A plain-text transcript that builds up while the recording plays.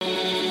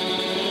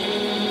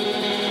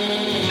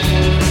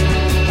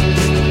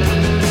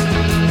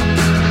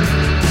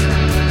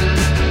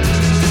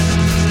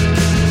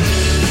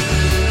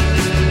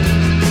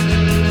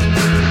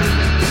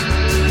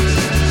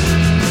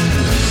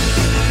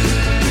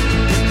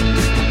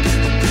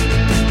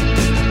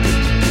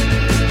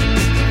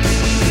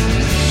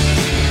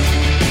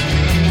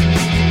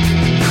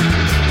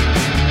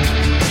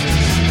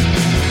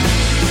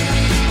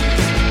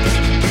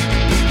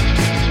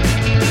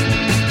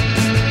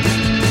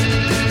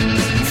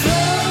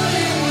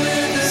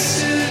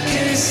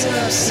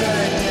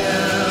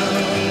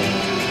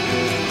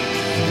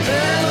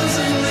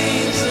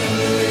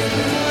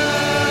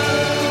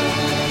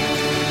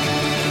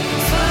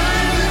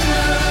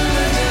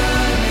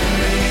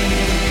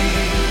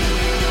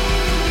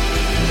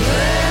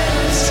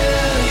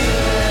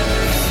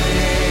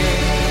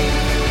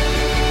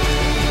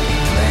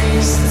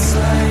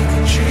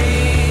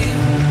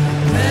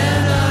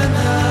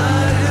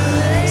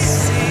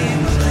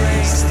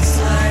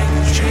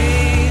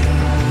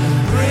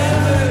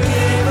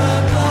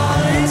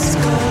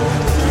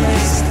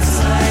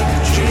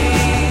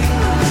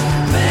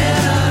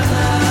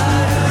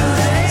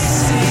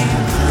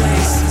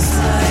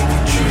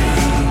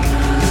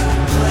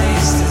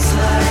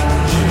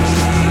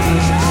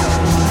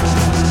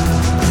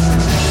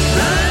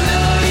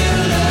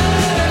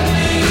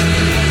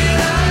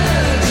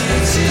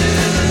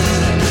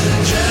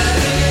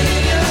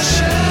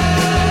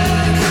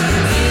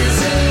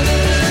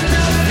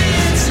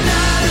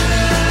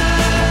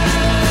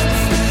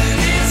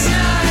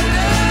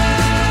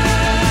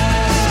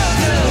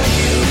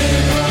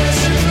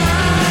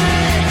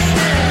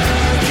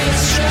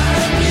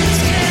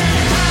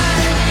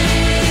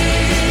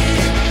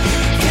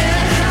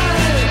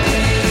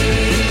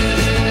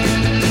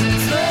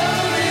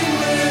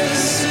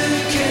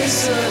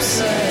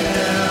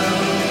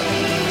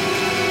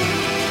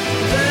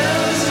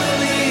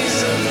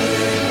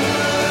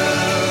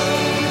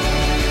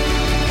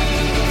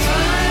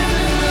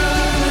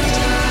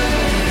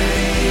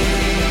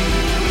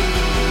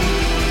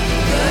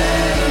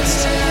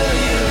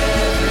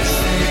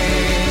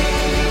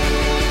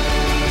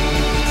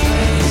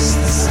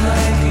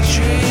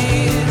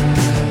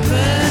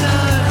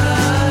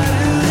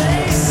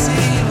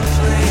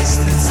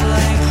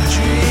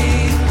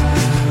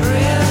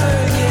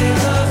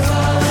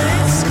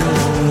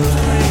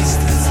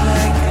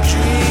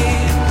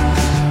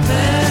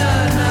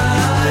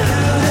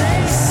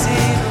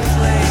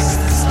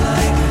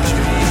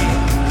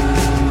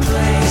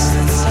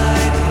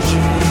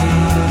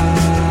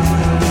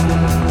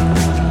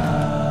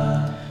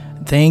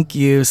Thank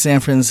you, San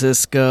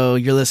Francisco.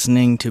 You're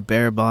listening to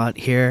Bearbot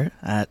here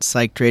at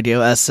Psyched Radio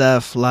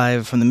SF,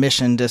 live from the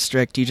Mission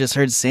District. You just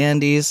heard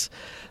Sandy's.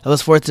 That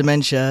was Fourth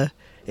Dementia.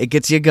 It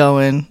gets you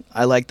going.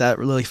 I like that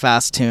really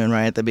fast tune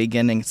right at the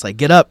beginning. It's like,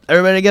 get up,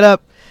 everybody get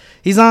up.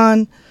 He's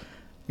on.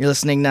 You're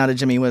listening now to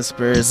Jimmy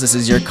Whispers. This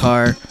is Your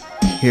Car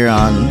here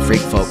on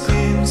Freak Folk.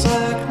 Seems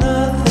like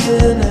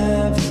nothing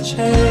ever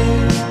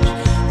changed,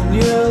 and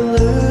you're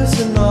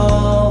losing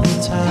all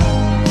the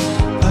time.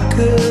 I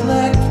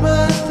collect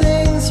my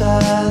things,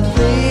 I'd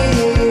leave.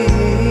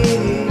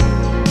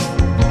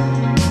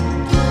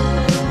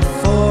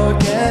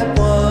 Forget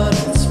what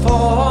it's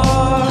for.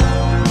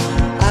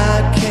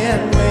 I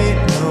can't wait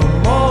no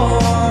more.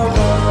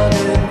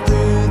 Running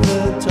through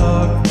the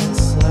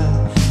darkness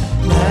like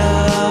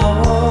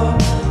now or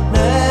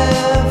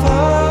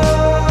never.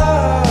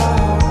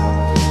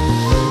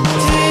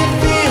 Do you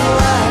feel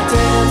like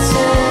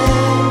dancing?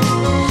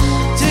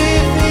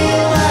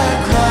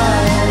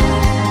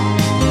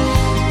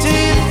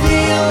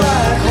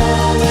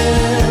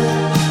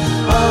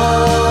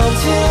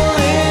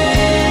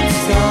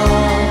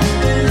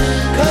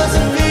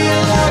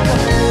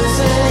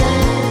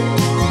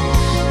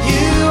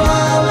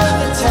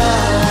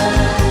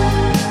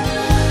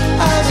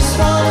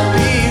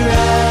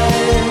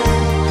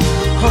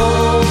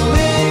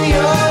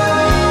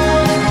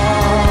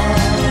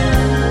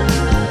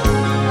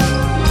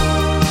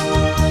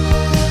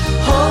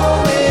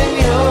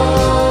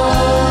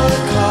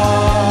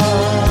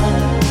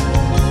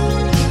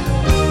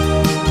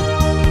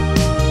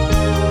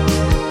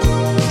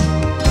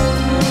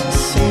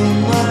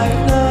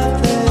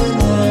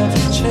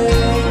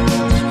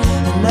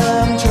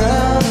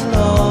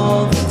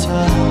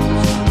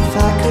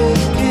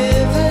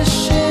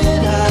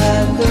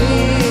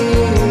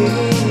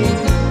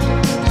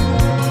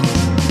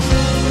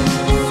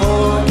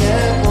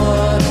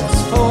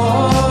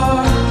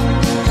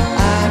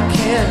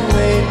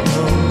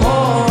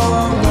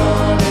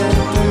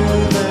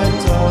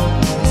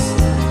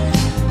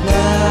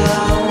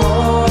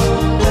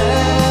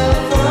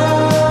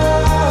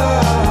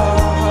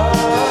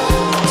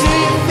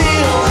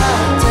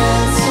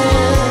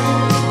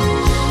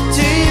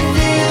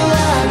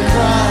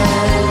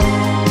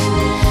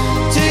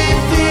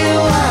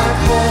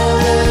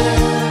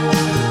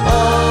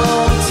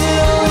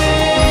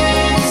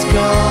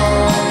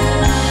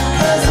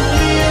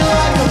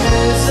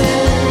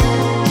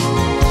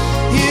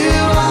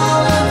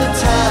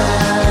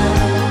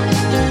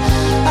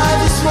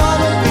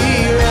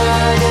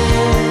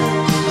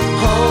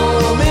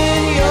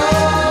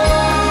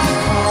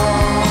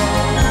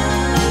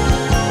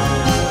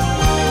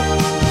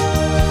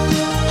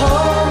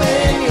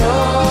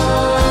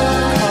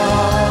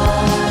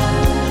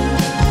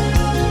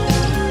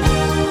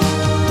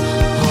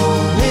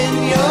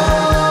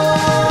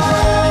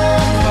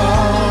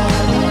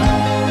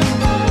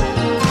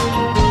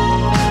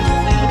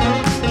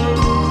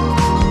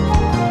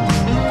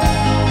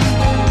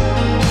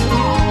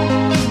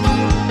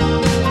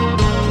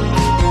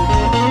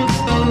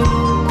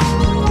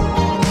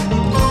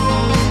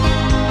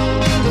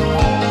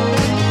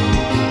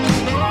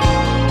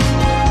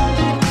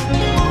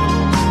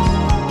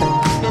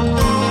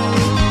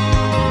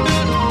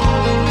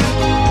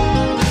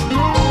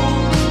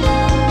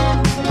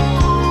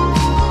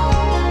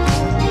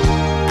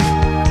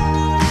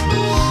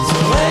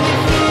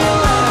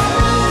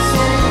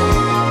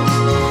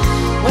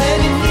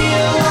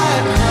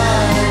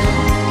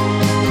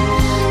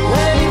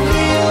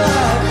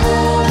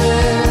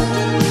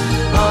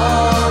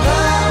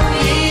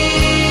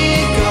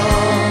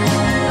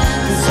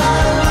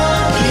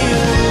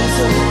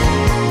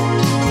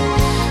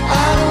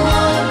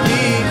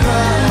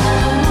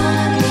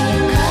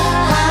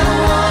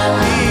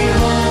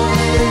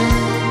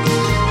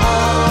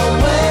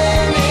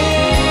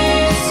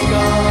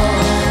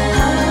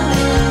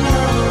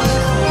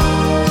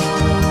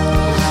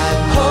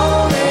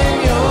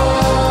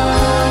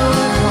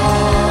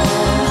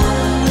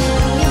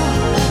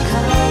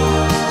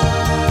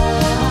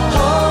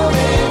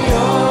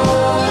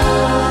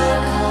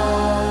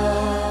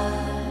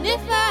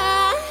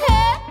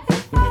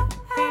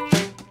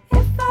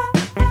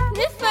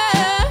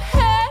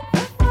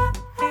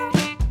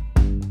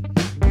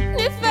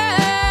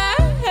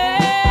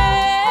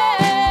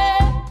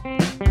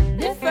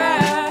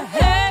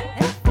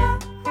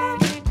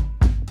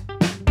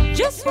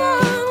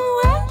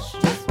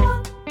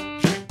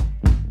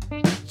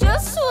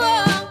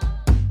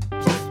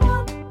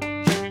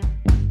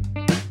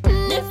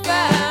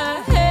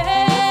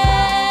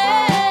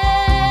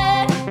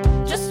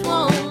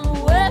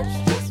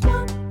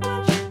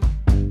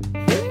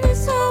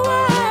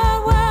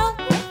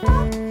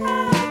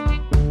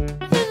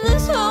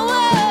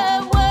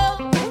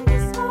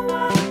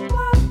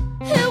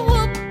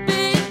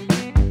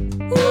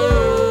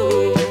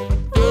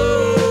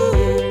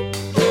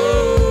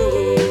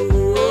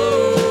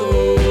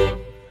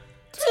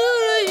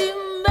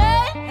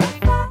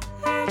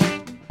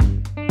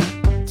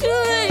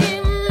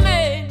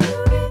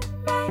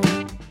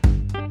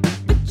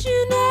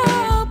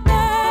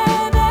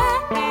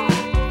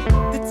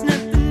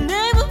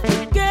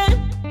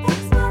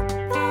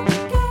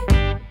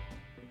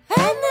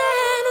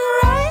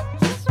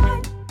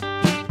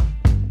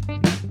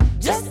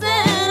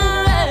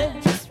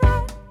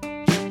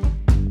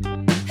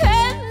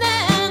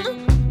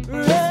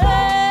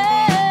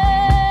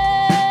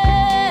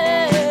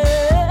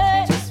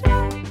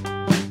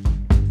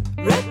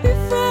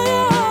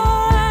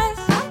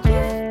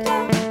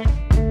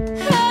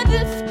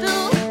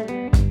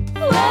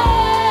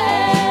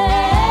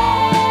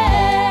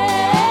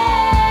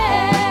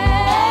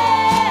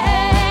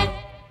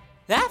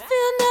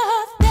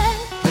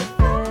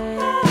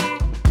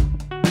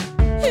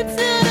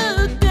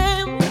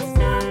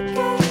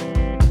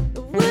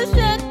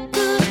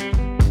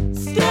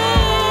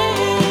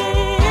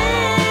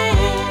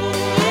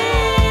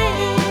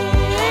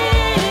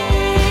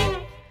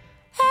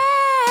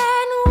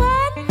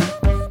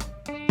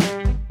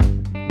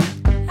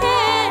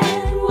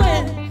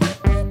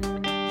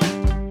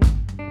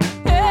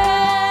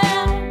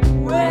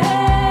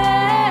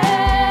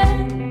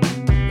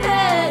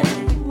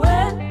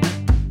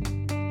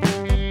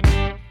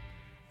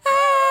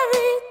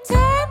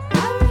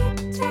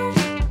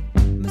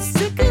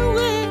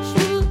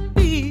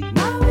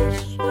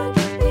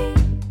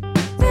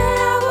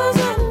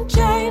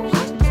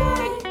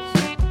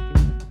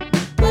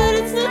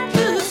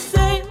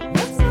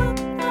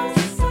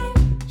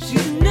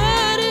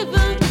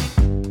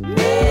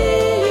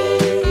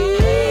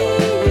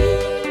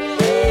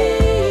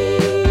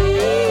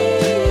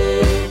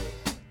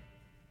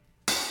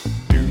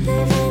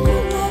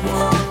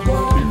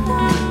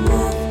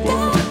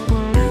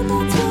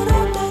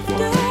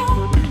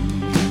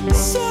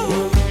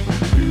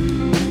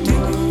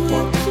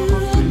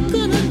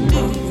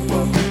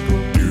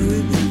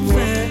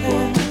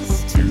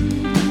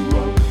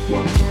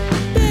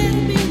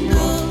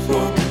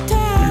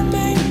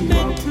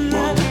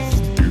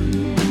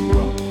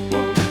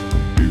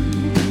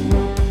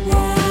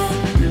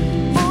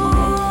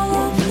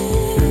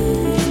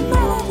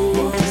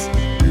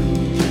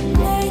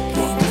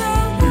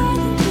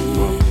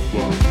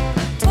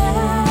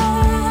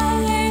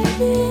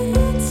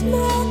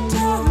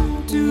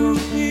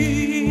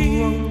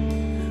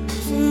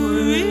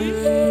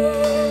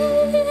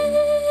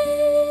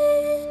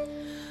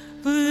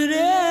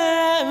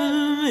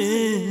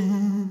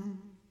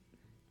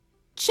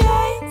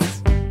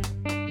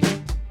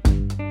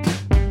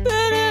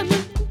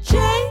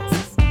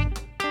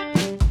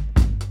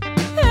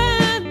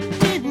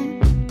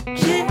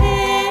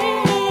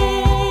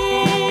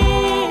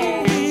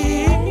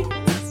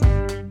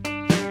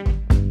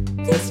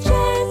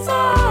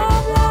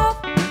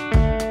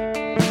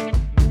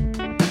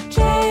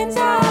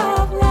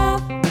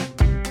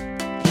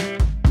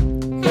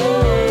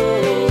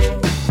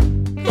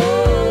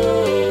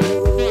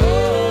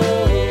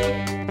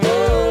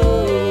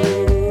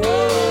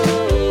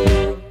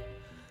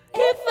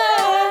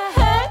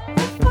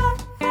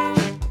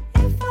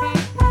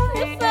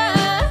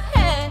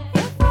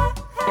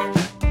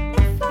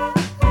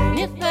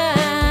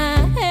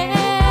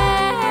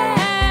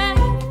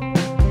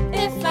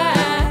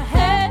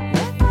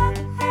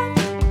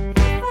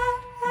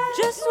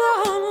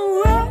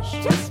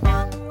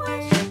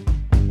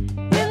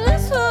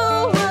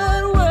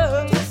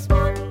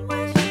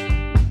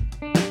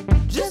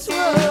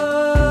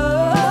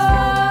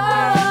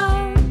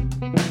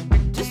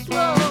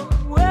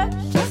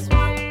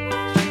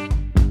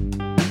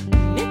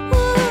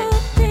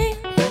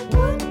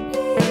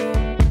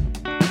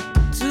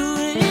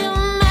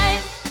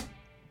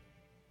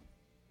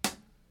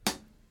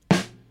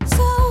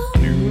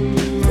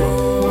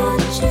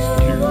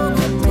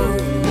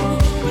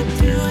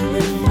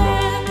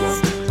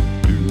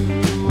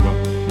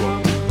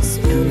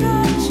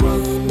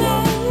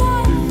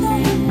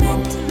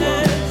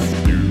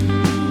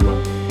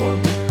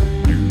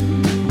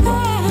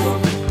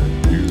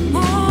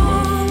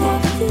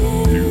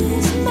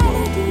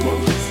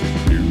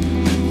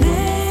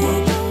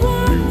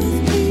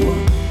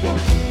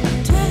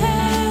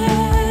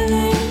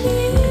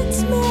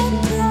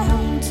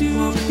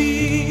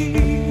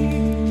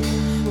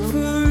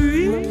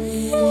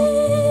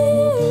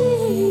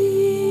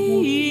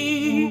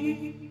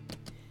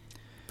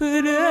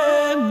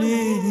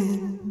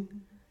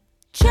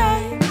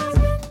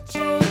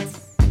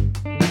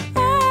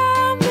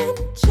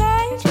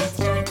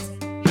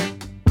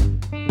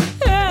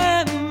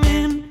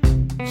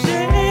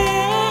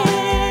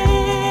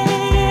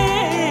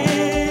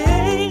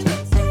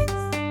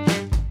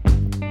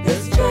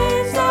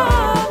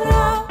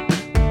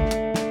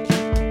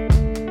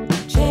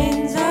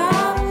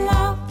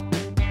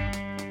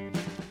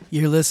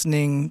 You're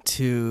listening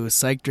to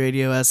Psyched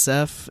Radio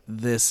SF.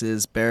 This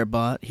is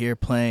Bearbot here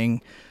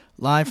playing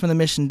live from the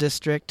Mission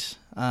District.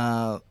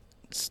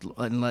 Just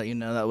let you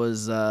know that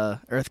was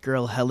Earth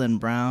Girl Helen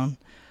Brown.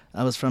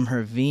 That was from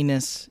her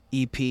Venus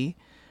EP,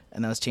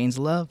 and that was Chains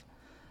of Love.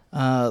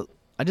 I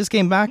just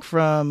came back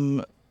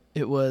from,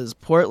 it was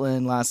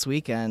Portland last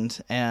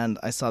weekend, and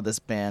I saw this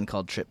band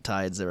called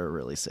Triptides. They were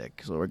really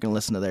sick, so we're going to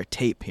listen to their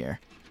tape here.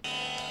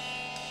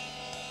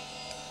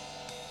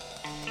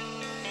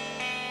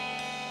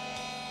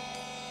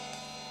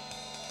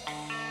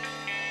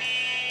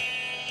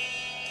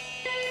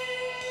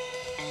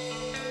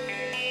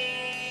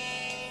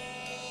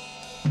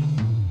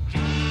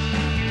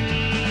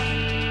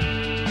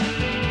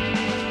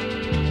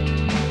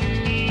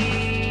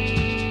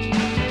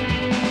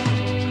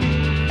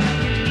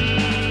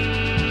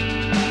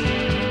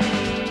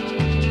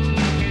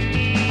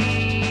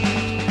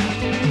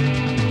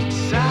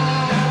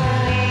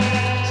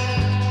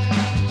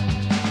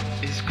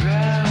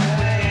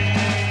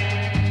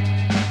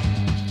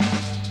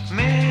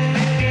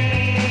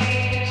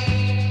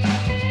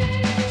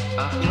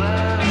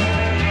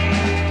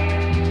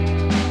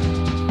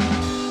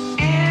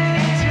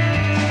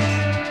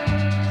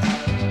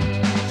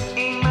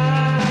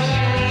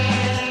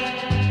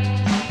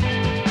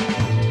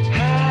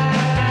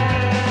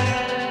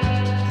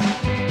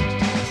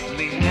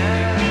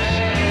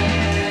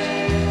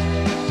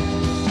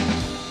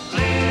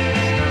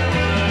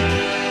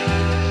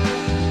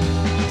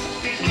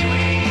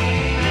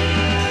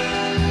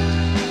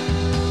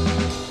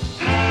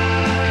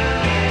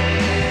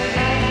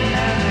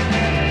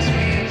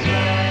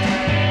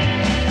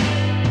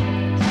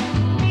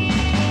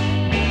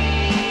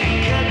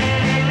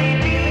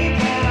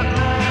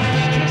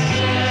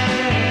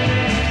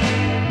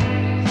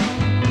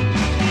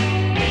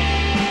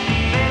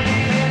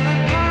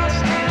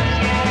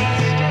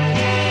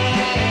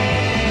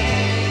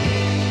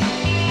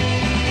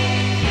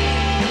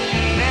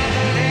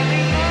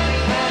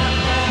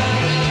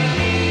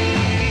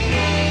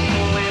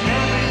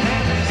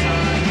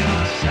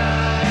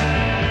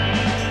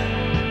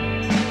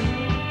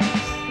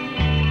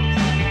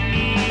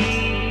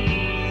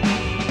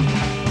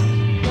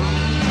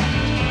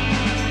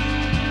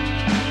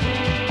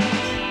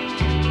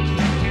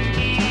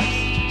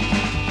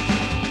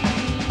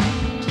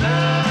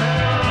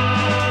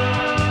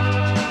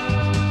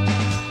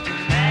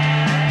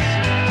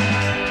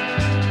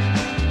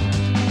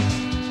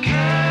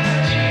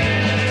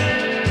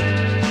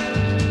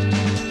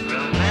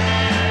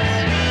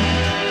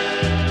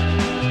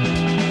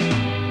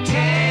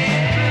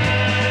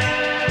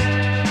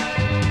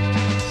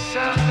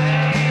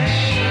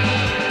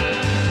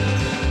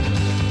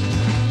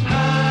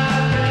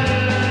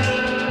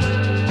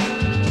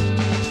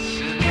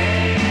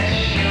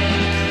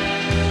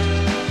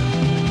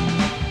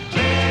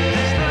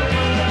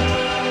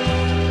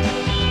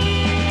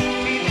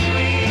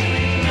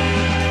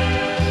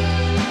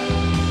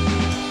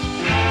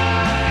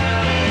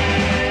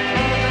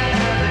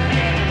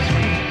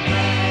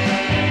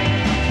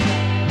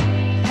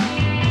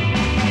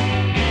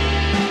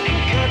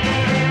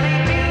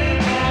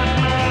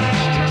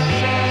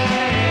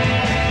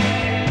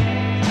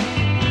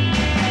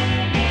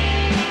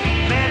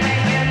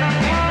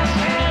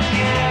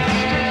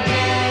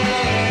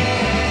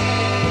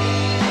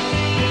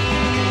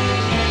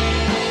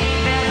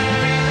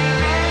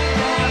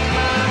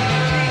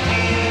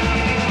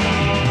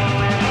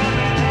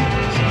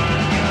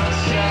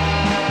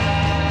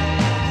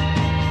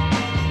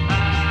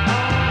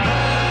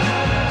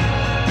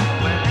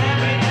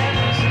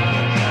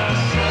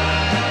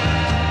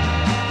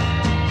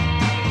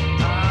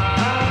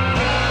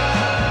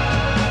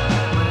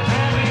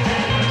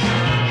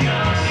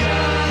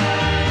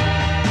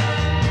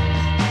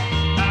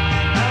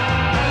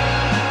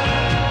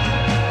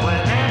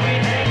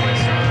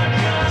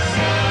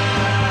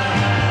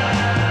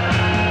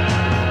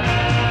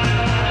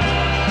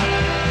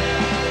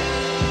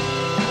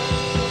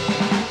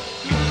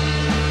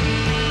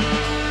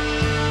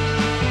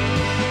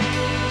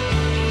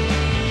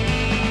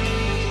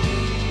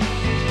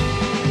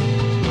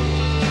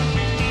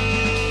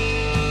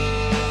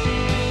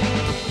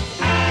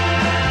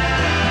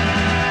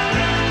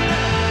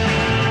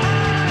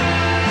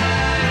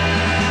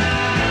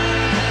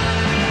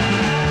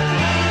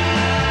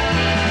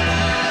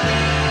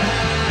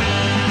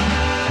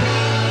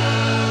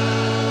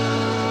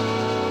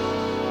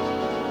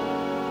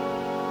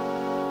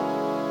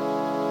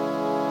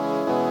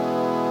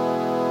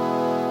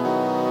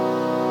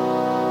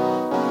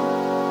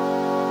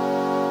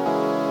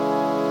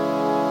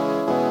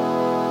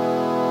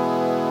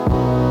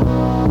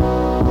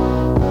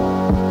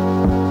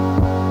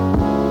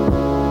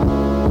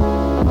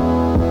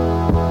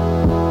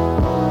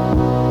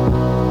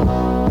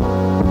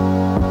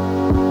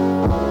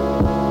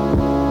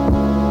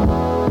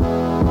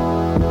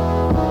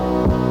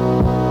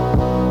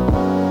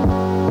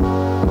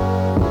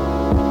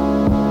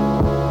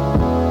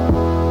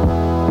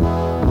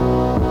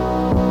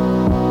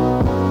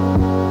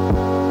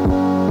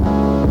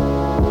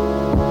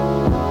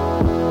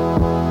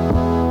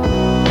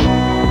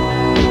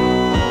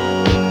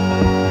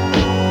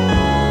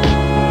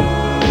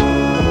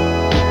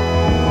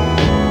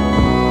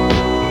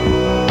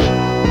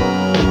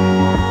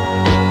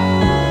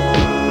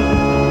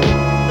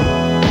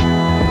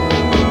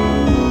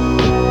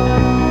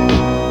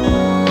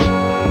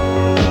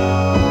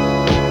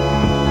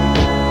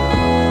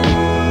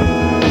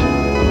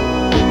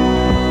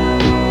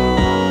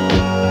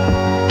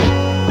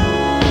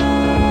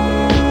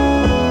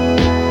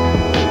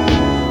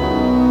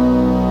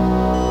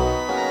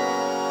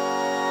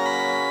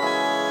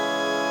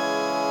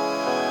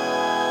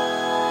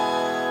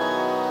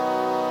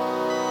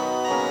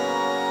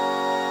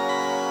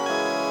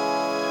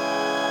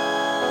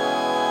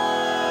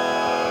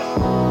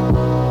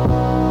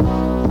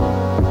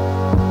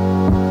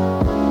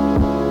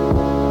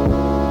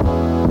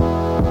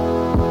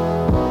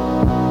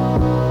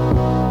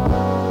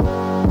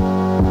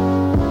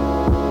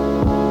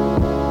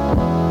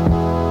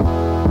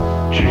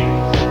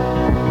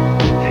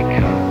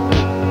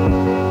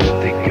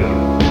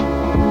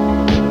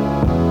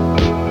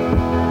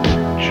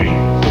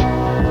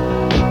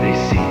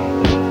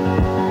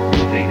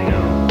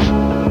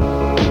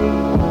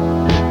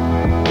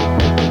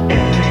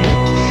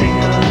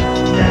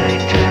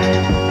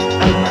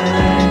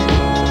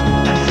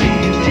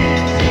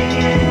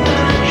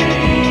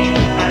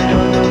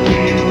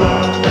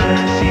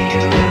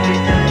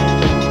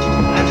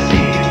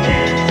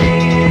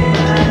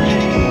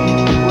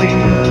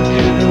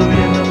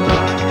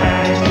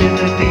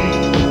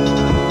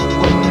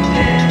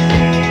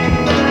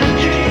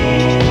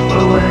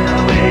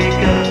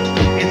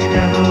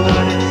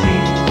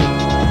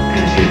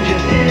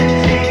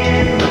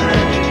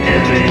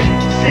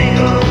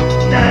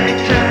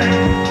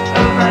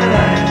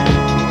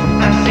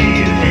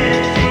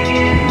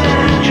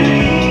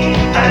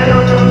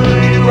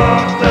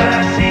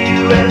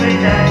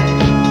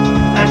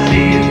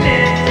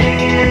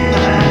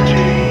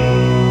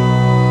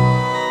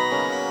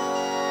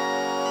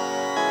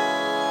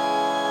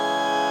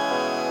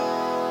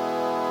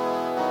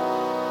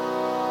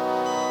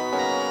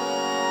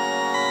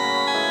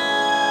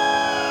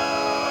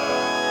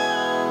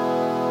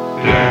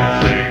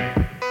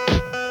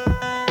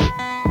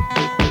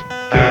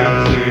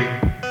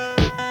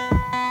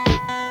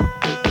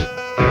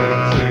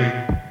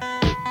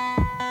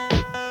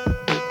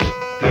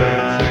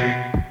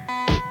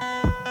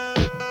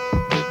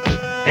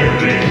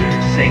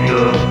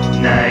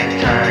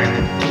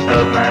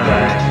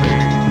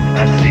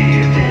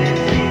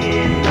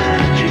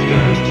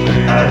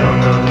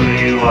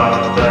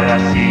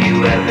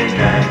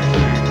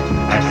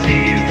 I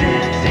see you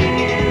dancing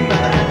in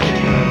my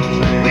dreams.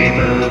 We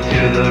move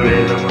to the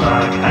rhythm,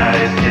 lock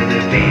eyes to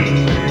the beat.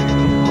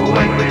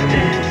 When we're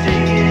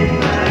dancing in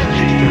my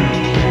dreams.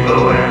 But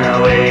when I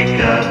wake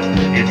up,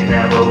 it's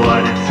never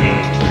what it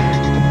seems.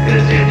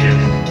 'Cause you're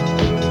just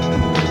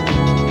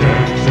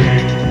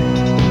dancing,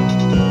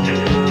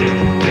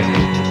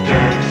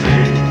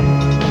 dancing,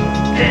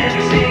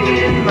 dancing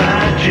in my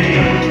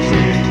dreams.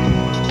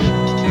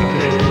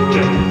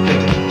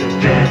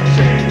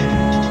 Dancing,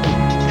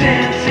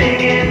 dancing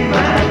in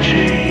my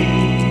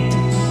dreams.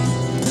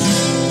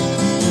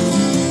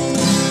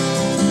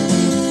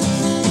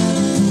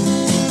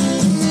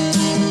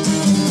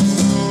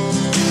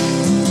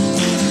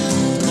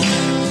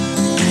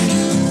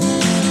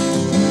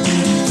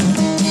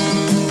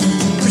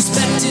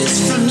 Perspectives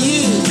from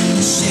you,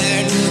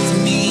 shared with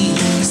me.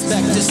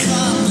 Perspectives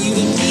from you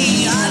to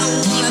me. I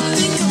don't wanna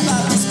think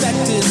about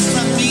perspectives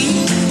from me,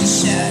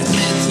 shared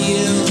with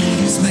you.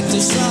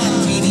 Perspectives from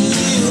me to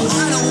you.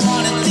 I don't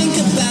wanna think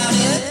about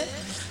it.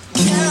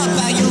 Care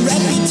about your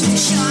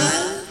reputation.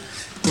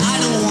 I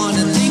don't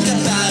wanna think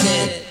about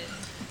it.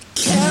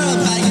 Care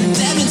about your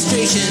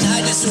demonstration.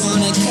 I just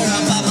wanna care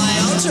about my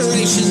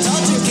alterations,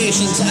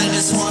 altercations. I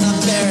just wanna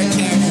bear a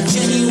care.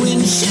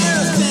 Genuine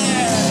share affair.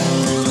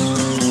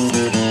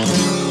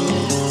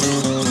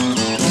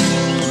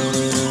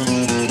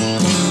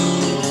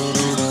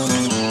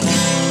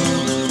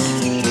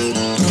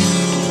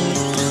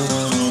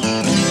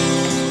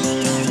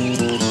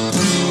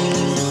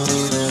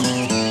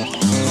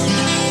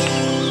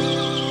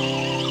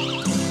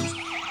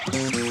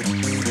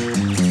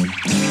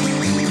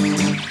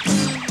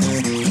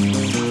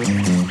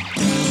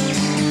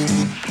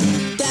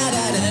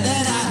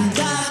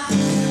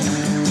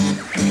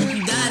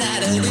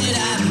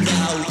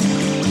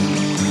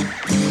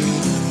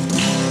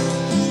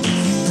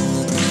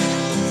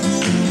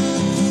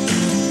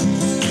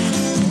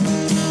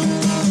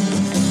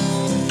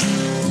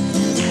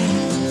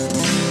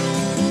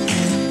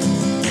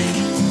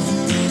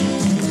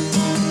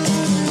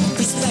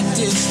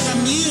 Perspectives from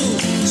you,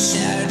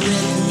 shared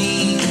with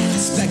me.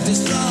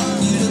 Perspectives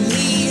from you to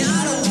me.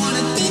 I don't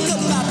wanna think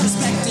about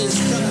perspectives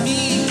from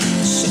me,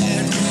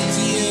 shared with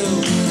you.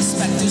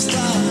 Perspectives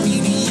from me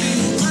to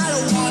you. I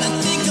don't wanna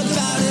think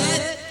about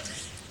it.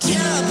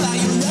 Care about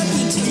your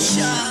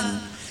reputation.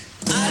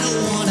 I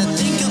don't wanna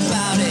think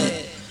about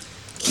it.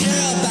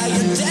 Care about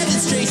your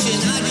demonstration.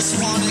 I just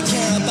wanna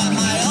care about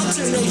my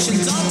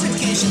alterations,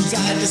 altercations.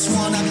 I just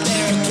wanna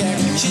bear care.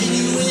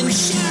 Genuine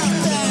share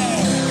affair.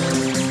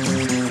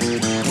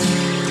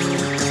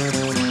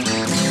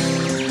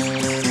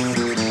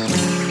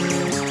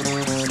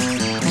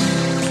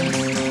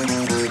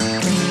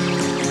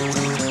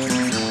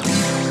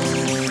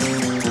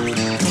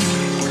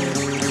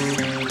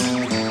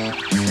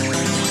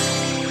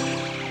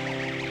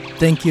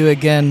 Thank you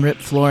again, Rip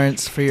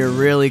Florence, for your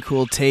really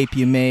cool tape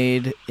you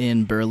made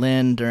in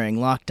Berlin during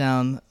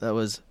lockdown. That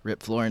was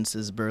Rip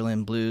Florence's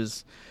Berlin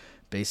Blues,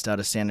 based out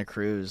of Santa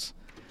Cruz.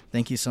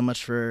 Thank you so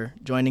much for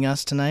joining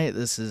us tonight.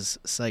 This is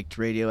Psyched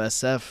Radio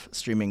SF,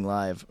 streaming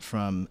live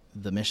from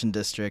the Mission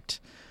District,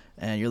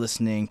 and you're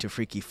listening to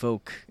Freaky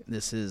Folk.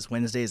 This is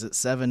Wednesdays at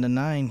 7 to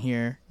 9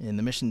 here in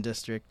the Mission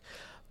District,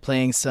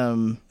 playing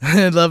some...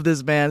 I love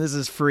this band. This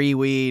is Free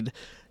Weed,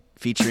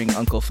 featuring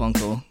Uncle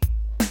Funkle.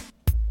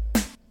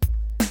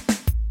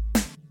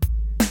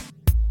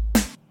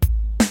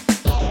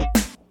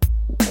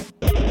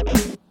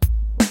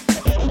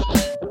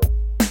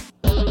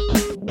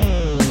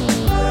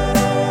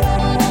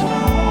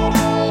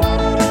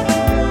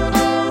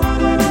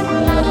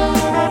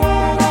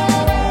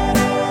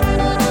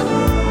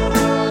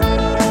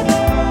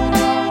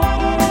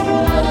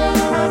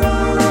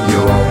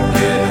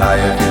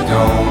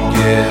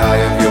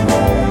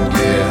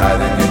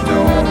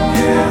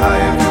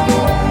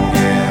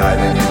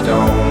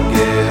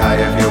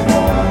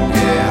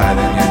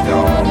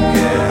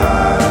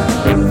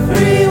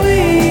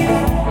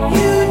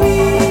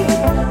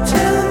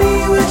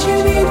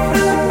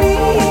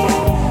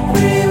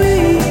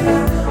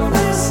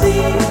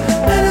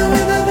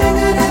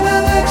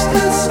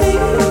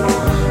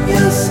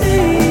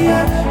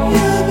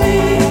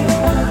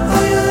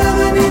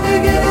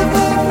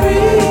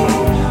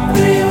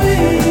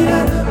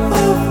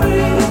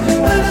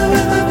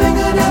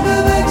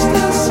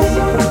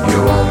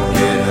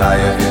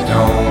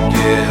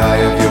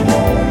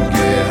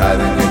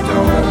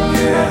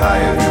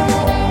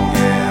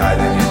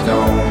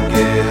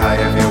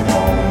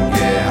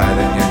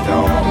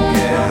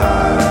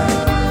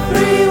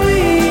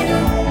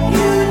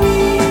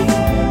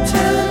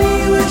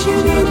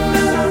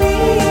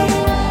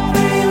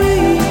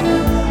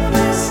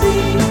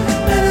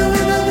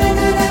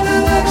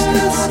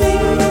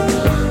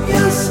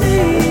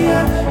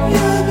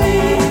 You'll be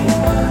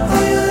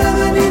all you'll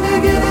ever need to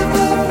get it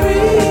for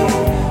free.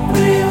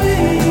 Free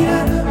weed.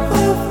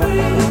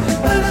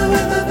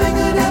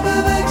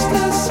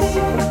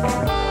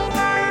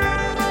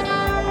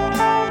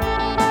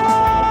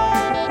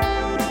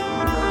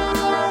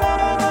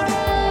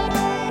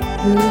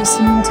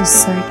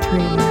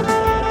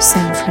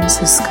 San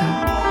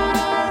Francisco.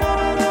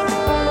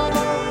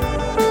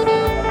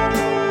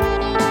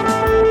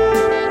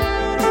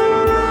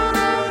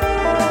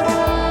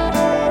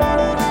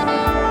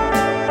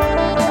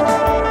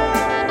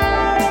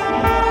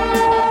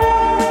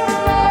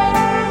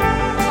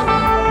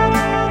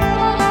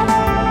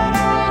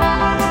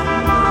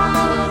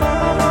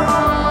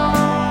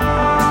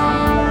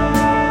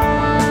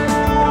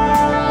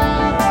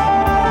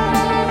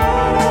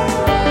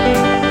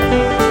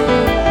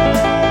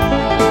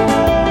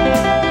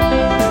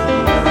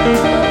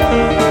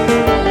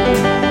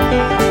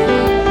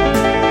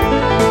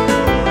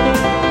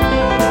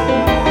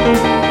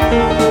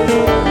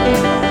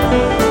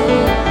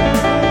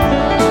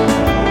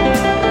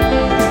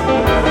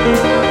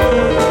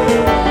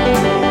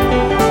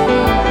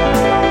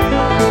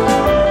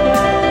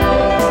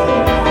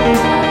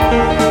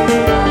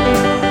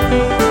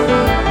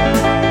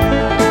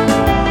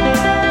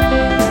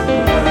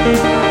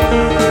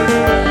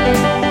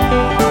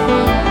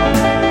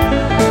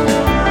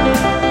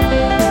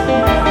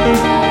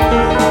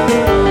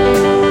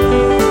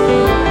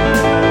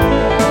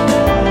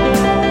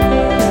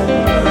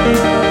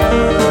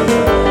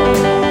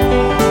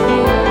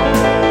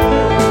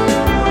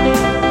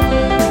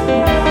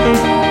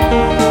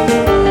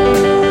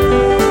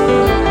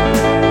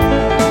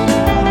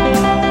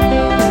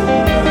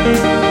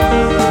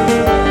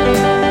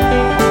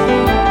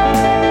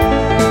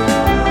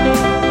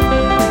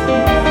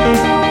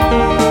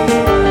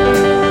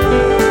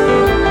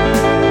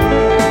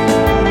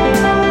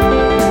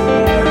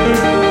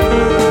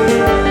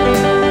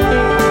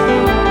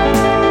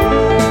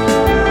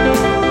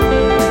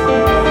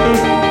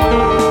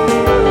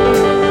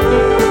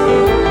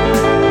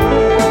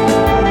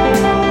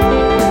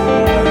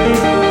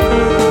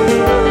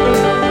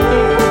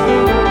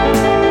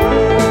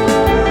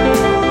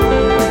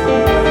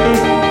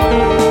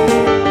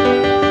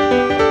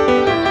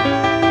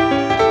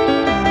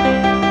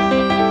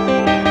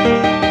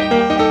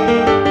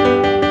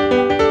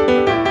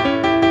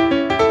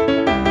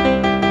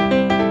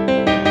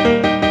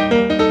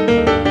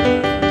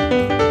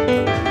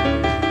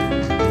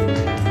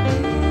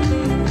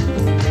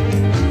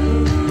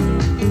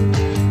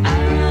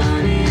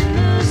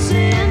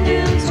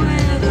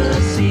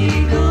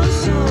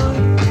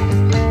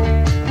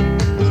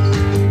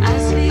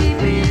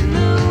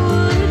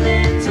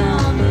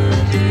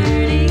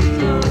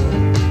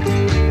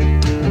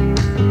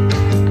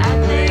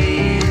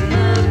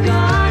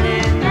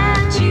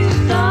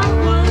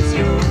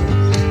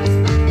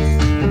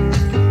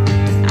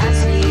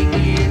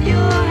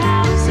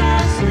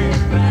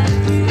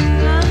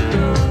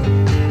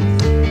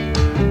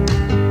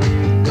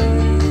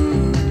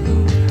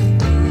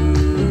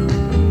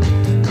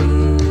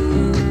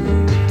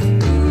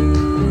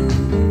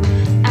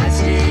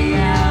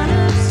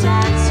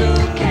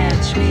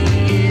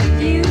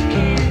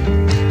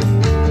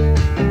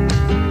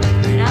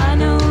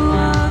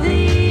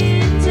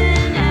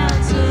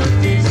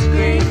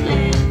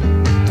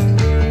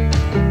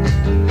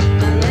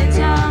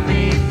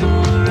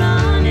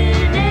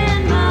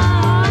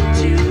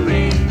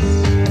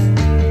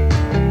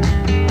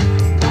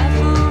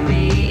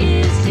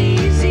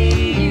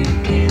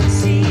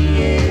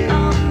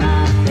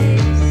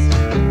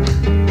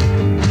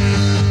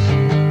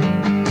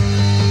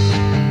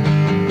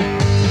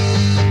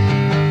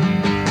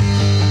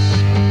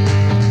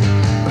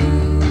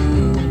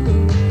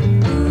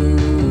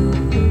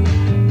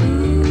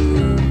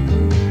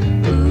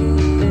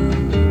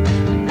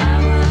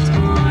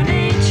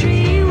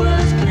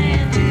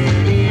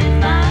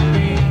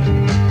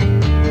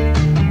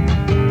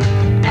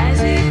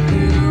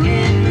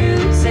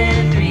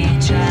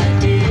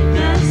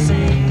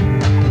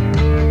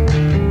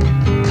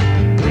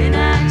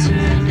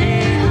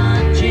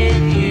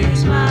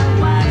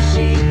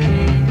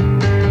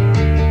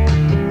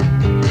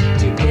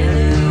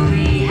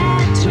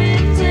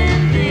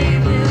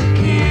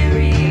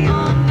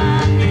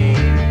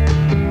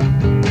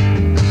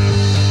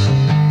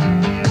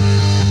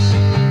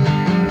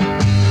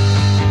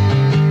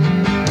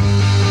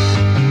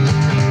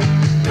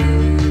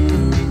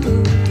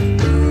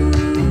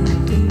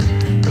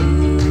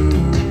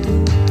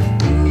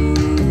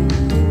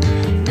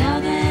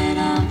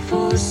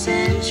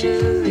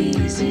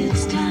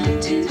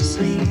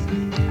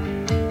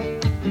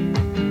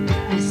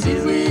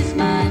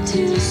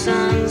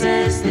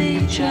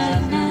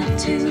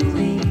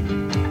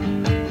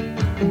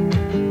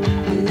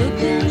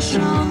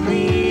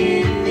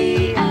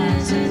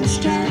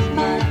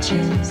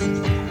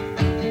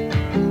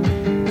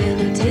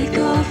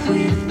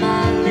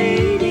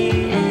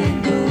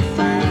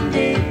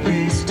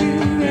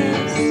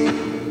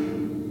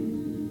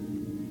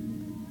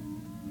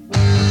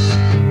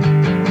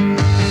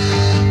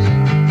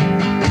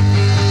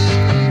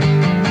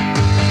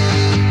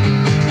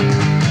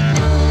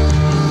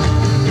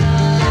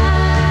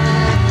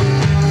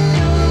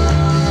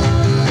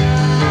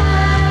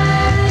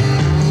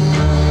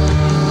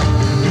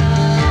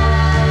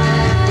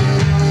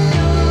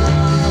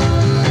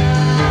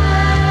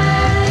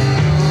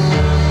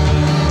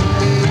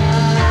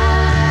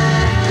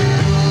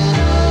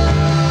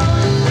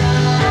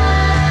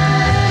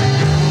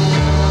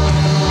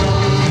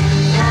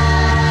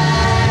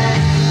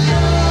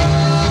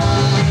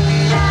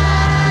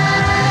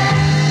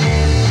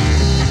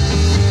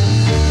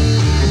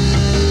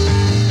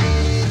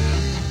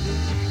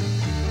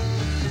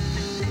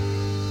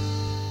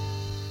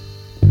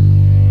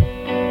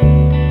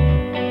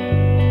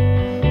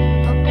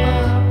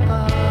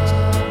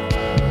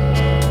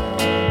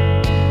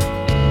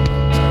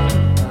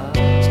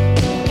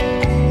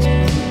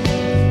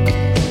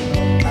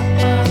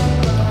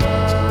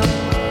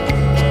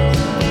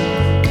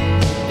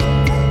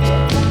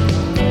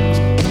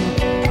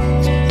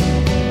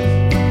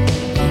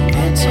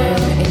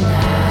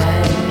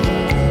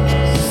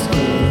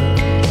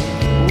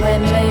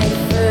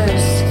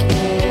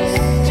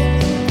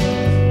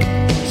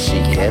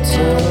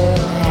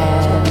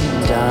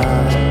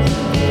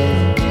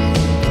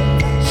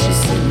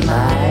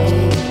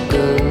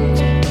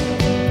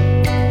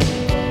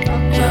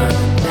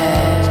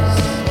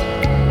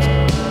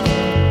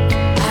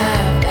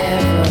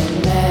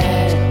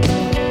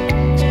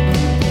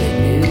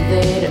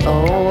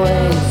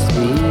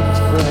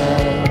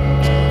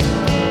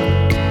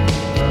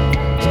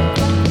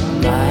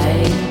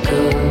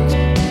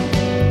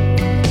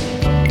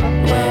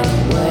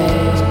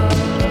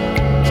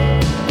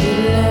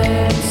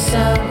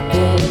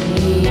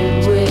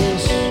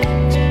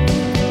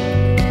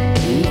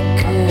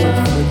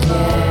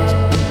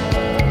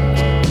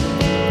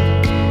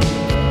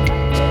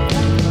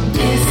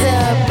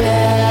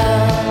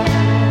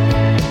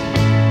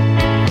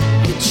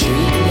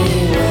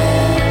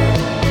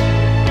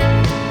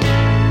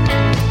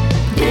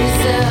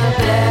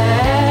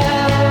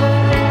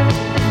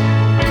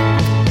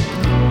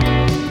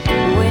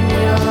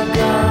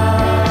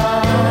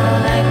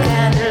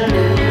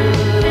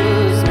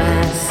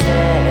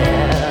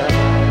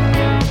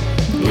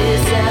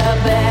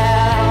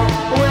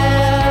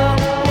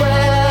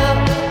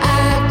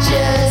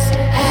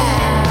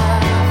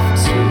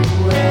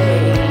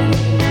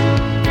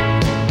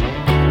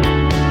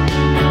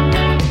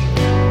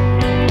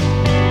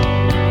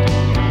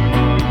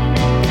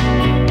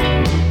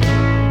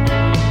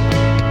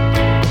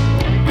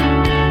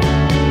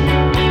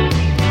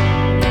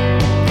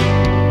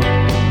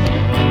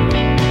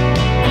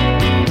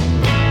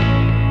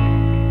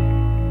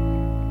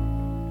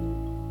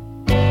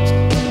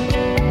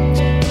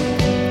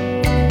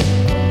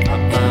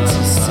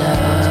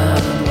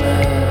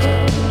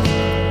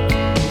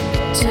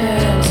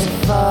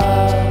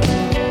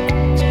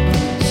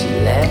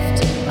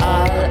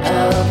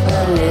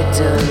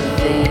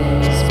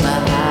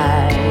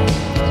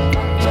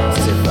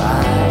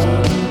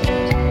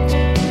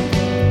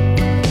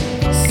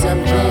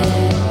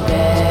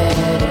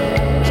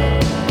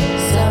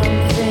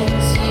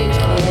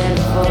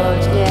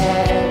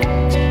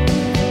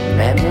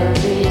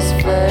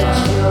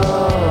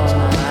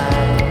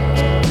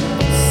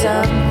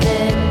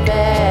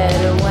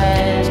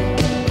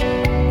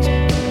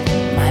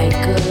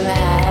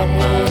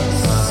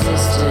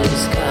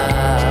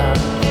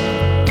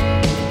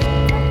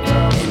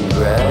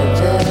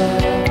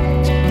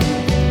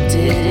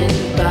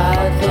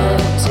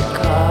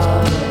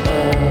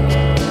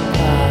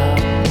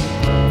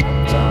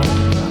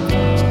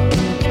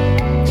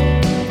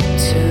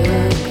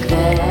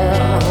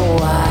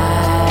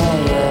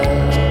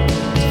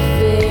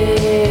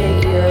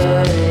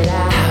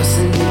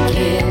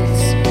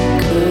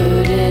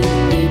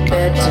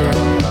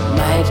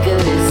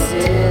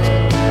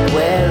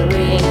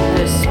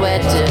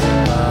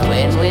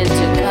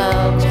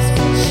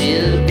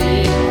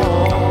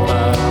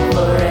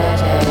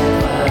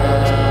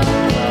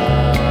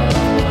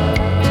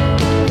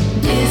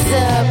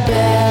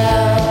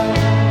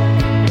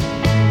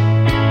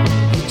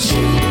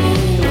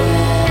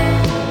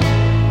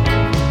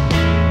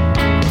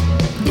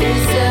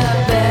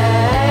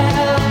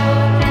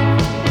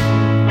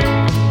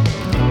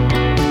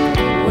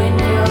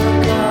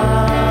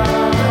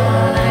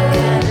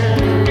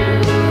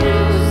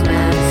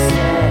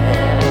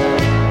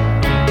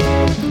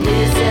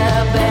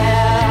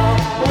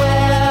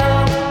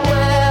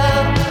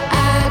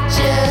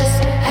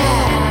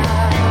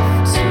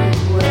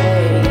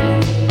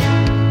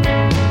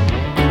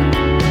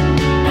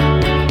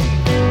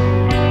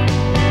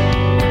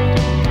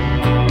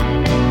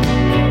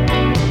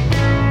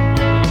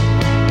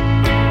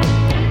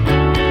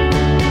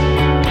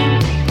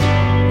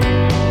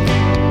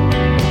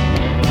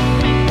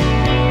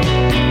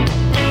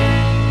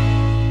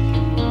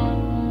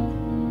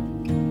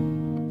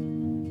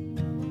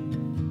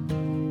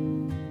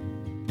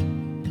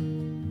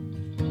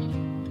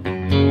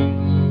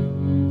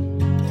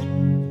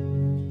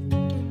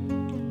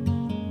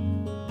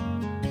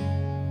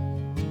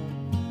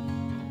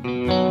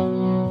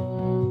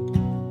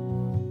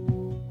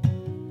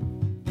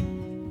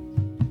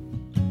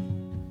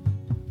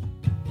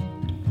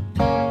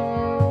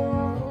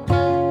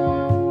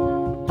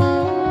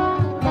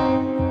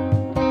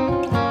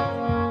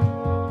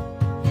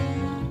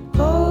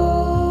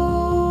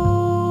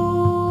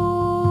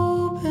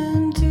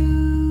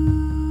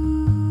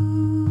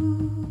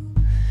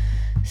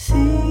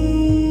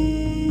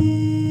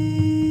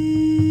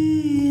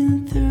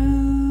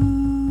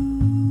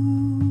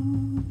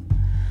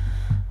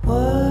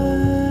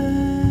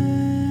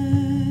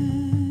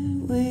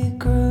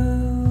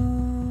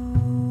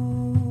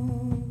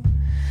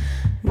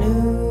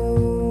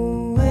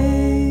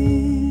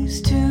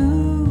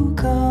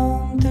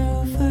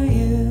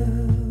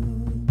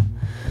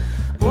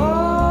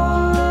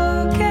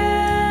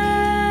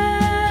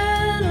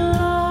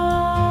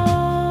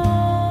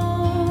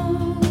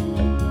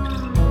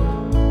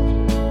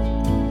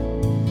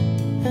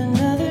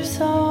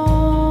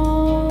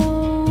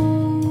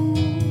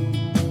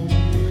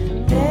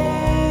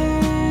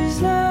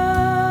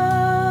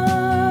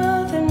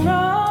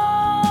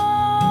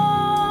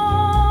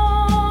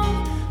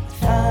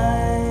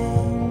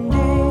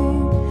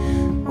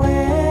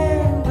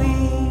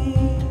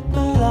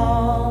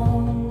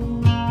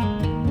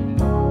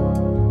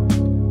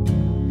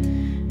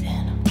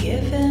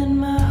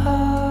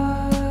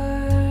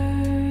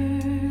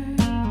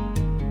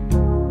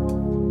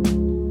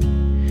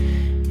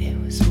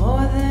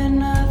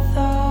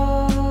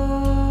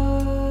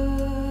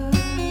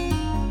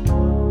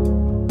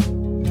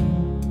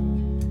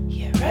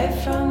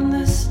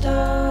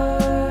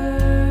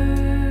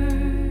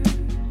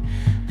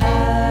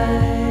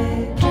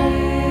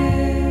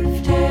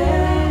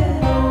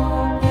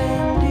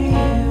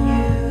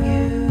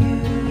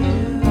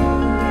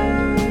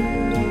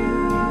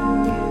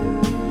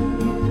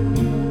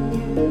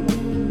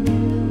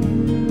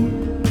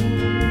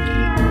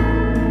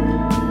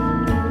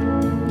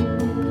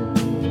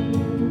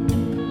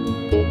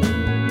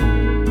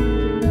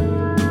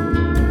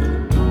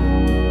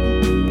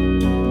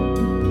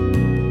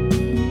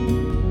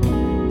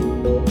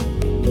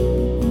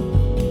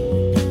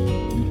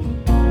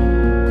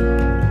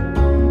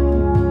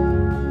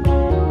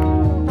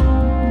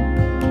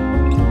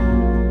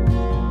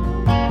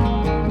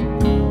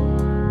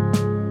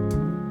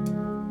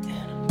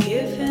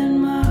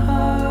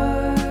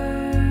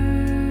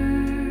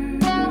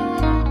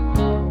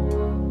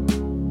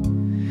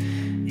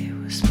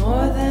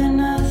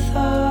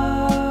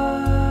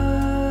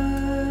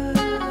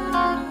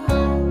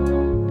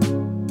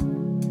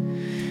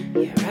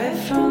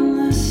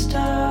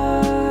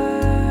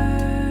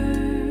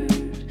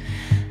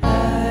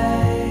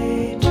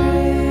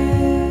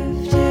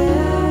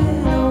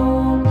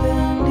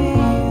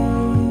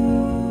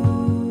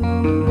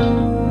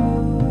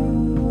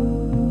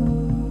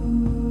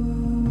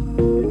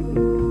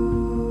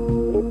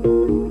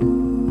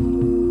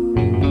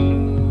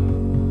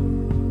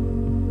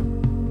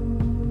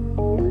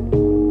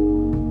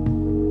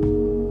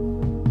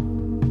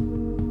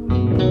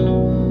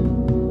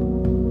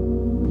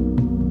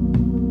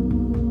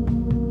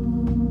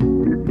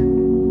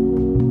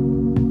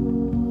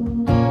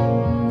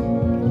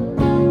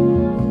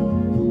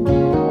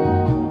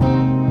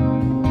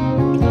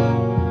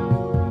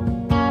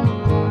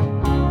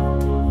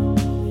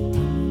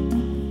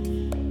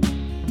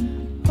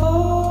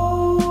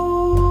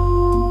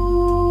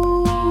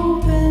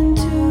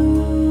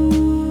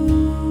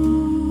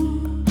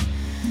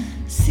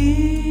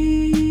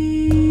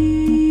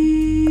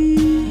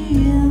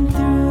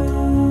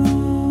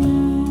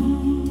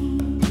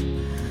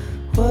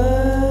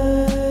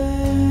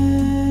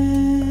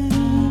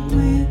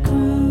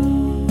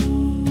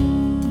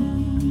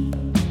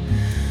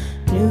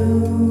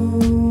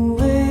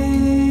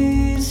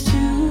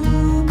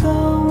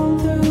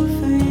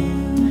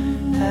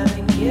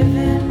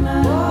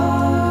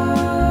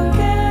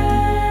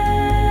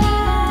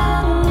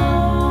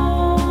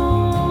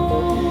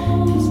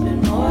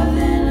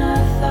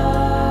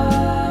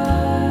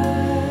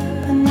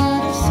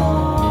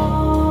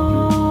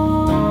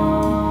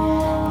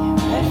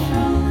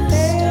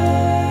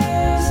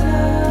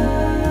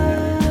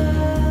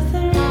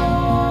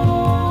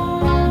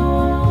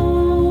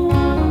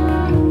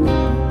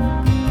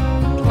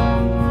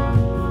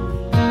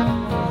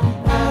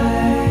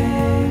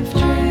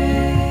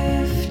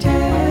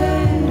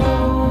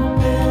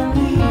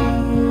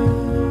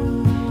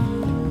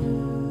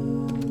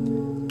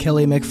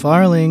 Kelly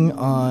McFarling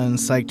on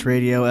Psyched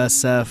Radio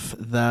SF.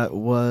 That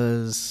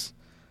was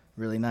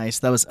really nice.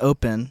 That was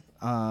Open.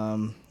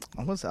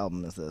 What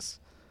album is this?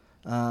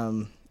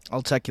 I'll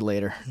check you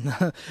later.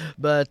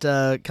 But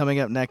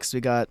coming up next,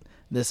 we got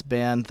this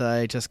band that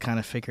I just kind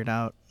of figured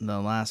out in the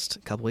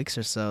last couple weeks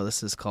or so.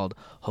 This is called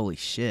Holy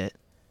Shit,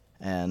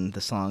 and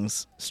the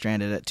song's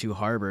Stranded at Two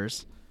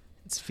Harbors.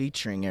 It's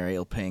featuring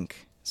Ariel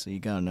Pink, so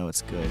you gotta know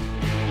it's good.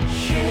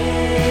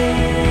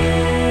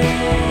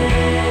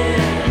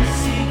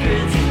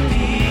 Secrets and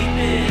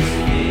deepest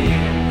fears.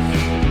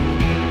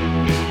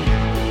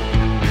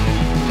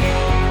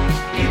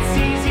 It's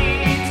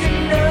easy to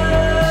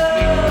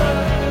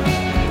love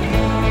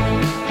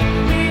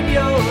when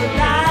you're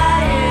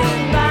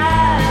lying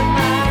by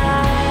my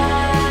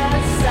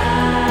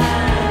side.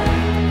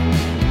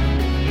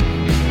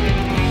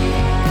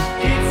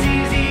 It's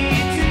easy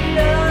to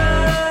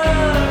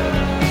love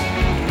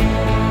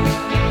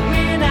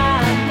when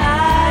I'm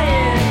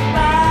lying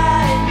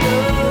by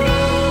your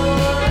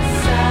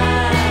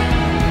side.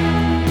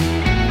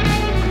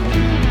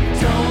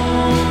 Don't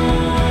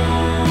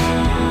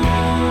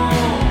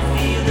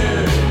feel the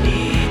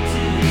need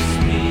to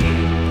speak.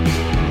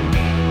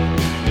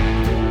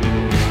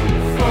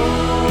 For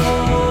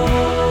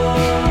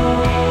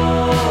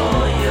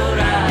your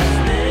eyes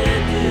there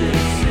to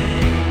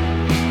see.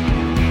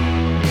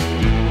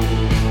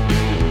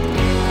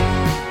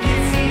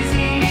 It's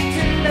easy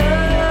to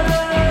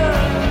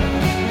love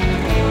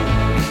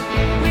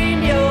when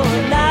you're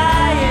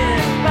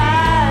lying by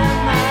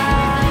my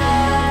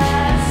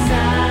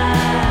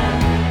side.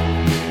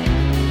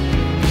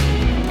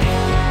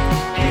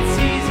 It's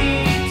easy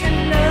to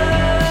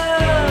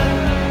love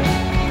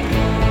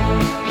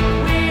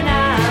when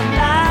I'm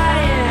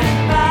lying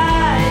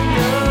by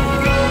your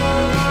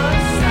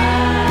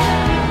side.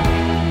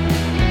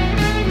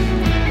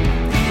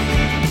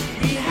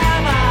 We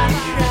have our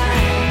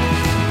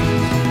trials,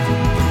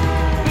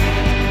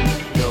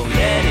 don't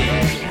let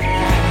it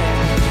pass.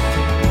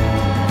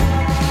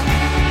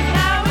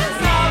 Now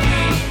it's all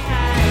we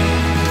have.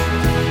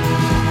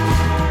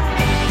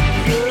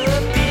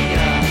 Could be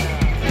a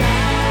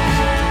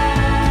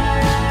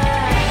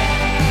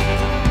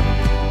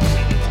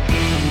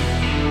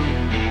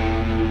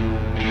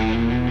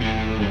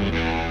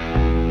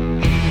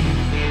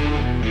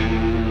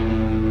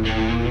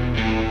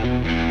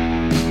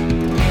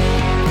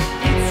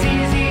It's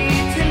easy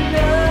to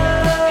love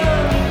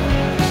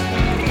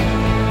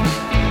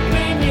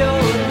when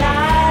you're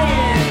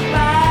lying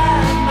by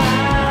my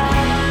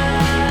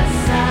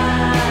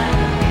side.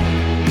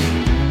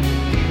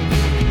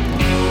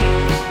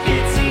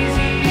 It's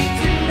easy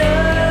to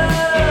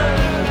love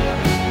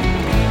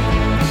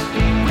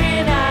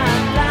when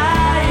I'm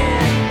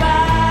lying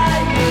by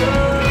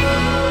your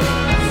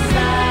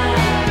side.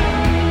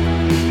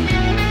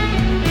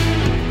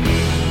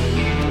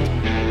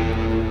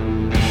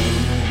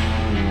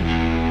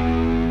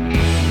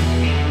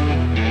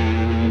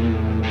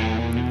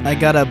 I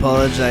gotta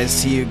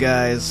apologize to you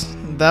guys.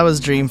 That was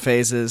Dream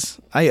Phases.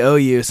 I owe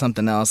you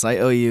something else. I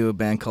owe you a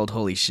band called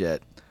Holy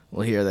Shit.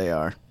 Well, here they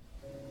are.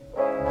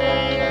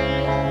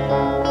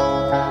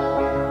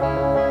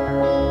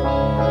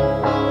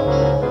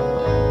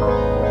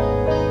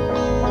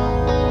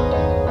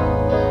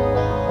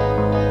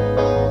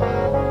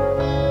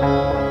 It's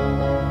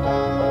easy to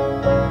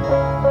love.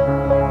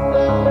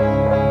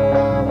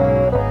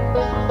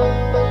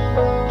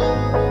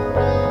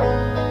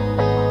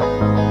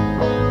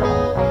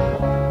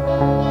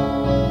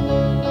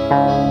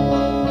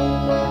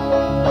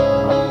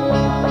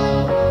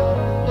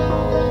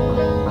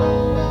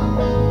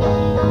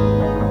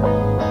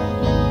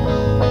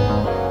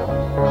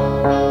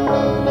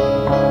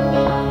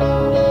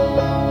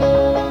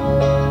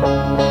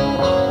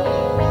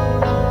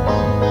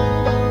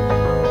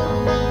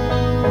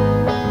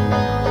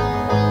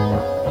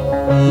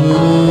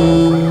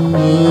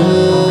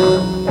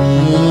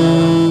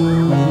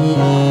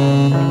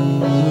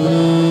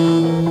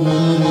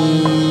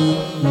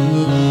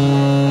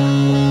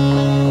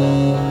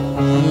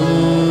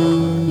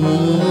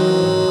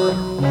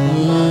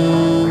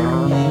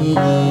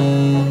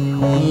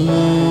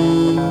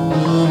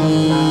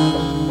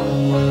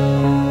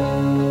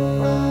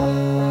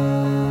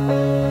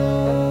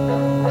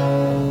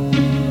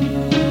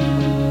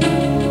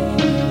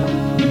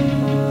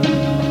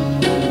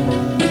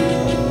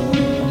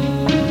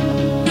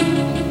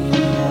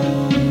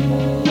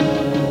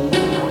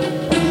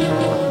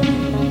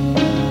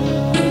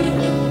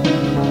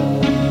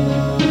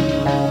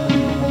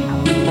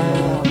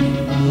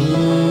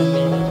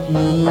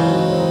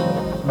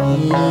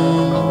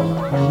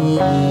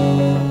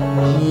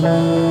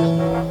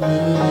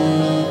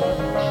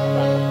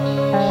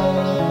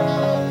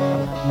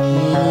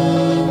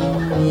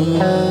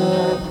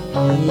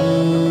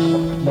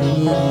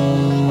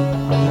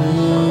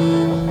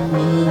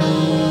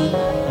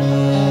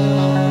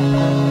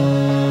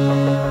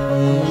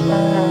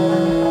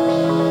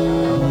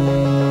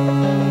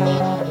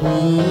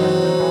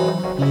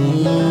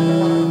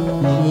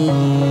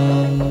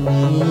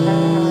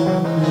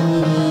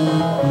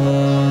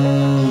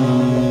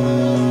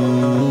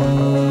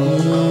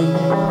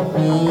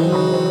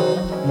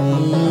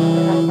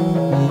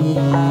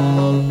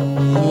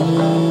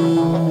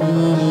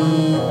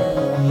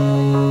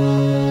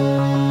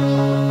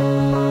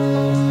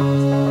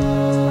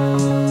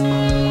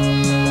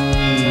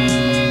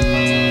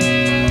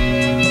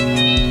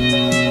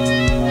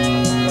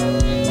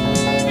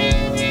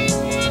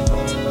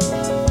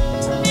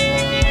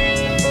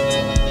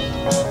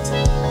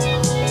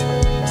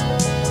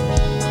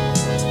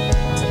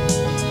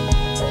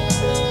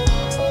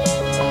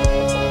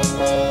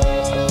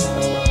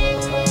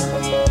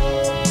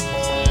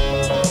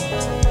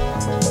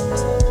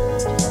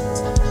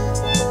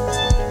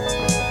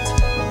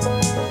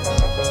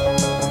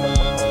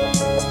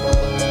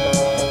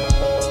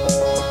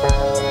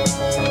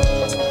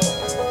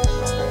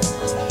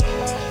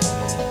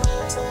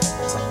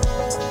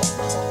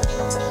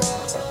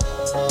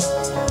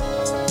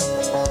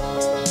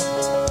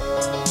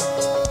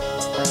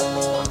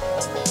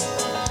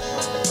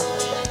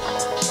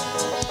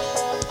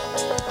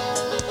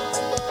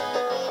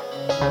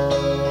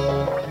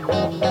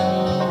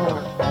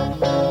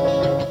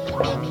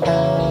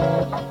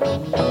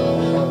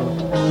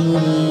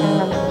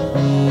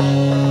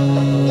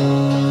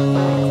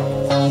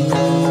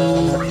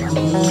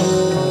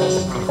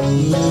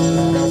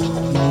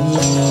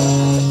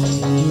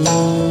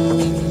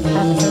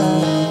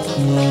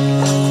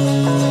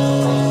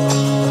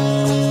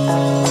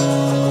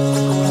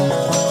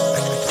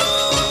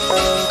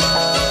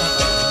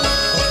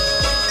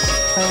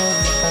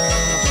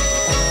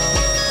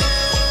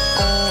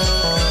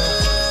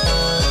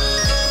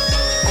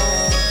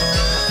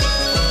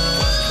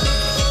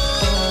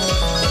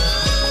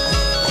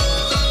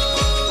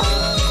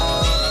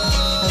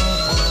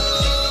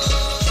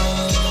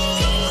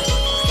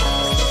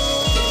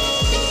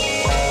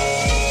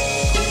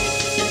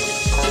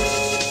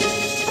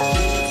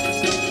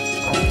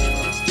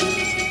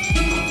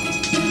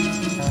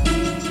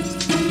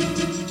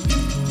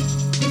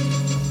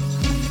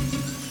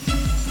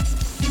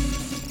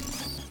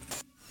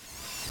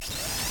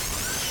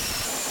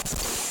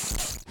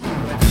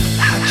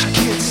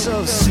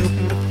 So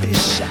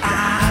superficial,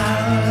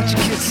 how'd you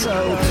get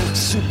so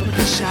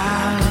superficial?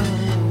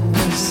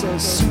 So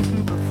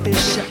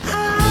superficial,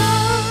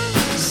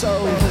 so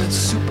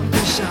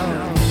superficial.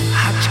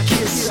 How'd you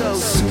get so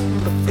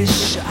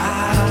superficial?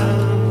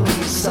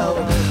 So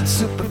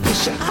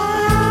superficial,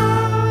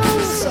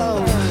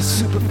 so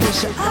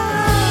superficial.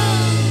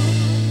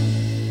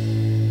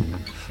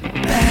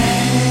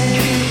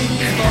 Bang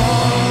for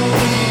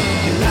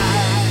your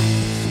life.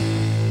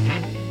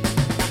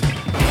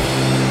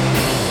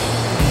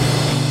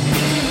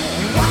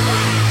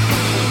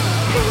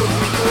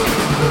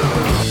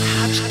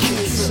 How'd you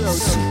get so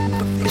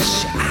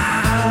superficial?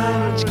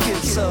 How'd you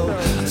get so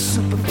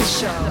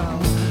superficial?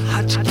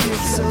 How'd you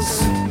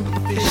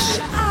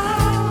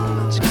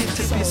get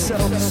to be so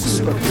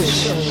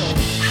superficial?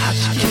 How'd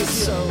you get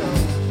so?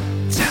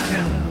 Tell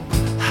him.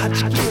 How'd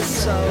you get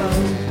so?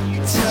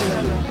 Tell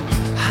him.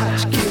 How'd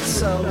you get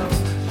so?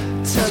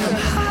 Tell him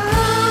how.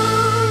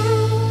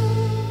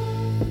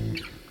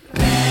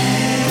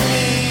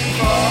 Bang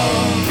for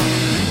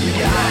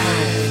your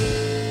life.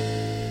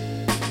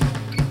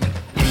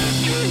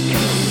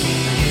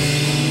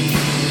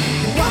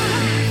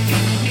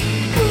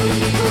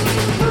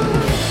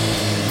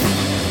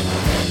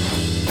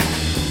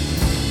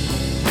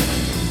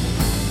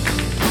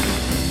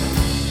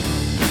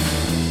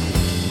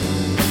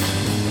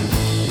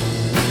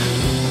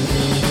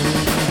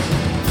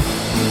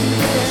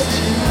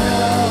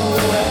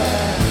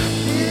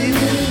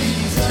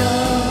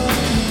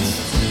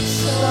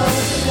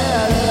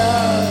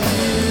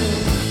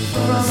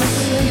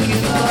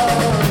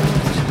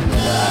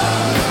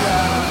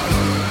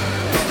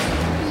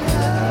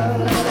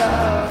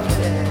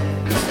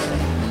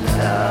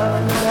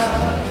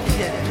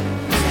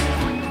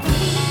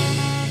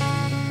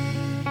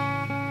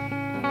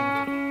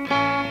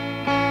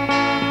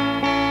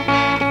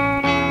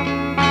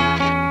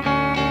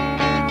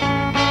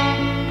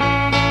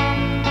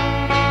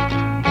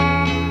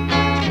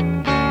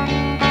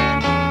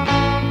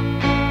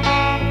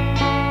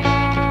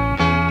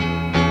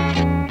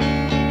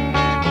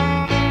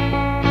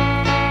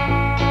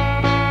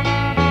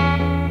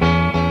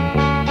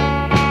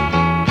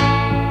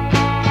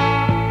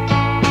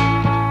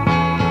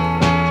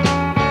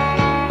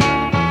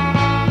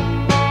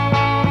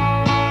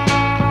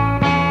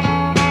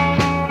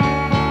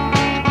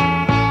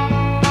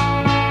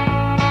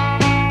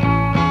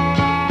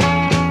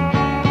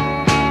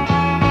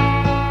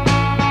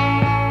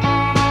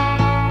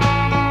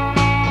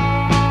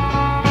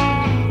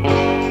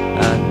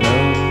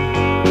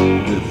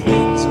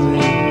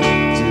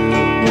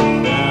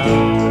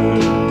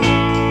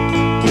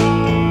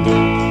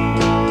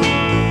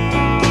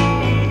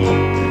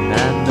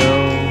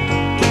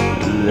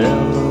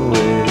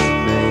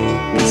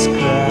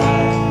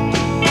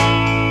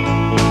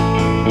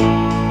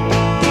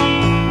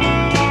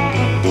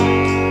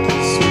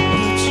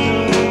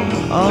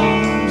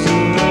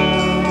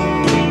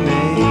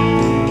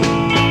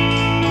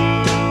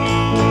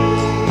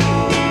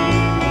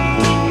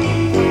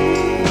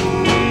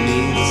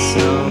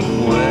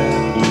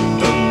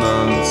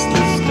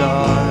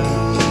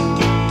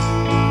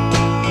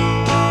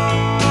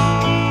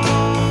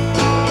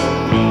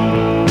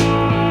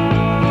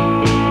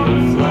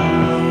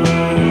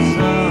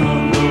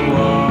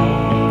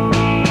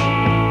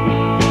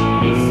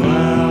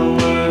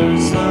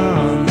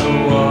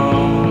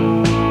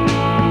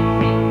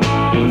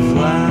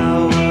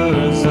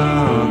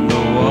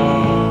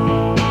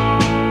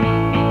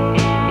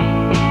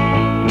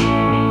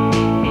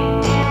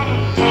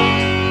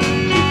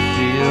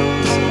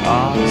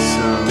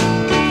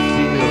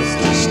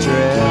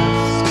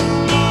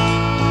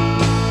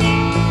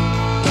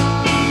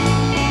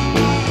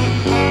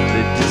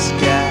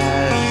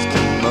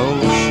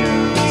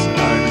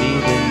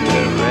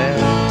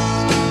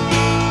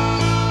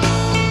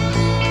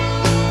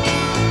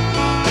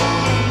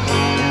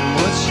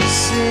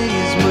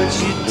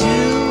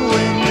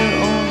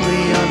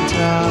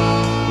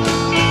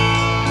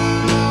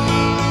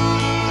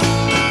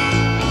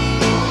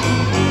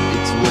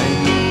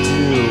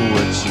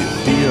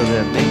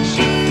 that makes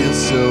you feel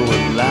so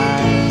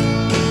alive.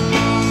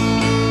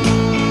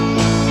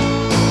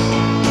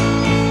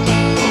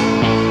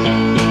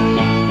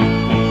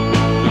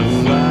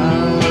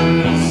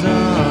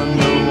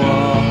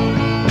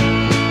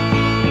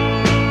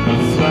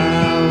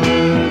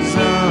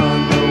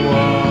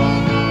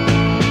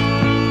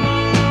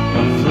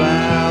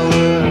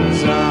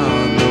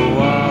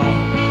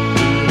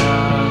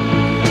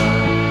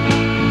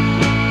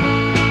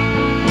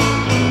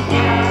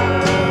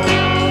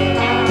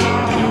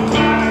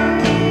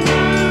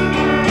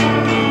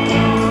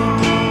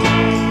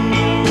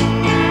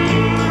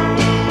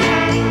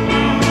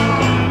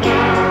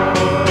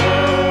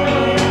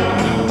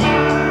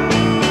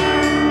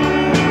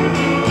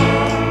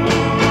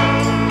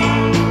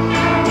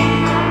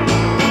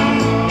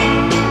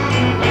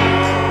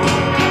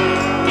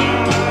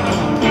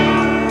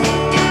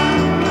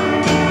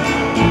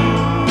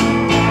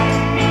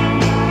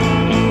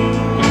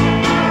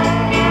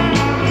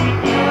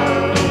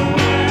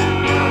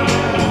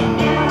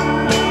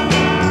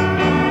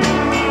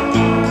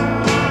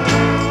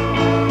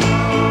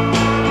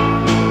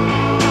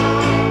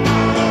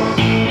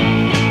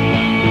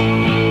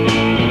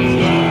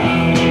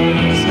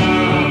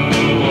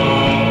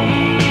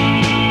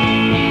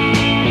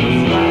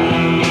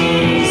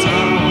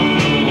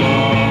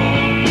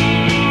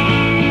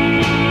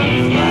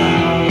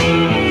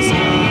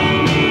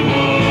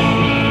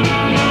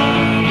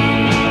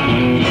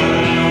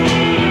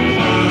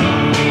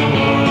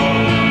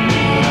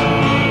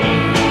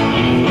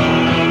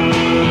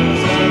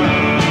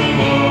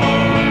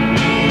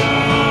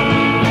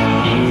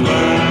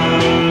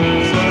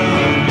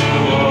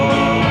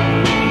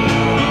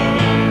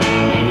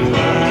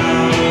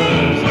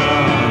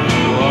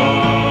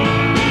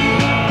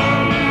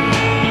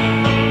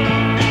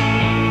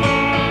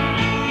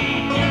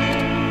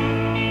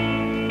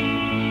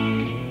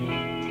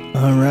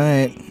 All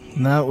right,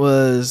 that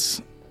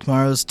was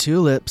Tomorrow's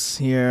Tulips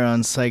here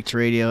on Psyched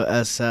Radio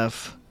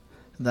SF.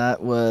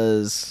 That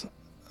was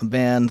a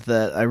band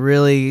that I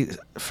really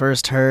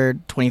first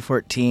heard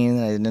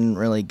 2014. I didn't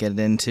really get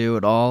into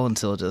at all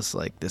until just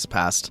like this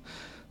past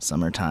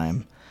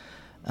summertime.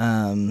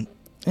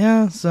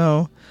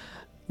 So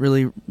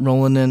really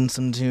rolling in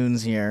some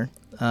tunes here.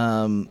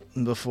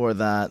 Before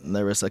that,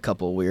 there was a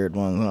couple weird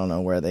ones. I don't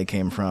know where they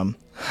came from.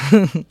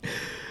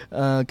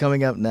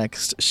 Coming up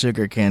next,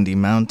 Sugar Candy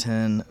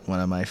Mountain,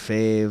 one of my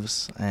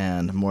faves,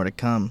 and more to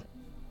come.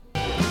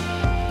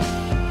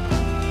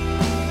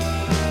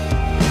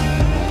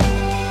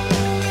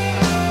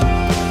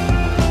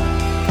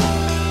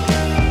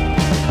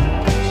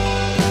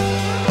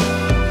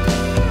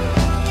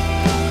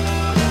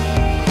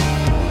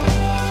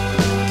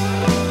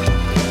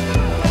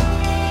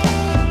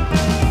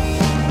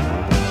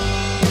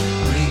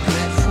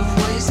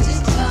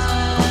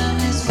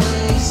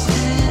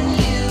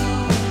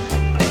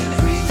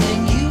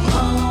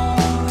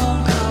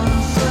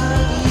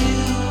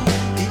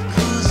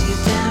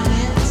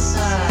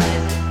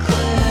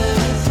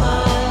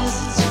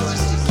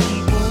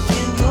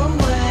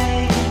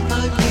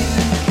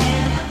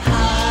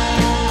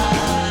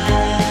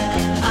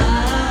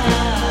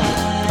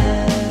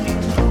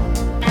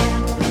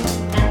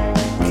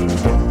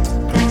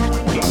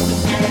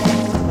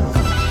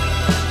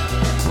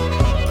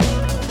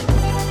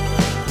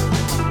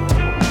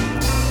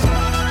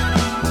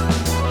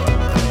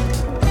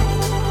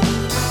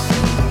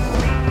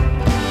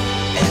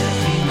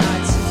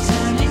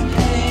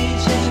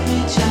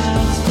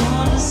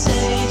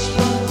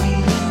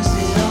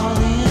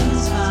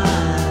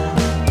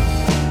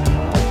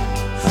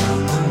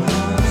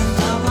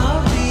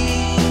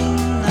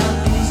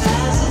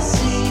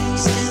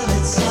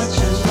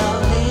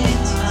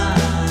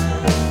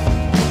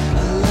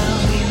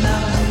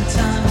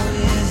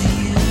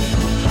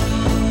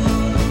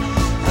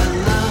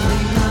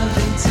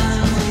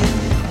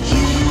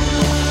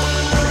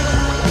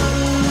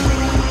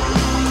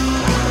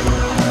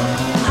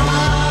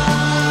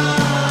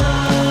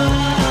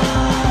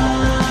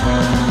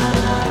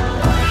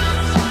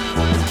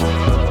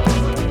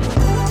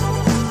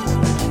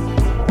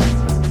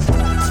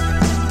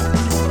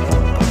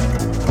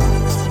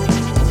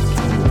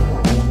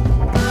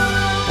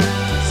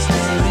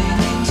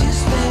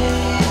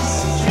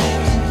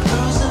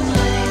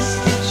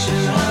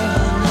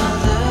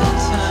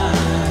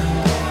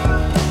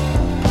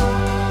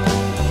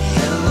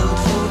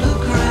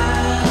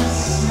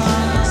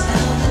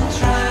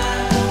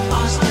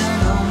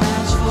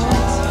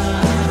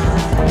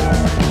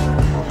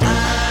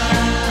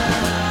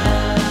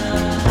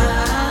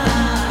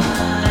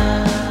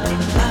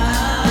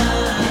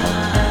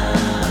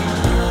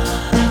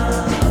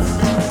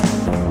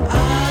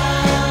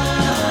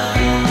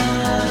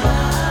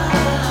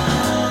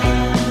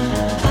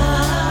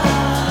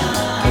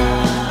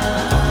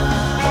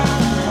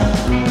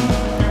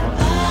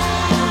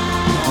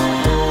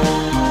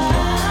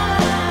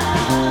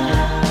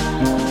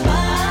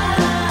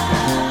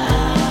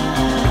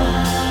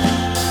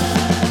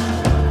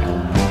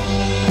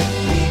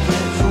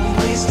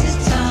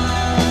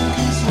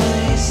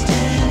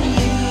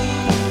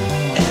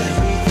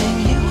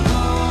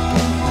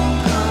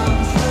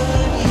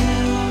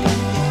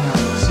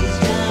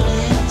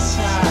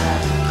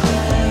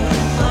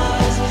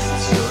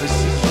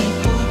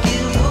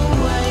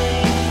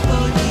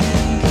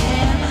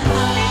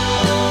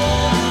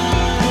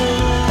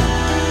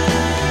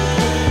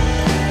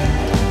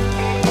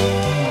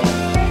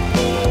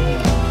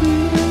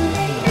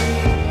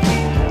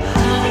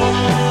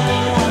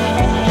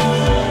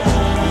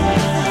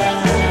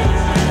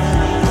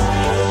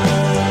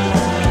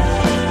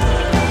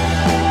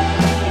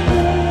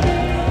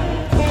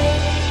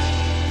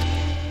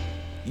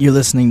 You're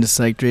listening to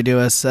Psyched Radio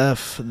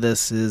SF.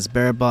 This is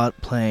Bearbot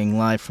playing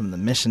live from the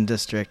Mission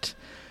District.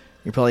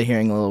 You're probably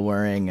hearing a little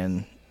whirring,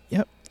 and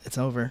yep, it's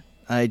over.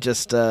 I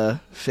just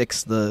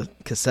fixed the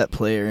cassette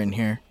player in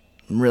here.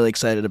 I'm really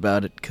excited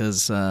about it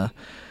because I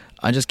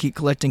just keep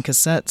collecting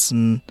cassettes.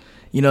 And,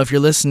 you know, if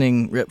you're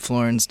listening, Rip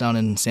Florence down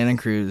in Santa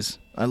Cruz,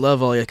 I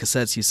love all your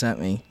cassettes you sent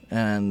me.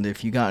 And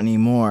if you got any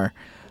more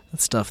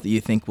stuff that you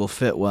think will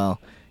fit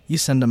well, you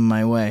send them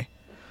my way.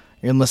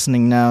 You're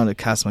listening now to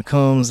Cass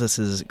McCombs. This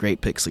is Great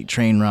Pixley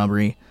Train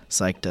Robbery,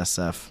 Psyched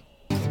SF.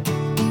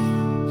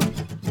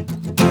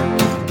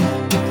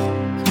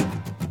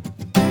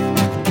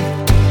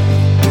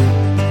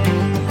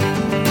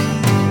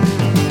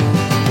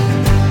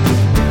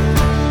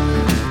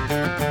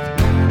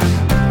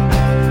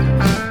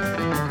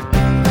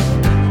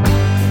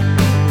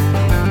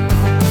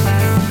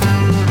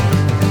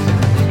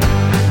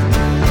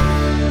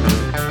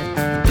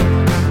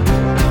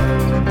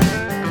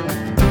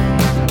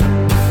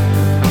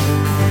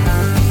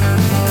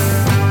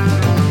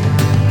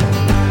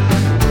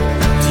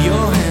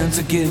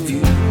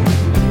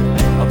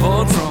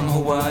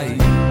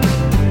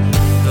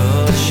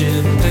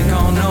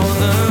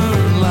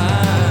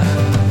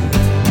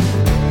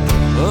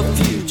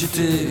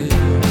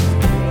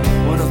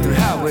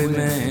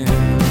 highwayman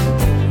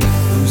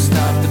who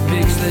stopped the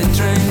big sled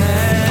train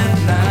at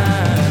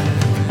night.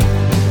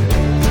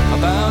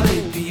 About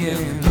 8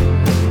 p.m.,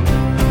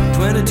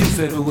 22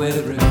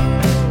 February,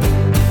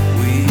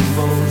 we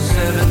bought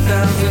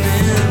 7,000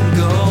 in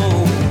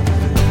gold.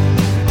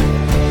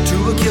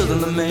 2 were killed in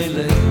the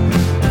melee,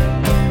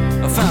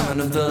 a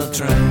fireman of the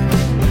train,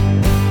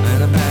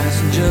 and a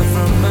passenger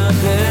from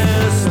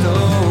Modesto.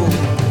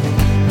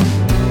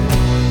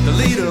 The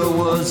leader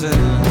was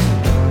an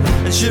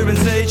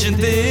insurance agent,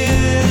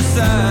 this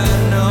I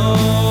know.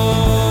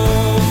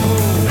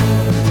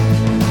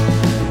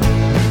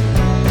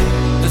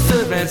 The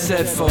third man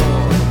set for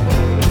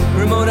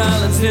remote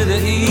islands near the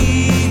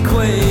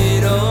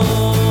equator.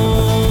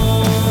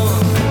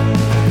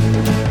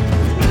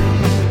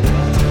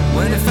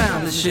 When he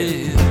found the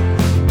ship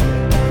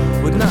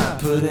would not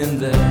put in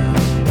there,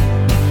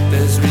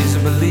 there's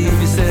reason to believe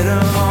he set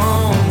her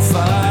on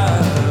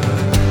fire.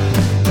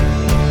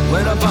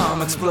 When a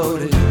bomb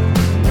exploded,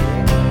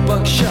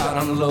 buckshot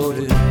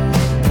unloaded,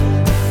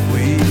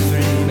 we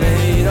 3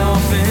 made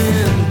off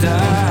and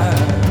died.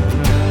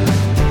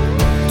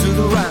 To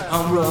the right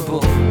on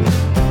rubble,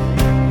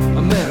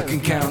 American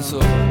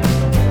Council, to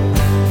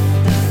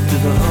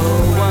the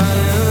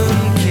Hawaiian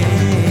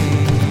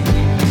King.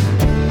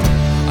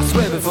 I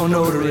swear before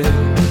notary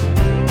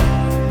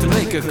to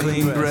make a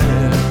clean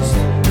breast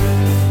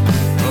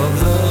of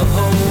the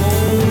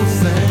whole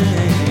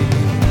thing,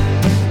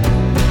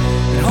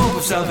 in hope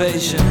of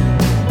salvation,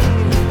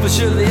 but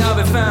surely I'll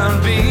be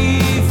found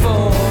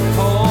before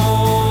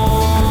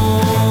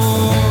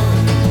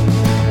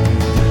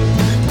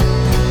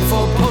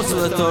before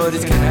postal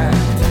authorities can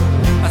act.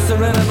 I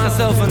surrender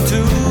myself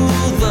unto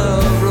the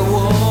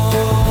reward.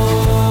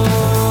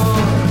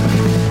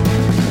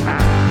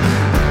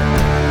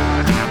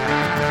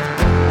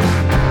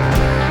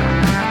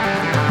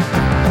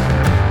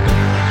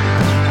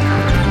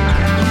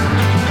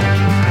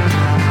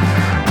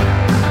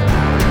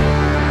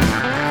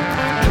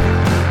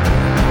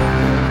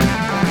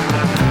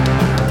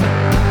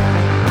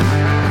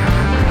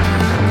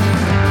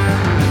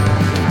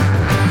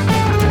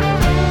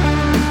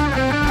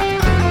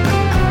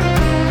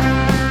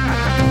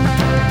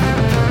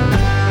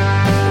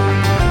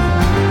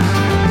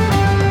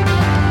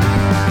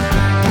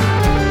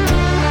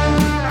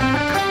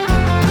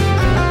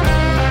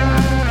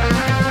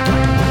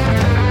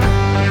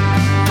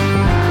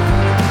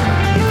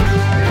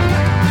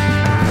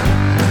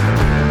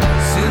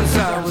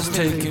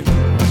 Taken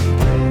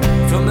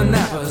from the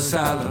Napa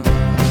Asylum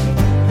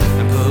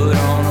and put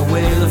on a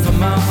whaler for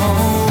my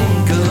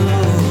own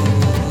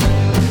good.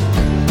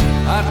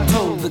 I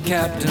told the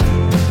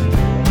captain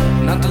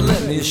not to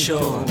let me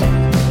ashore,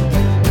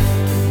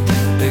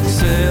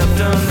 except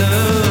under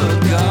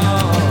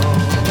God.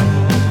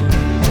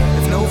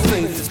 If no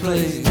faith is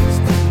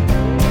placed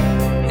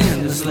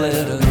in this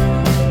letter,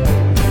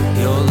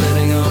 you're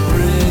letting up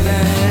rig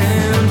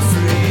and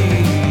free.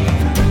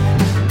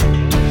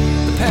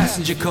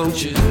 Passenger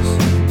coaches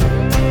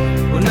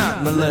were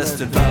not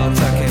molested, valves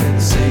I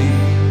can't see.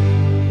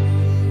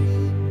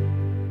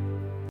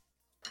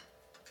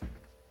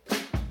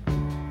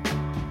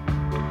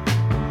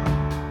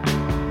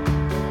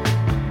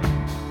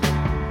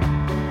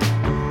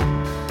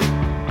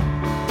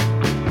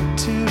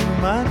 Too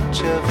much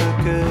of a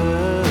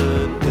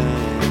good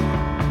thing.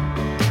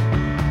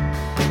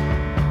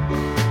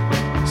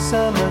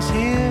 Summer's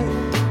here,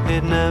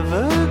 it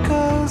never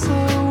goes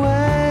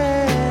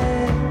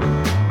away.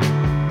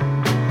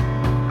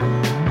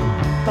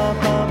 Ba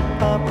ba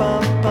ba ba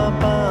ba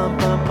ba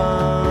ba ba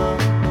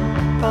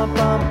ba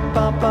ba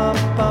ba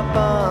ba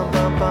ba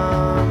ba ba.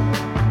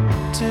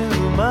 Too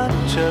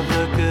much of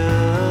a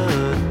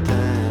good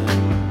thing.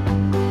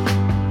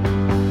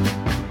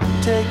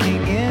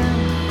 Taking in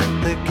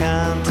the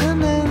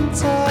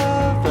countenance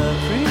of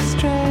every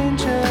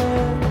stranger.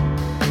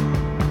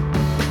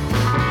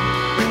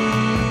 We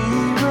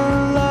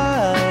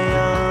rely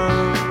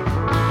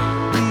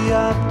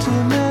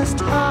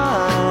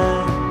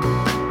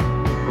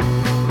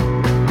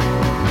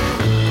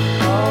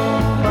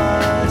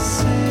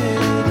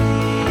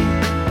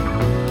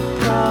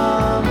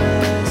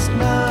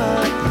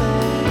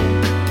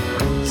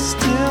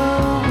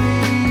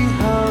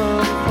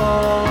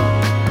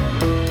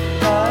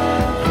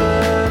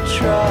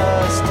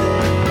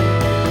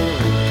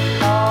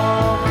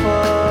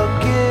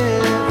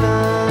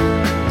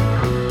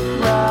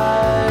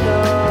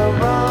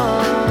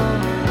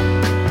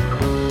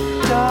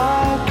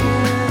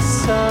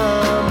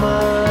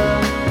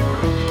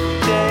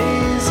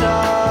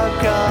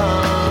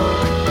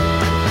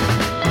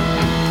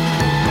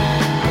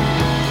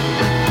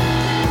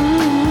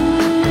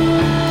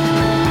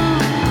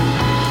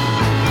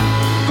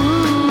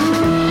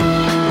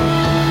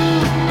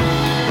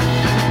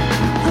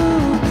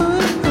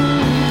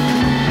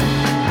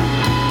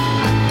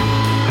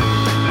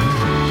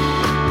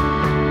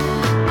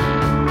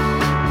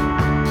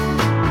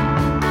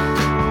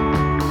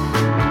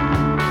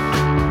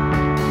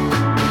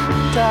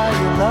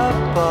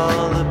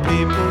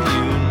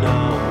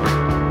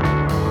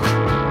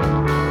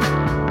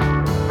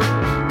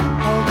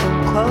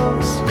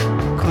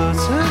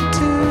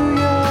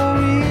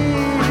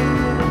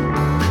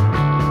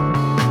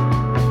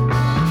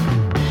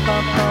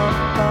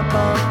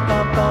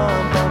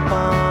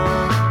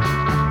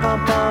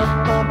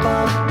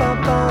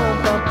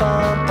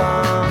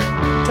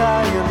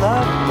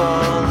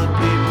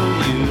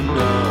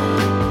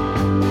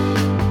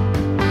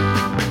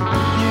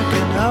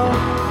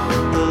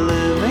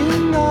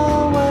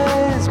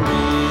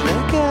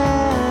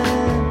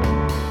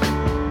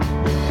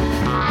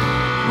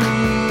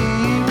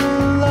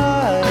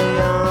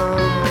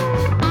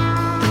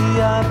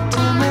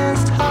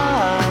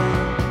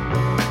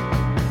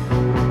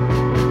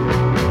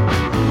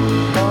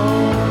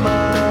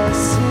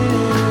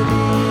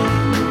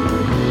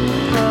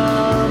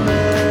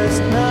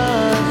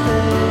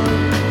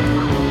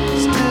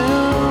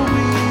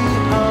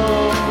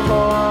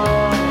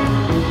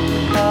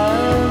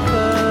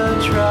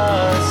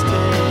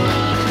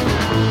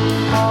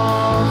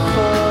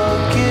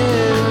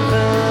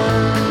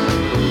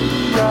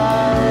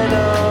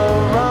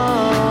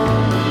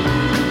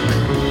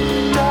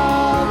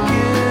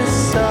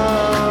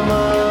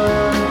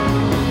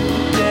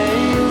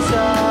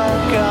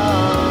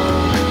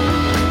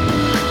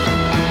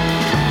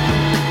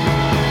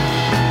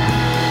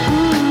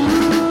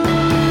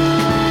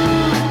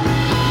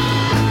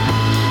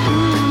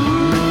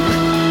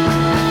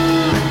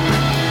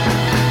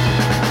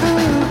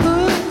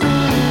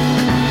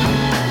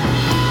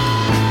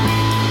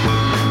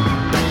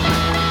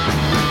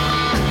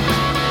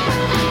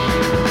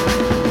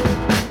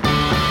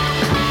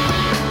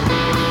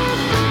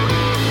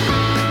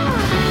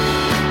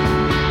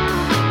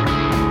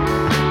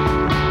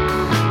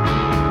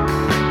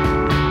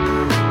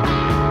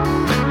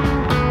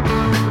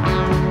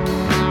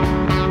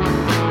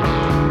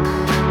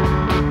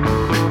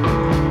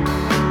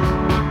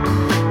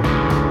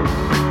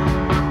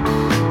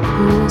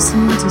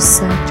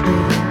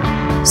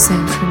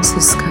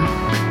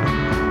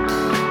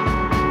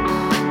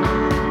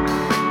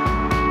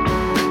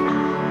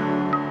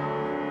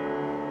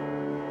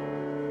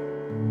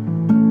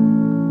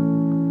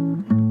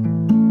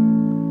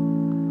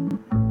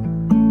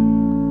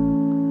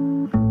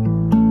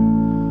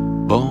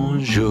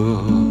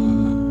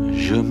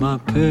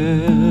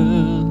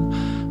m'appelle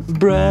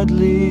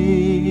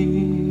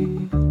Bradley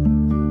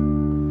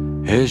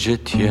et je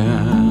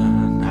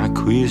tiens à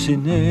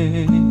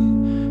cuisiner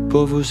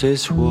pour vous ce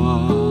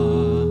soir.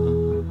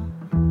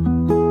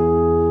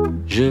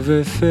 Je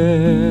vais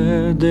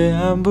faire des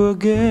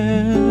hamburgers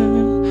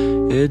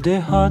et des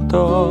hot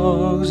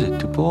dogs et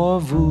tout pour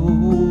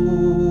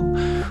vous.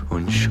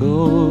 Une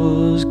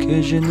chose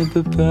que je ne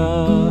peux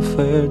pas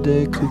faire,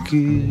 des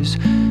cookies,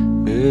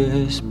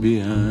 est-ce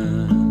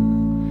bien?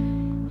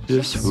 Je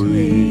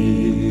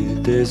suis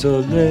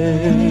désolé,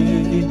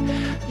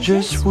 je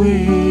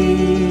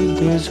suis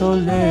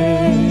désolé,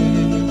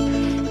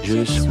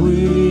 je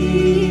suis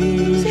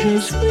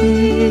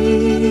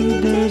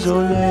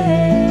désolé.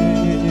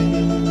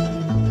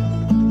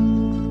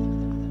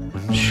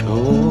 Une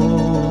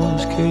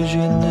chose que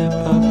je n'ai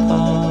pas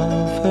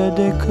fait,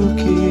 des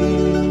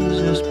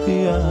cookies, est-ce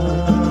bien?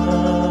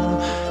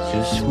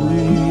 Je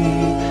suis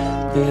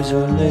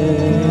désolé,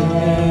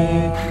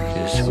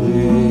 je suis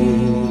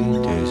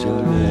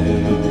désolé.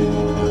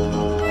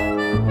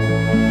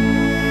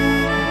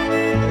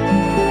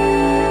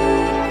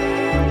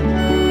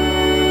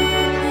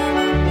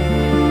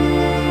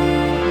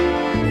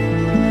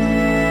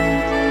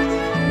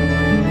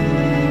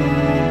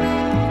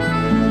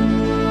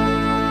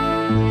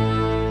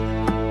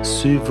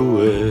 Si vous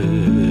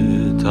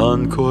êtes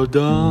encore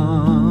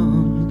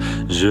dans,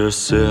 je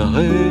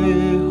serai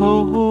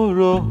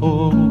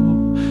heureux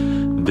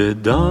de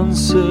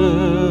danser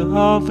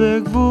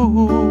avec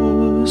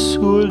vous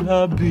sur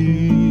la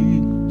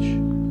beach,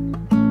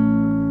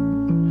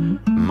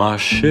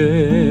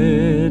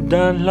 marcher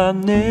dans la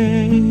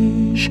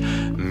neige,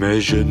 mais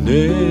je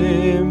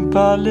n'aime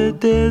pas le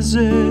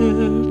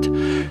désert.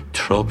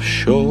 Trop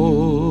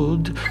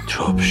chaude,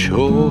 très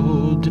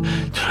chaude,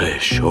 très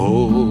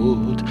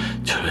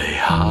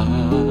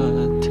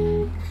hot.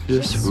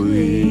 Je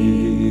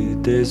suis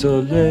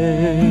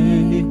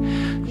désolé,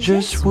 je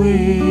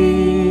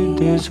suis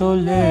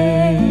désolé,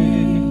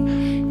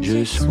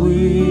 je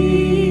suis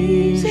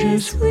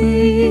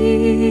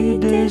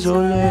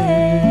désolé.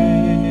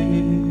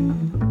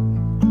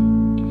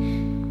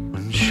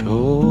 Une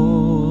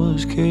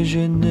chose que je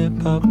n'ai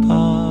pas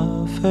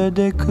fait,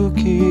 des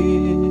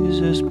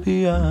cookies, est-ce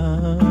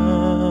bien?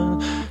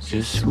 Je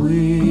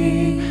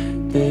suis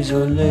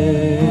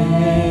désolé,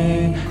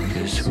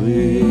 je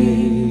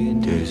suis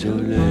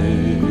désolé.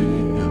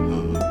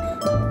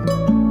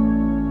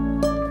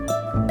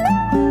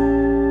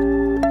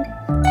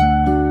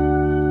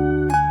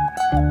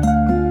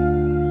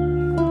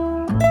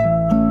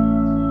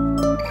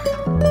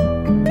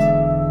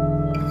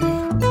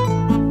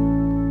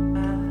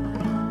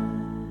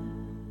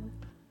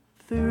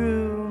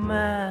 Through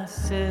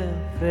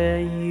myself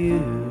and you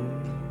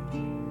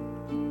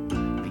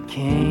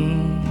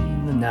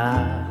became the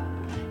knot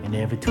in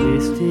every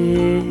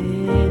twisted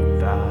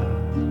thought.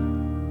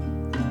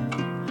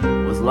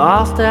 Was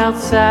lost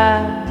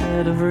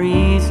outside of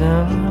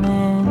reason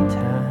and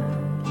time,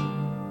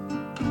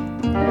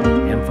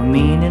 and for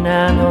meaning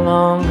I no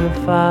longer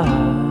fought.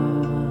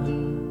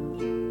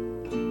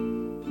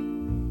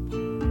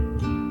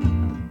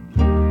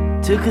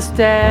 Took a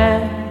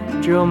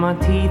stab, drove my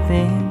teeth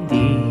in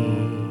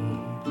deep,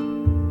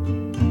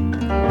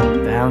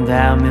 found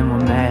out men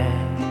were mad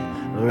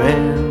or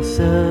else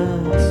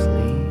asleep.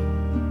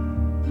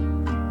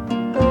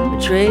 I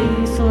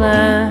traced the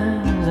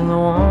lines in the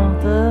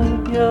warmth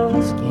of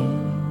your skin,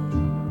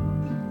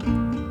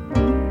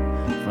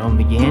 from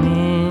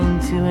beginning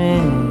to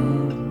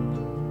end,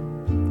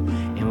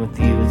 and with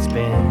you it's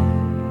been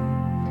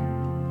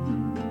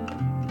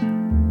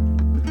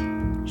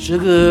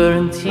sugar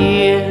and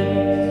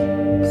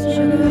tears,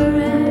 sugar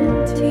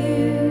and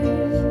tears,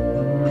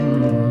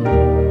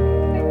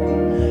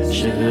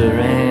 sugar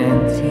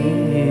and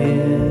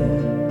tears,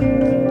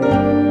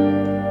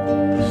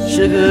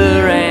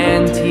 sugar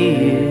and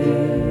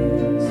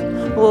tears,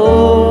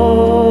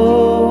 oh,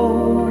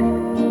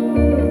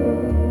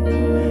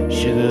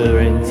 sugar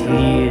and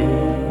tears.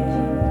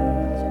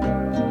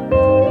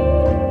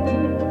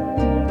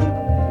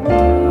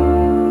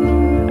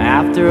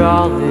 After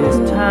all this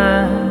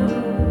time,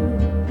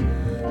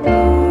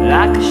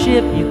 like a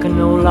ship you can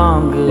no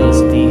longer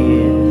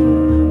steer.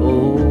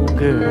 Oh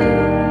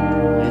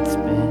girl, it's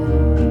been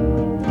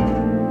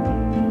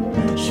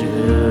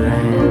sugar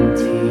and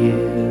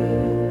tears.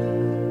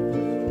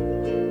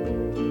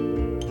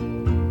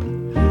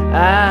 I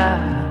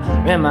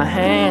ran my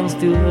hands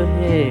through her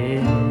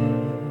hair.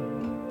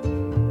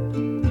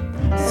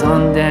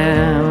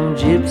 Sundown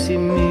gypsy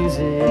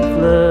music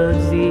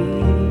floods the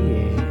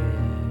air.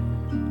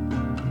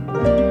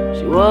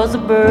 She was a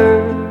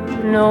bird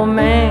no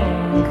man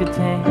could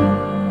tame,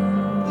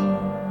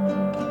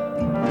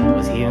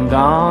 was here and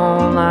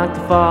gone like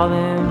the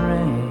falling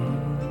rain.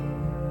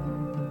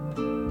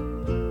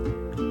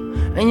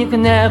 And you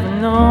can never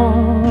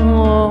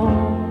know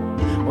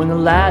when the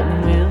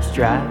lightning will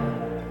strike,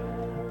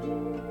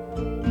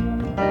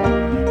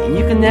 and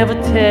you can never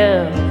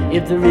tell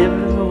if the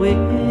river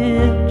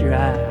will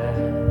dry,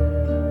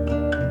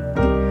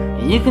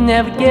 and You can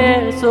never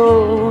guess,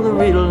 oh, the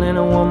riddle in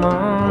a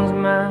woman's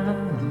mind.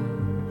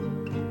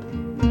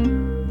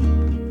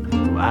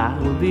 Oh, I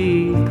will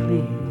be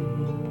clear,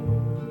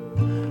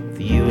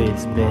 for you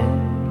it's been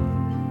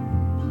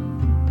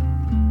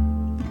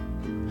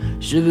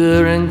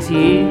sugar and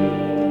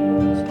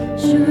tears,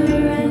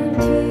 sugar and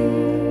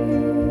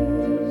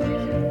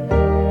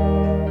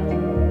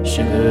tears,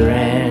 sugar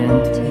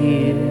and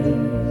tears,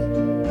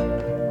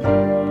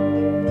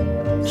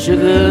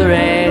 sugar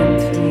and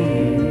tears,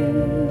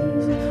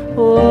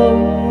 oh,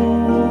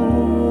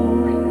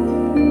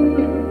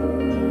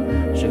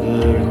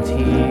 sugar and tears.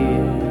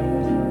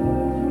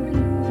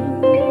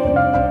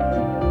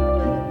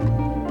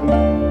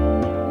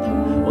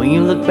 When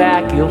you look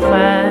back, you'll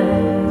find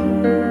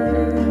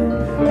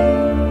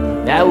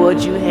that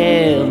what you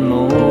held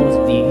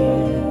most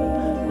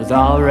dear was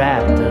all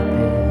wrapped up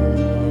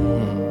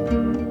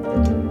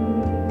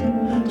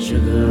in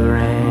sugar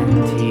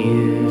and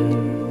tears.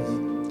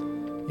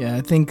 Yeah,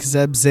 I think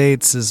Zeb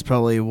Zates is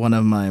probably one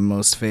of my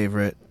most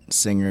favorite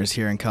singers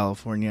here in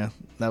California.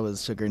 That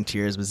was Sugar and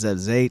Tears with Zeb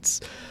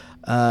Zates.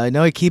 I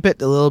know I keep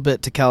it a little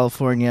bit to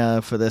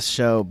California for this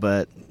show,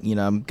 but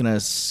I'm gonna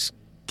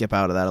skip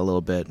out of that a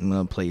little bit. I'm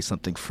gonna play you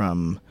something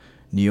from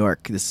New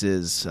York. This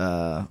is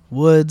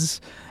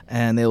Woods,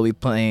 and they'll be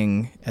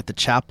playing at the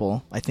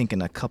Chapel, I think,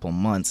 in a couple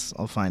months.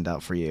 I'll find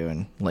out for you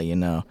and let you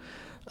know.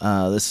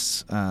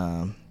 This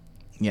is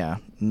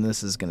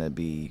going to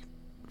be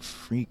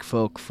Freak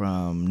Folk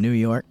from New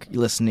York.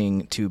 You're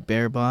listening to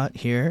Bearbot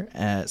here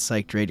at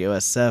Psyched Radio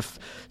SF,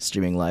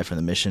 streaming live from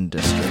the Mission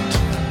District.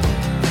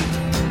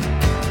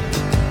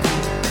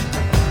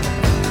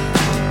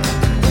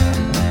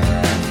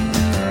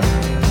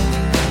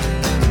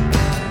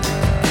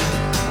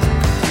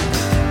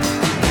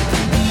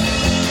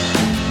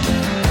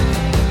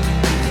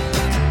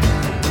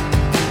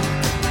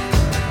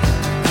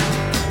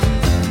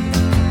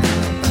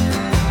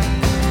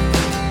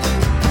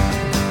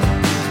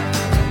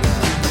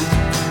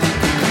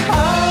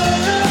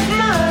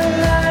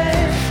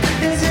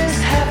 Is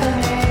this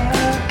happening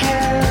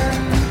again?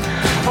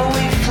 Are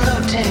we floating?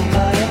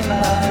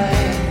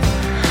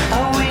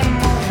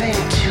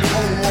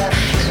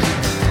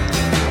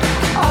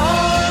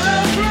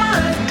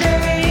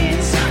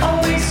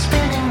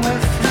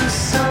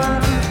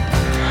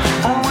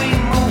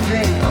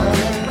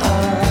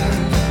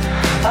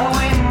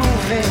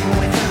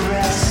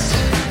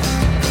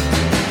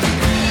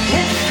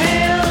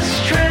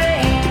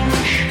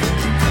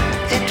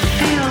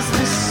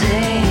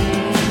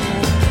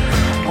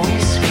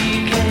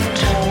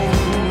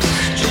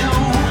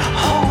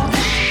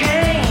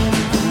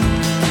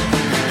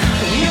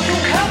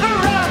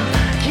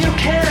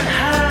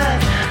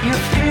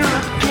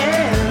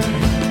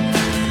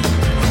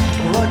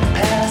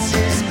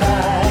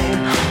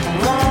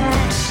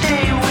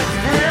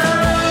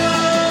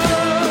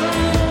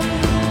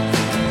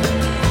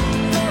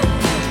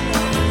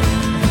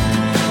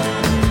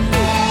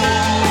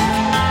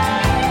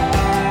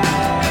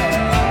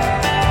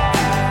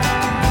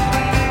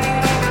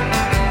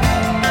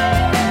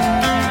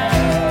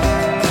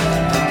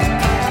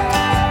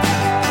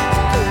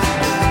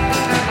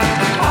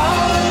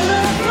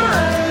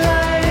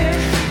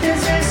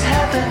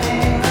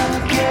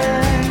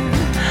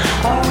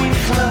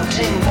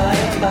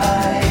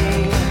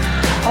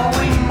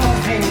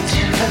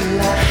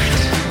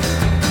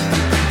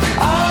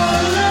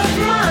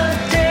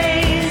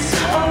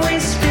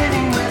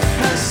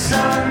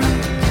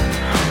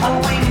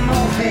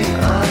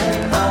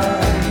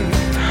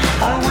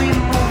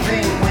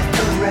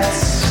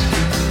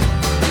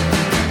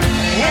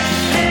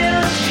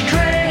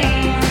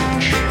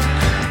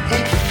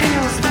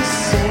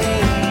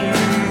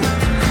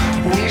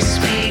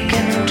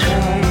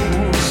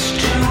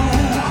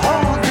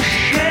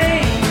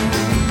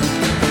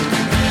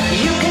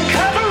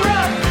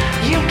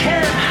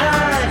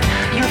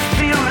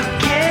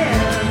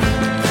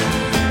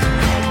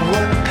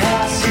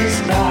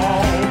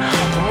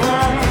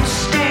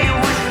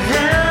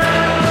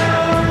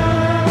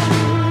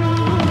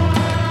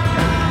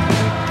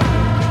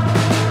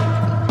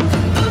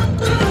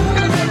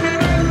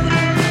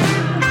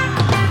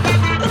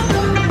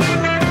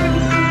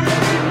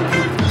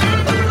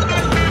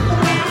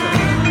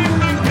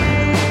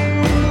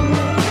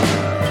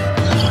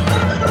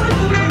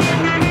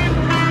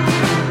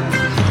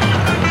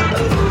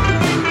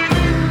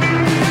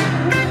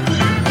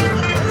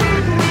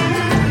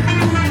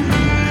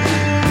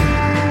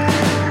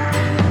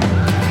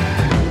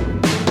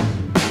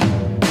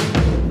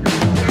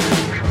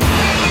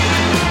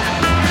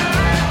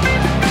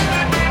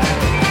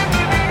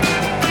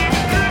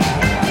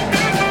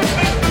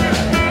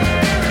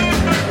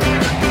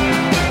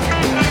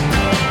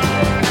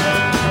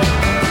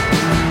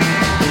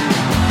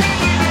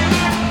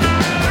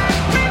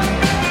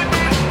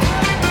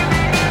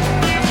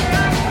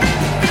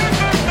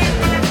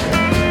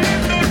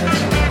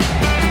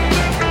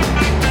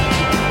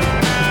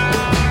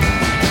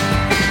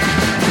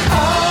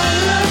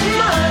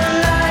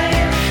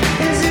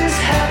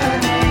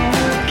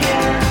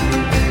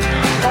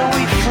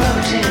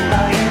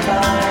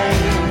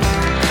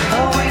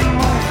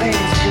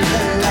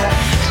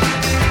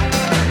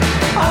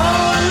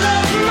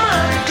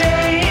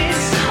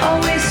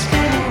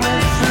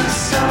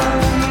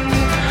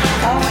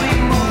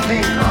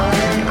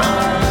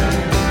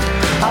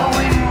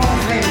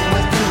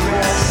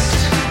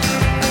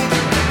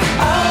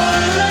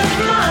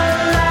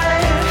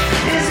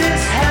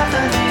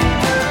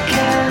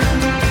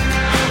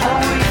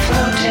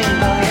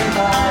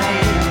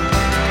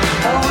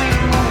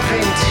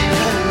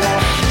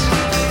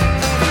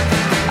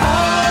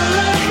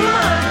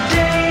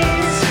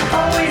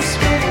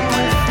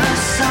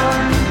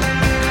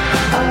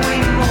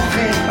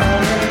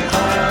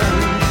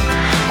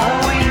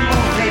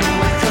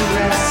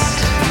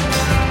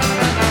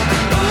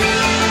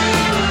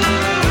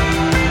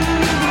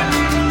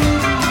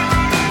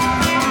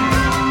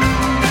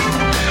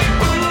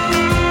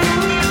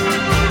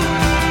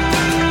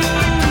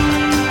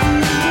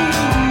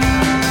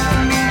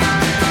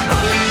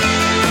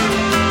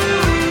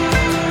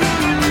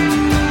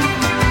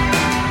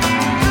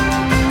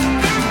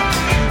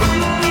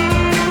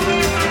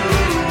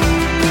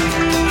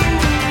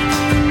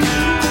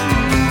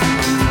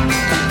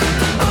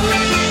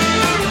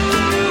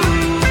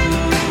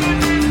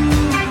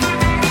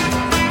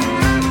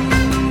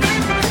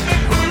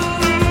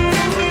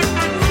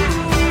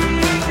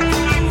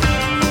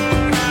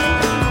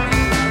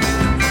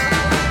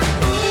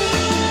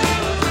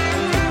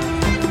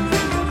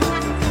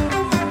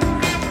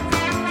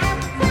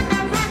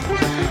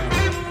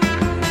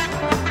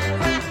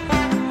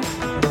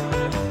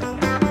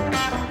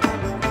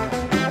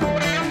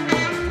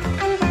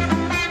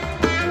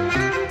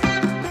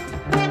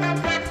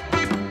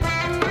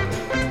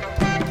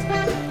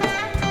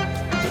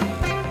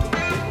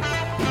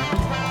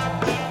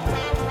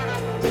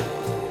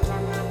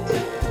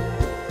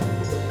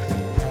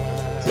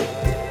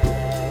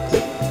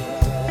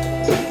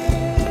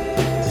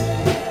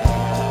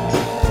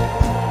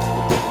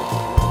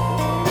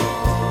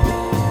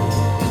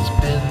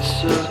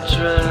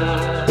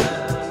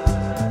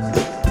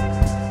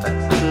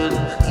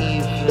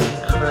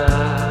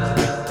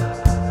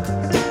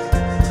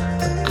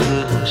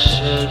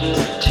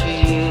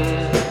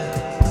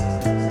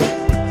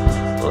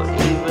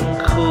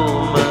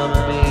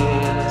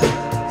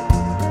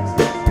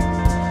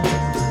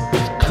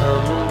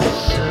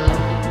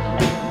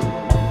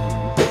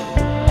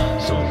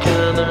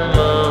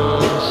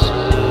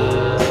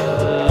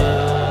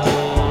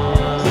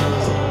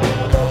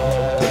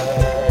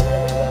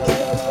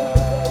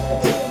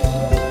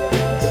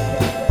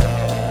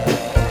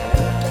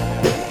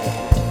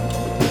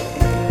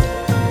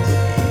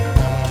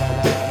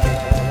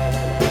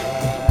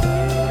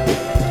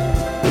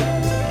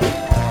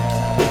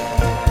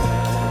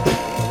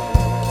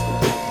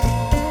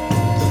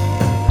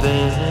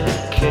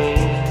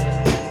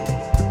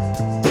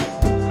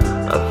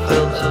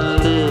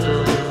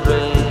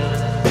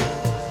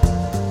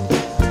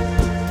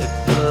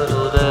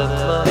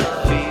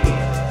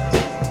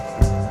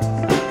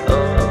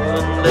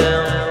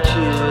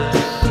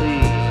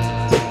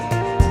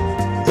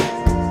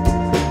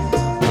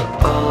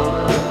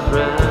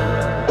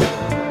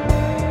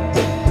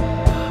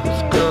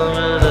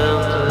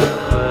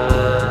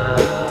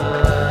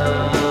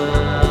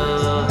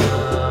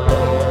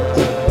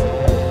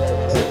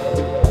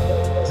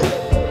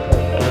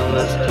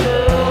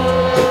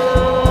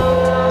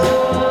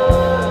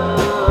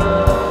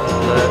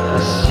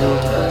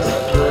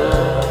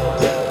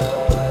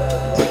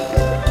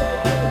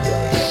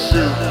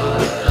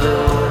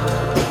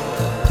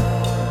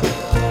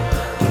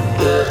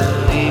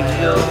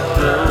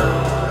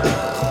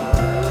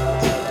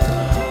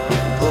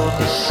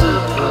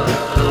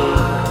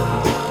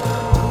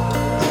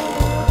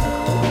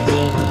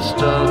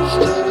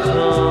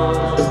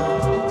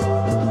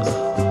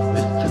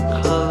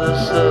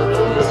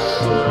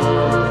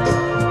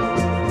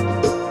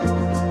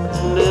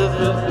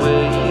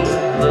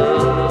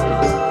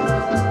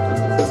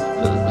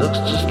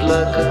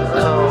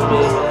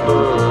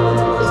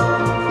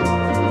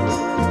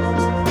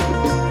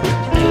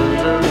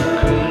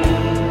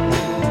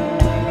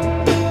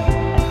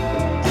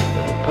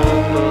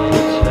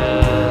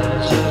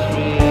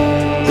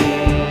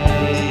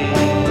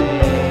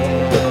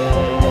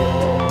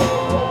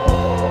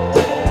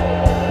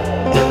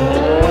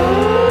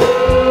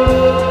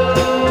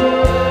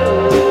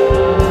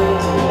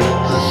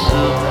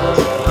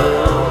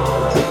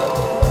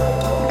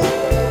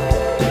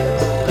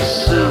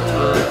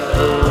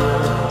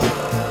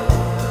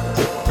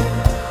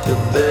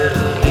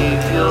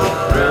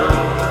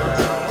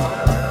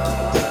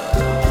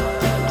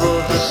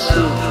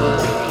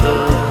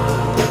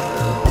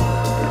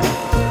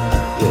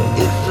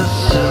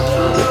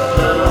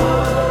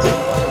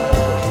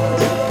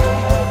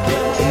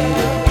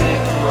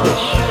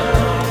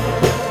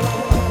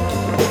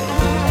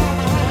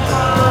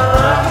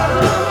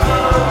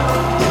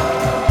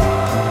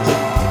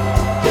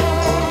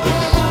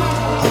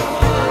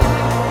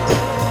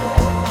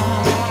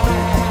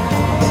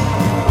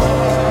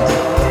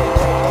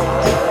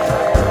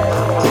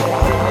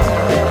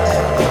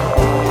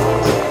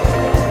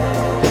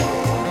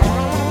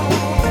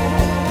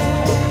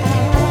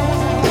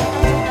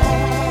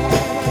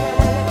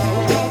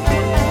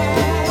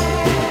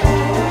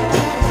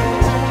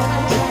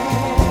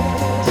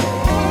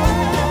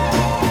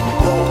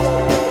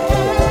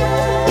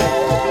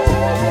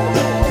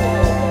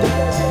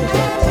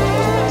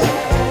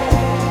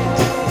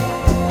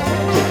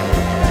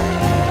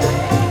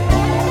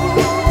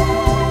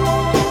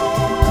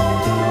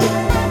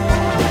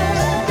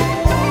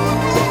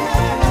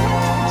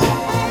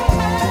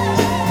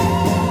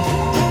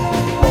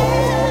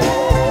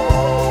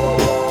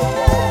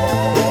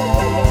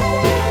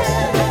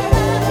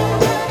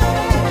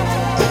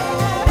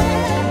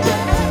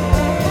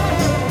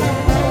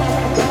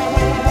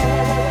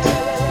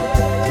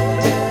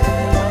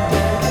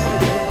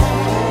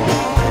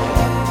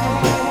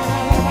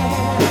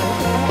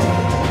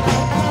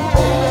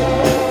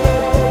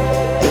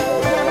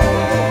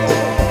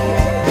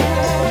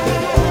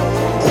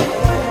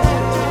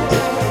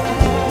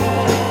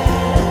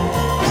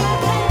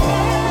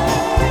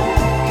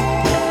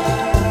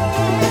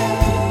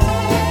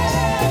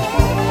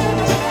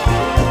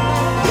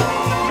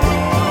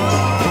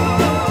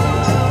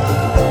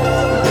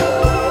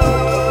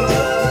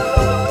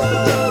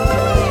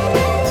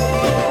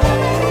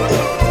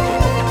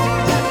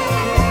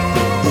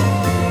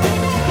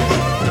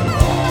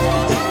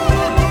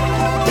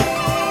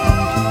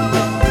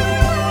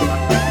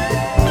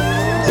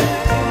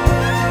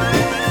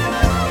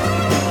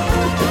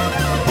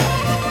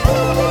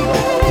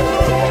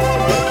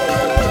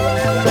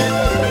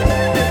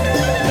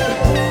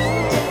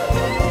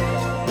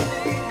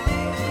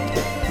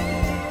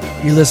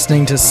 You're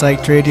listening to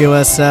Psyched Radio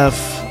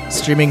SF,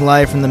 streaming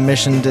live from the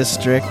Mission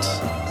District.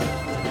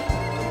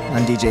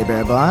 I'm DJ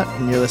Bearbot,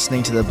 and you're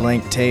listening to the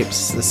Blank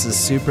Tapes. This is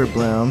Super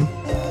Bloom,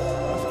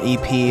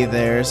 EP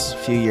theirs a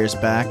few years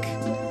back.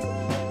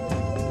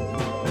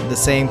 The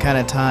same kind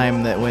of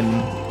time that when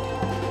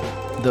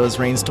those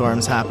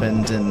rainstorms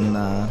happened in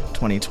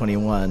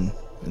 2021.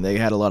 They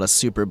had a lot of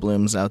super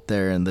blooms out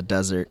there in the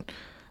desert,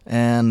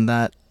 and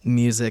that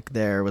music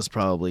there was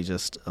probably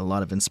just a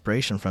lot of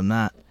inspiration from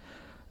that.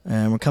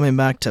 And we're coming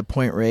back to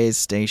Point Reyes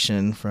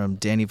Station from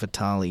Danny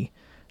Vitale.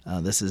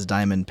 This is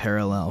Diamond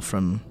Parallel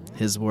from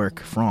his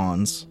work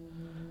Franz.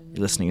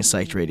 You're listening to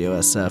Psyched Radio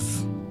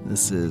SF.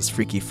 This is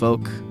Freaky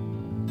Folk,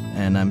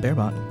 and I'm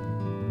Bearbot.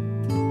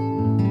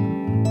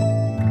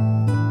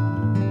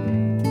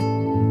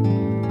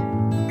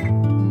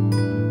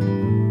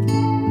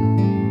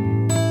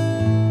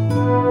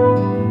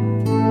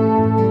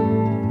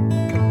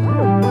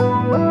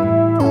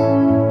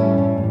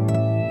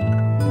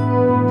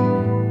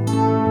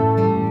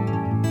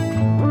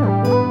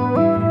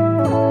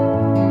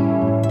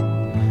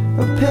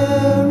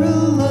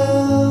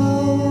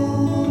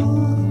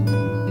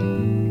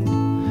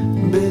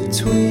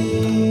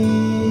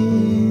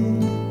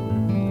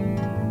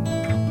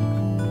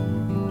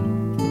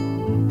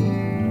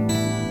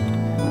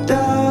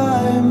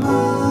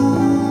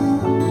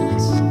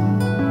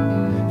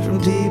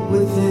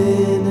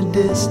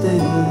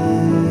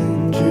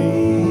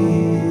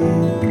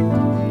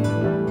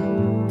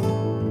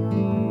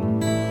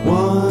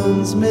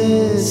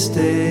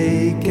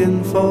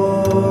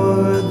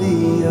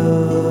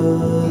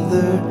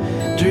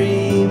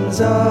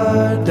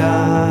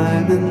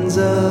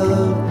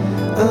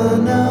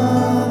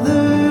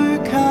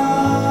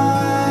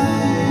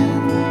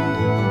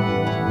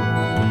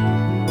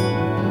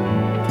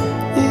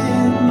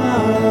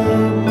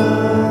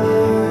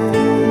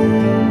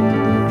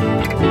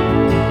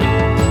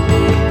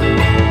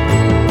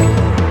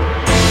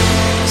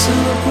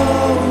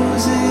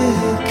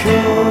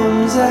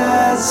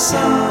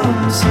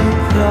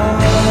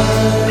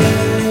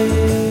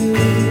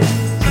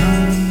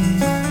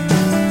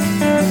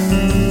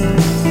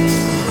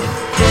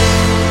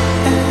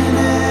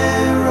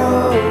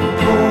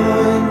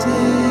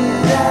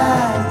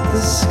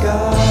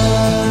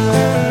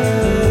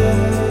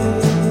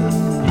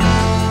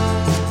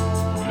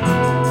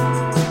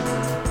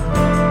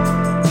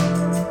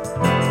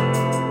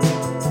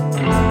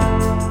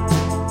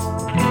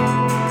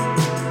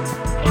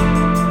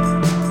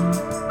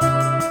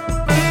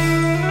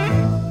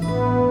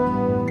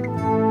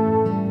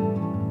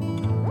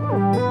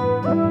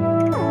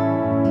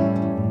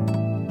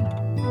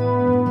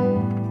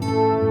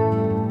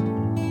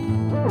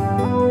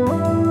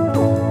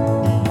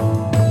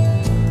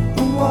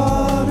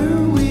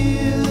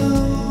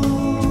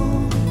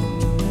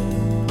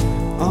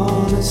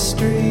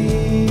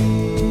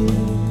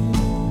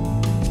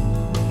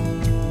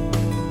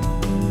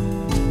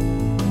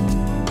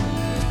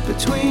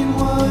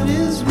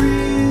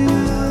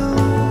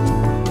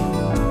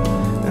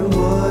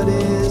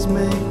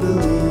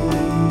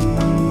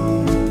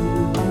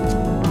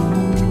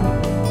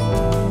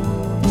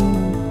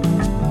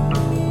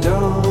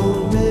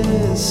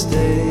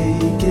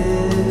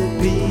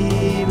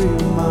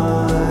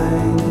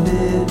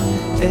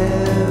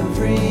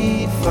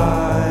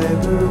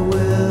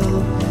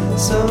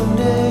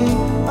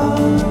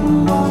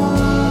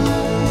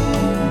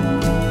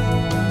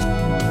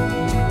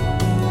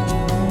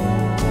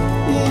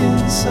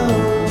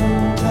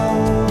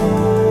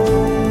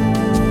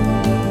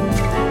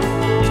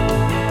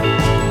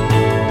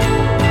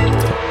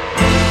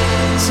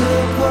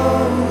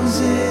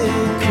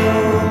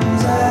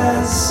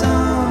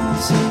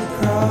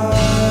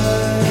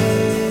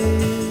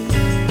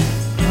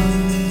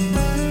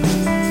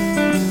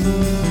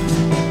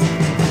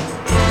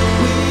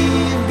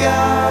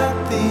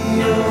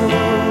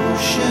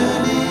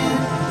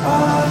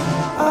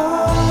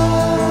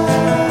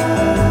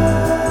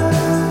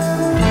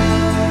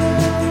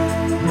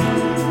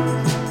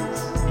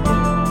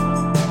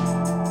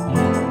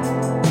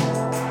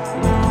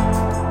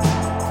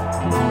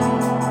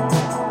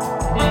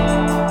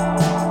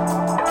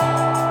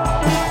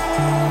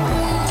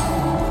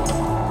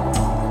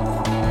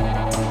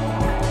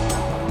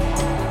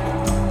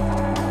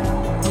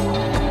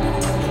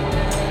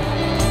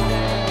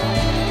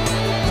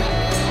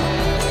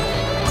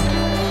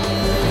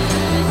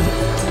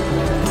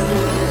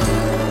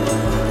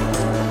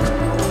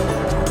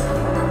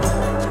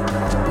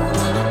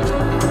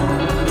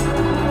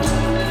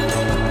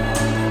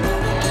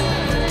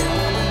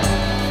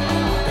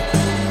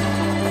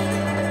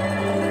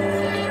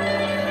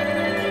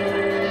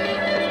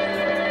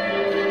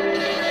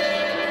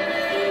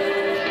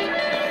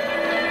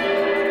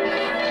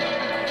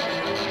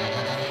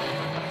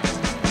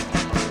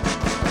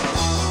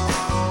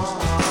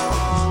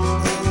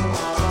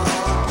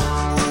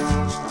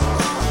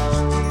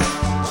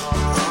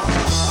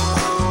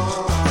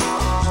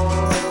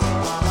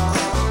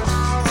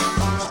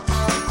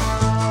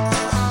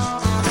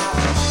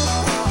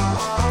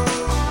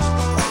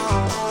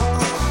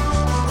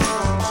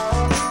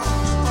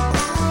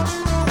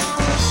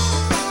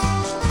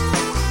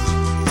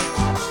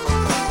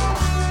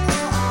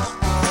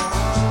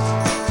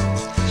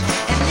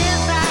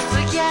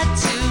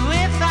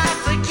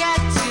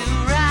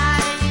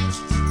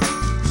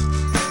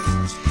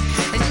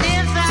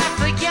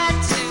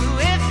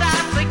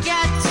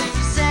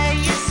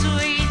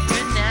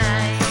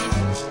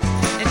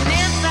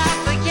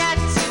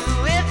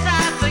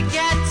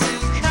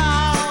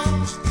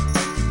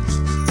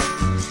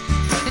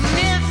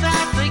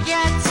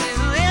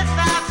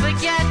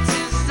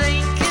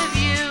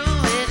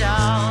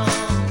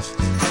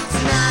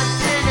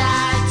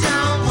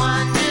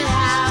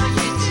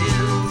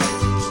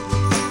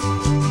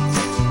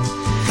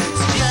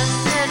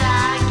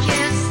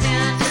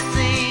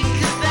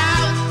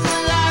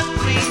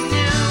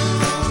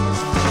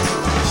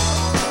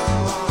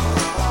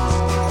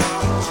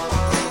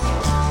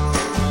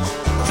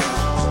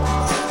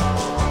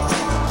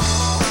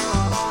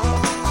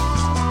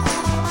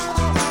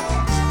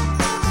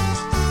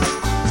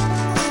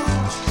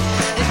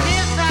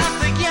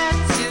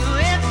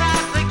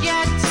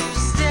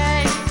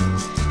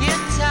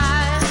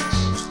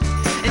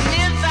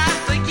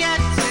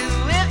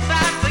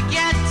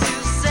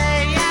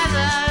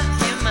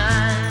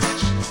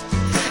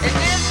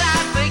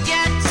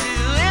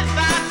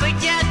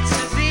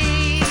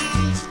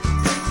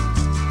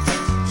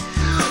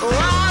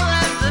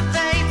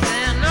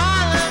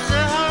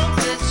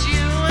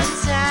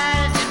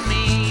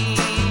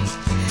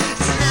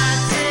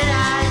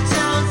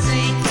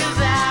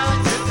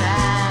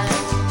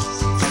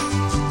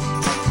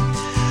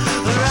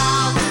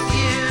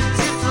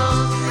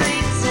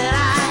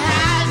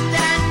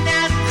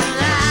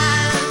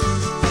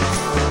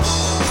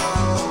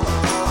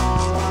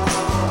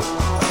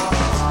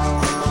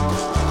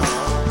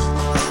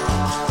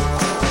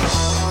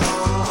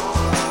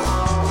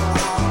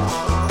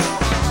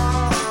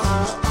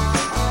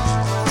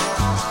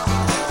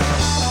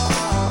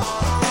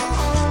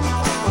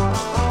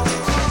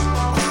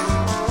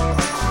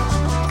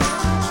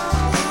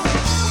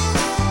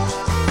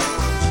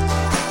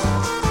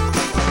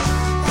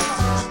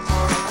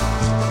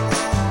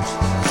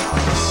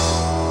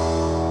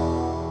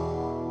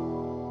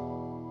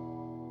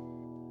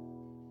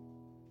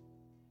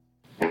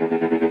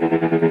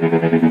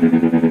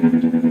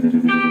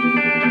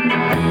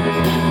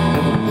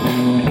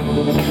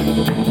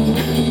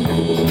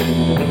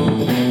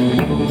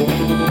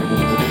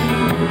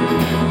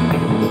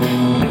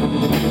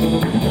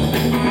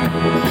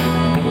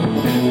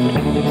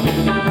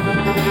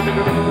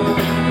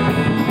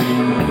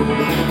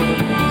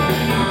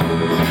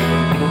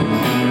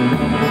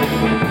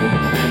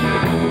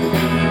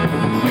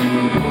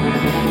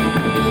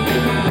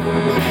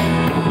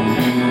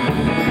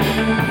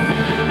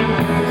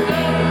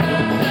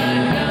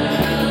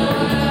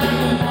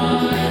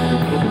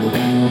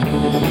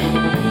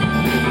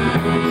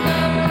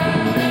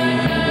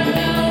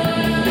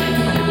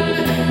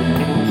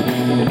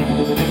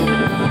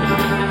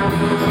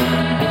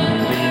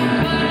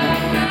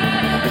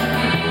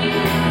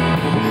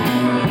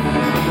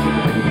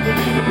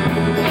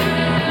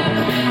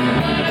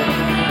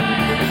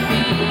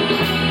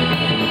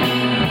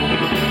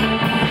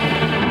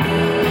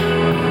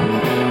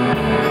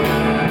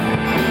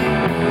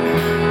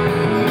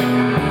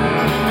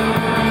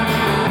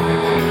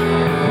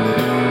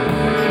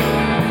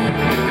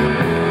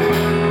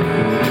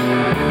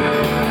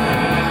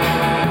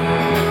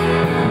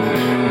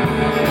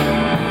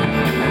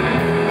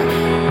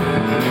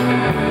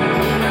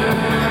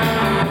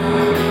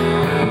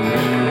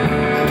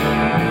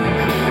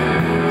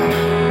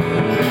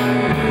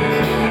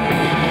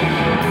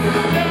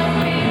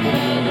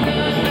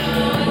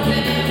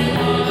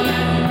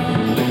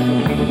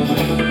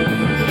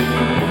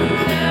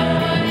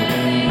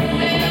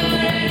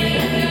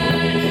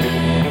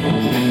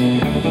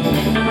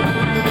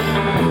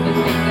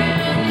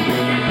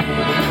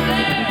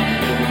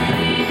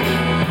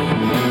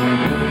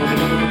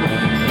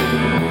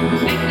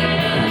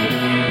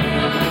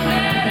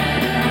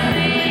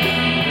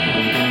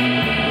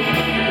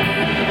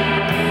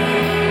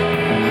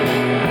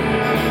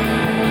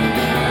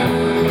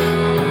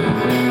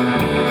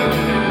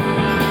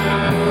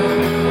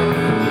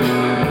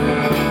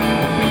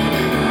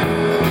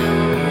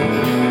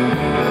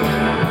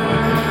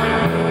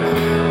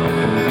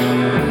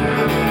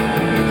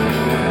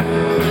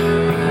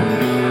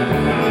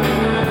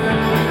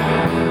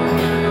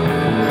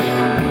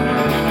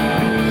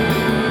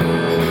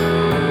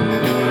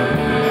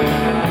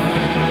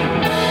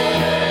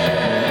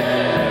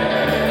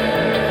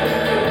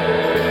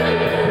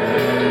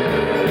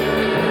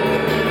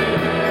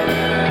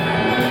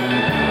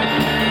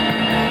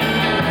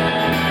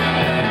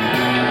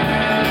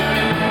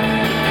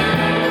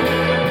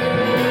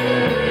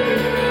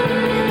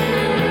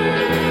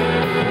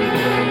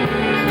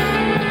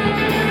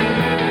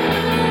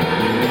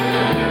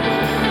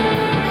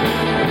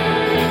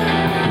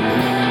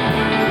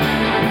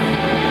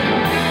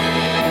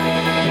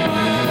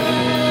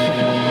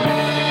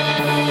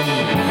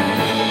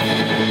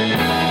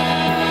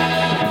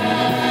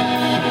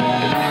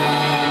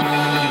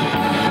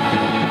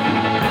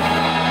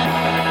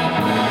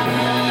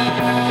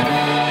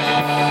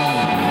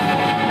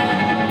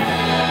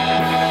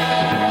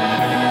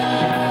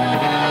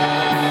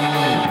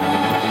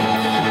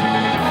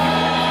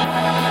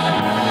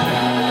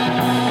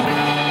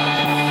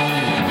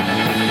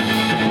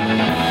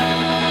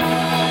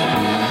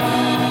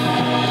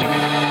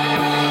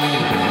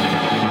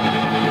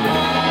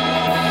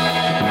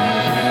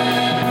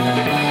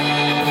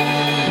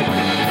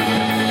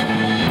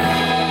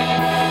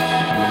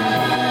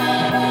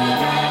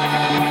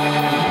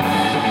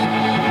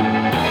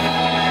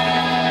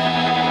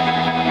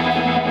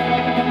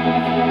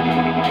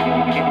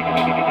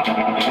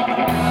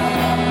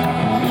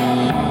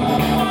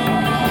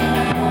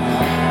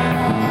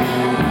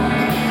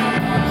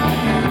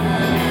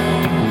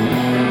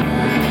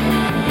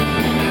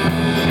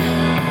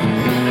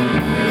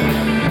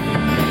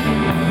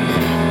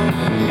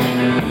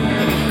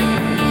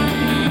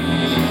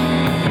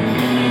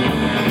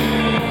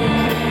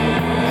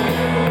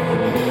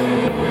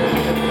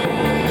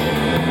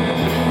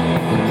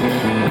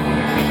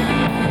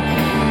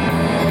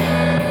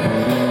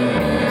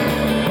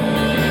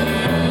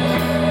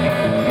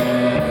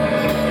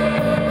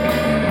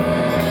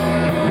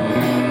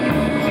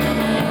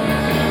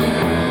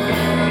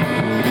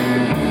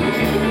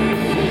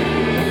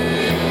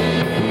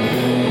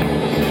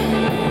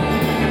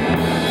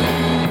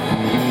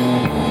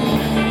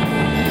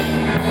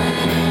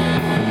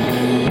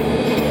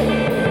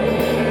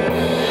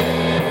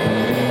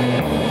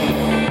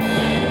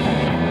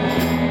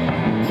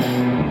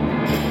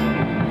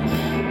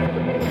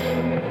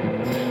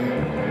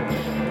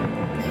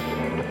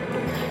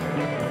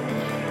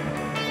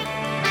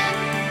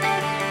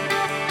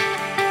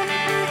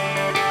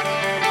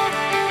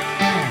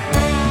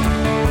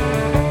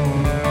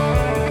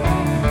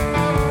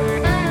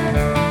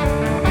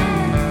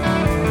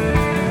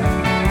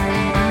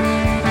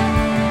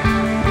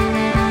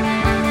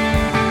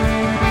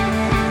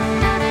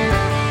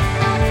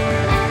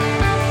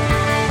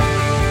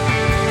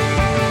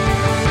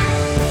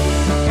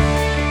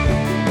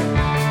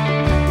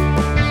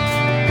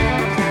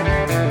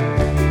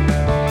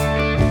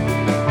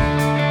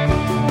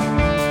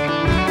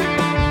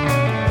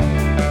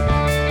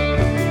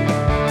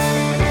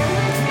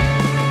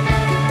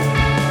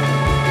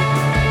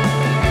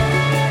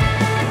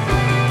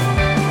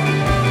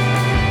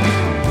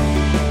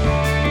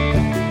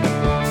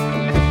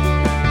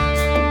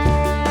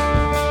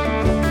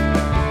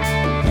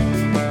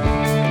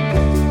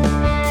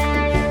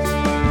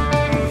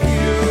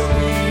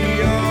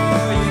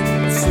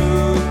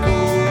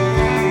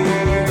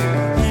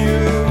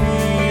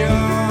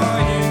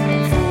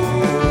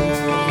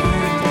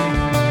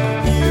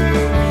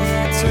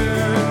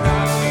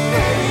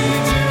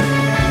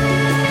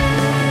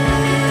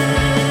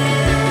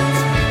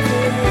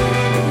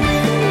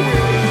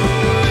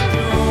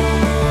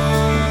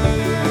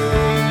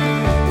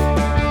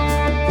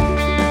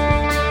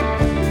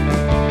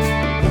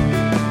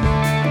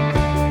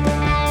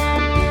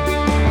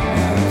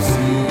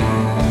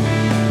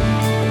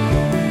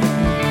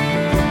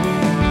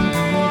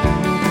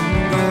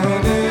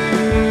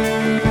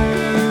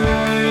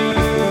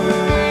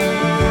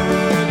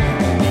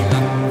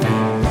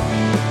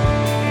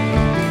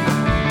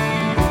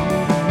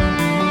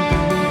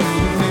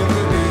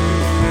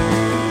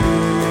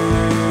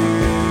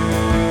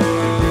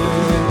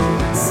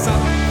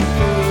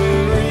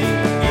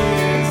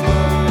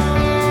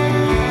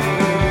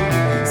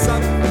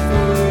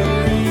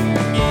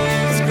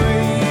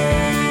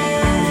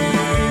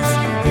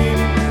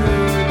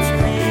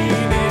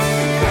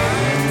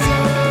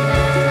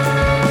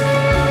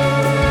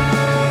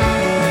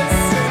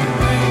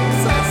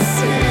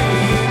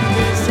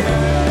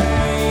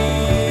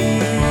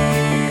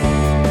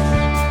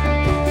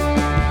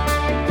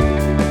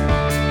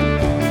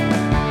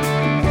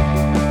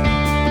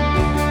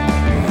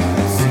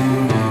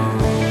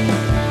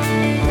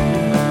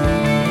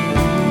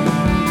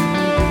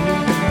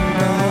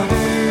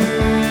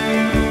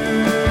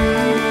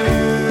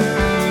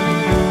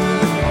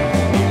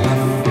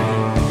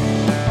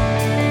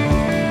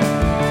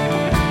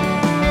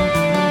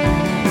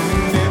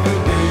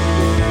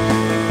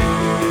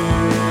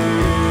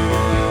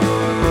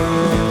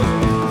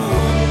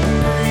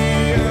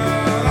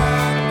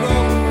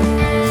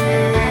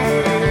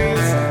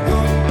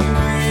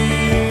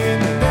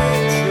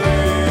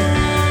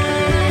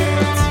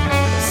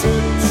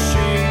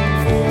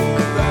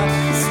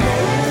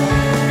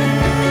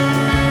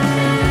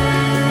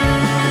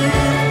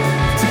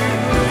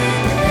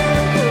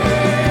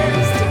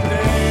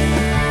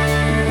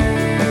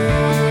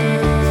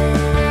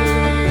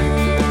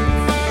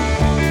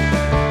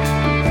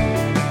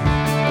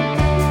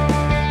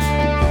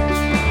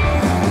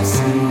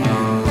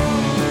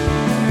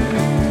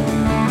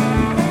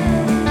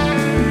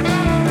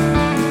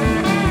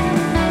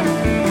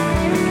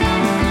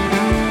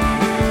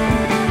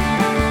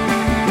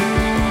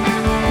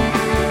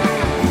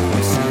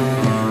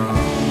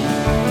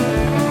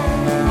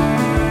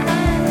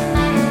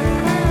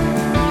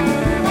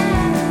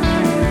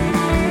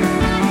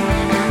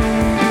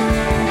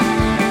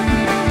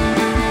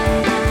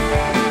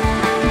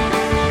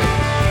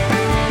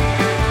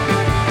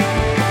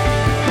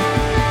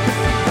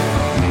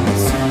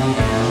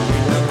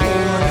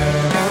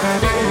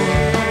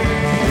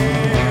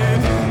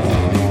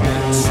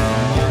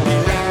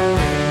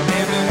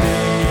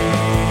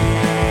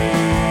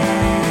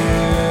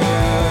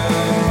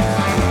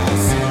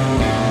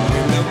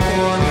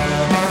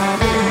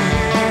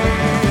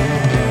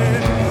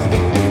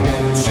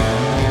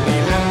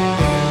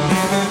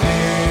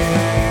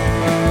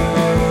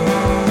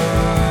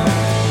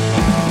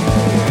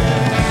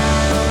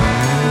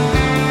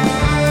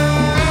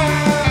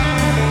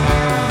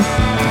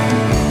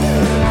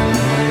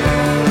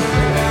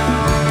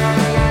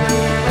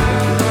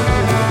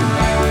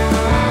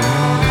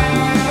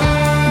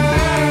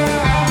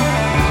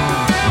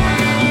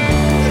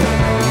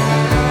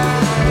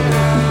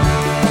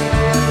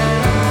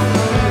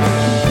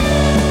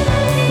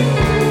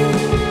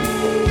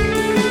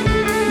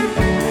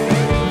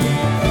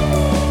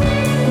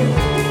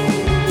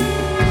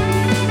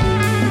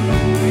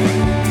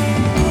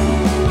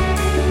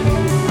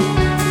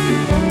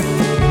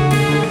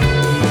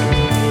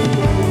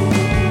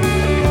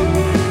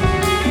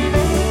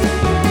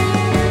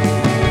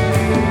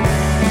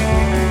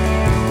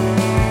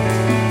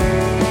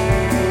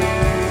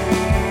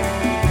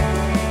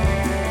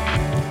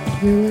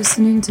 You're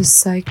listening to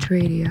Psyched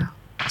Radio,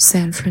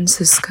 San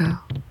Francisco.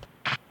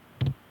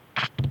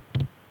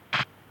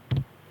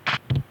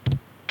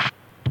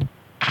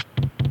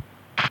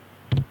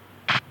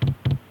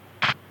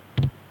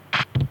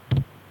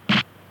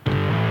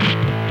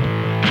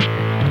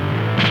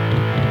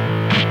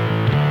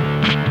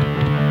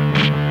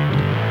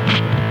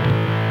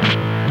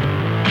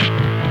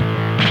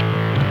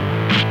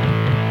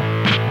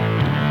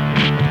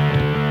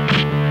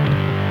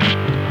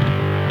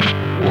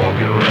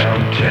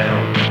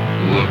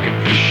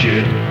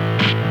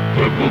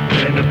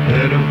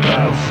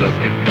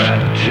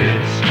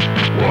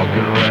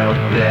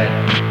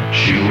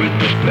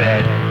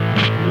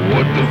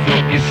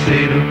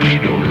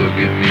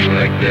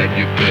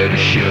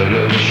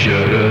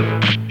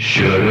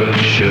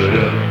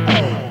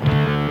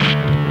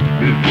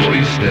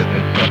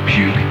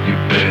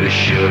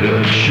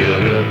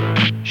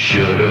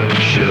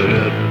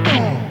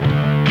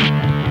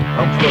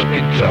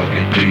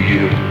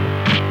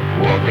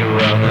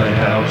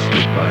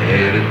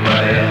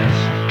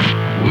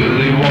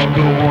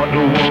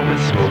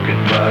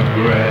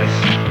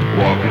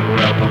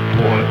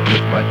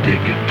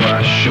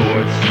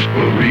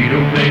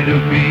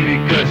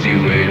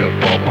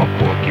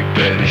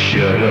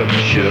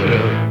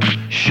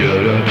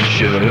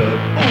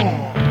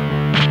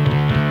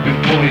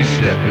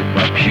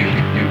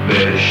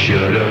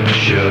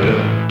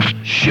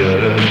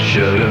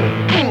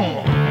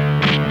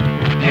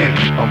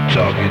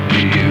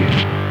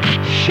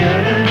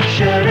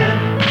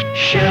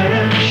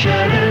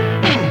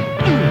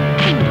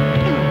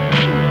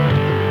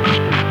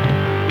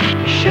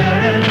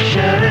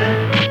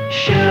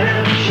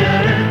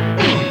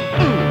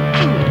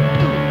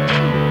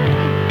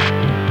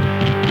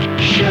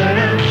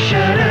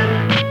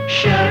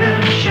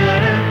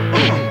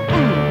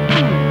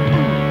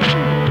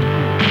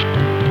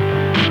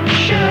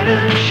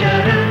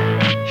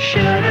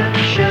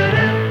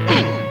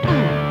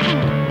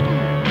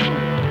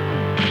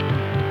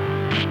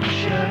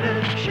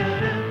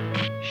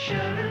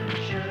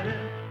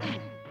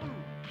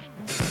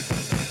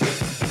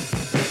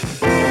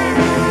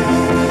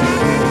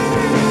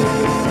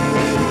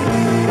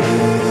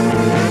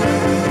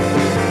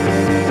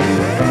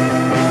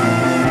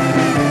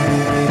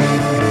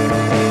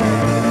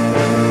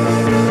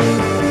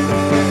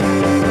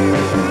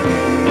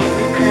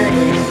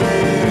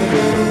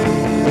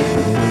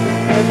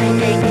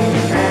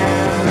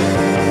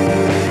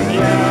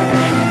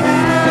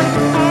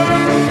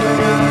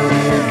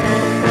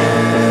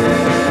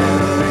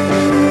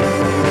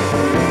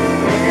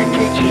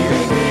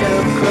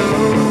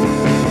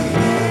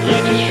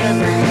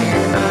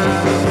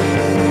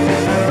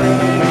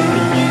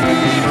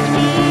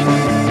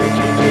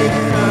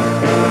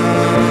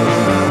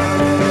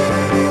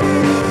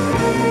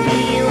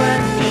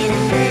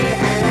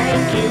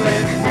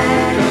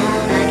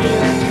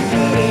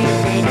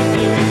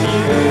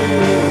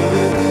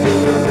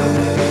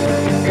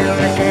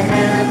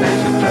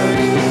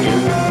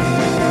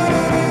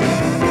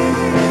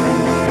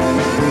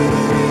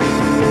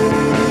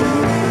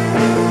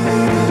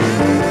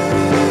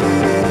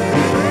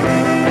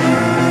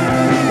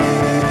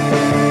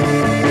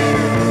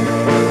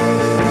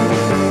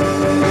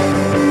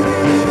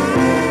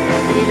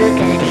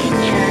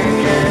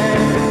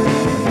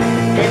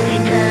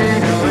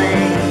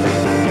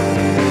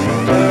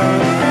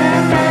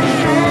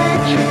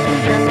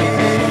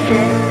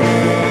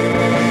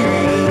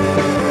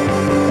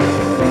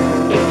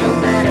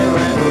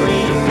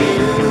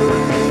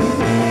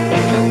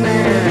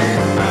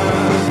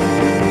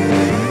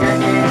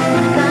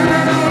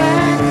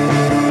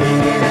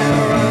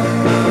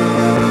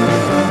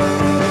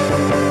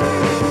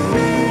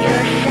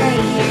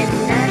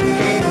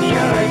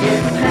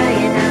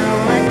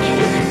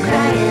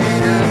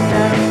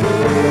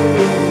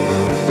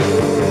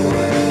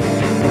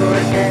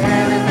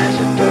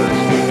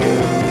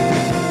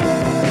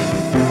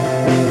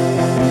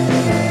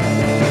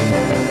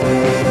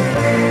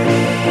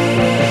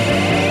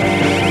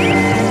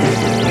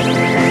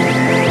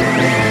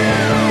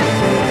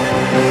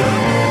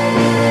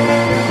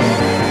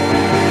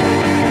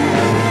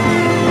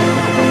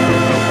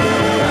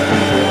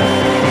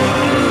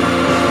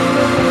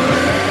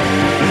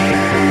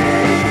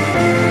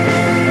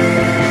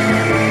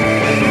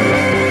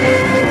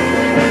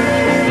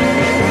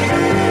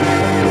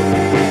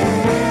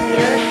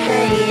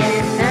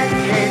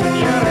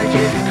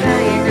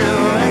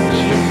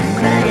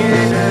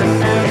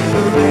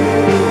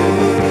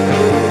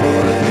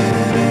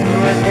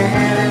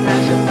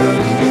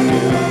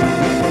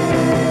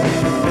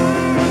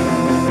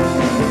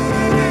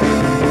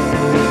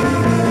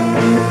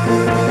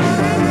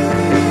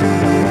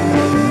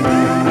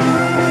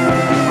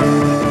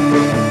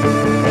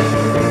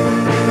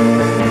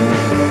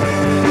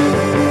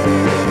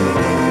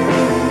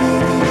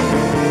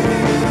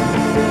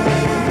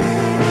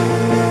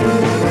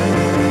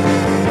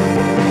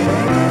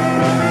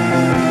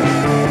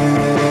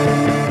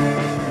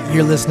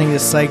 You're listening to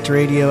Psyched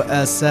Radio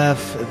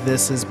SF.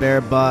 This is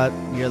Bearbot.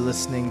 You're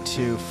listening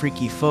to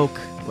Freaky Folk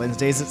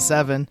Wednesdays at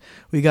 7.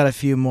 We got a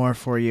few more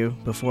for you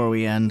before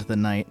we end the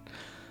night.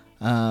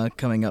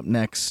 Coming up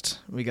next,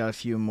 we got a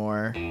few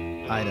more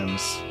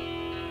items.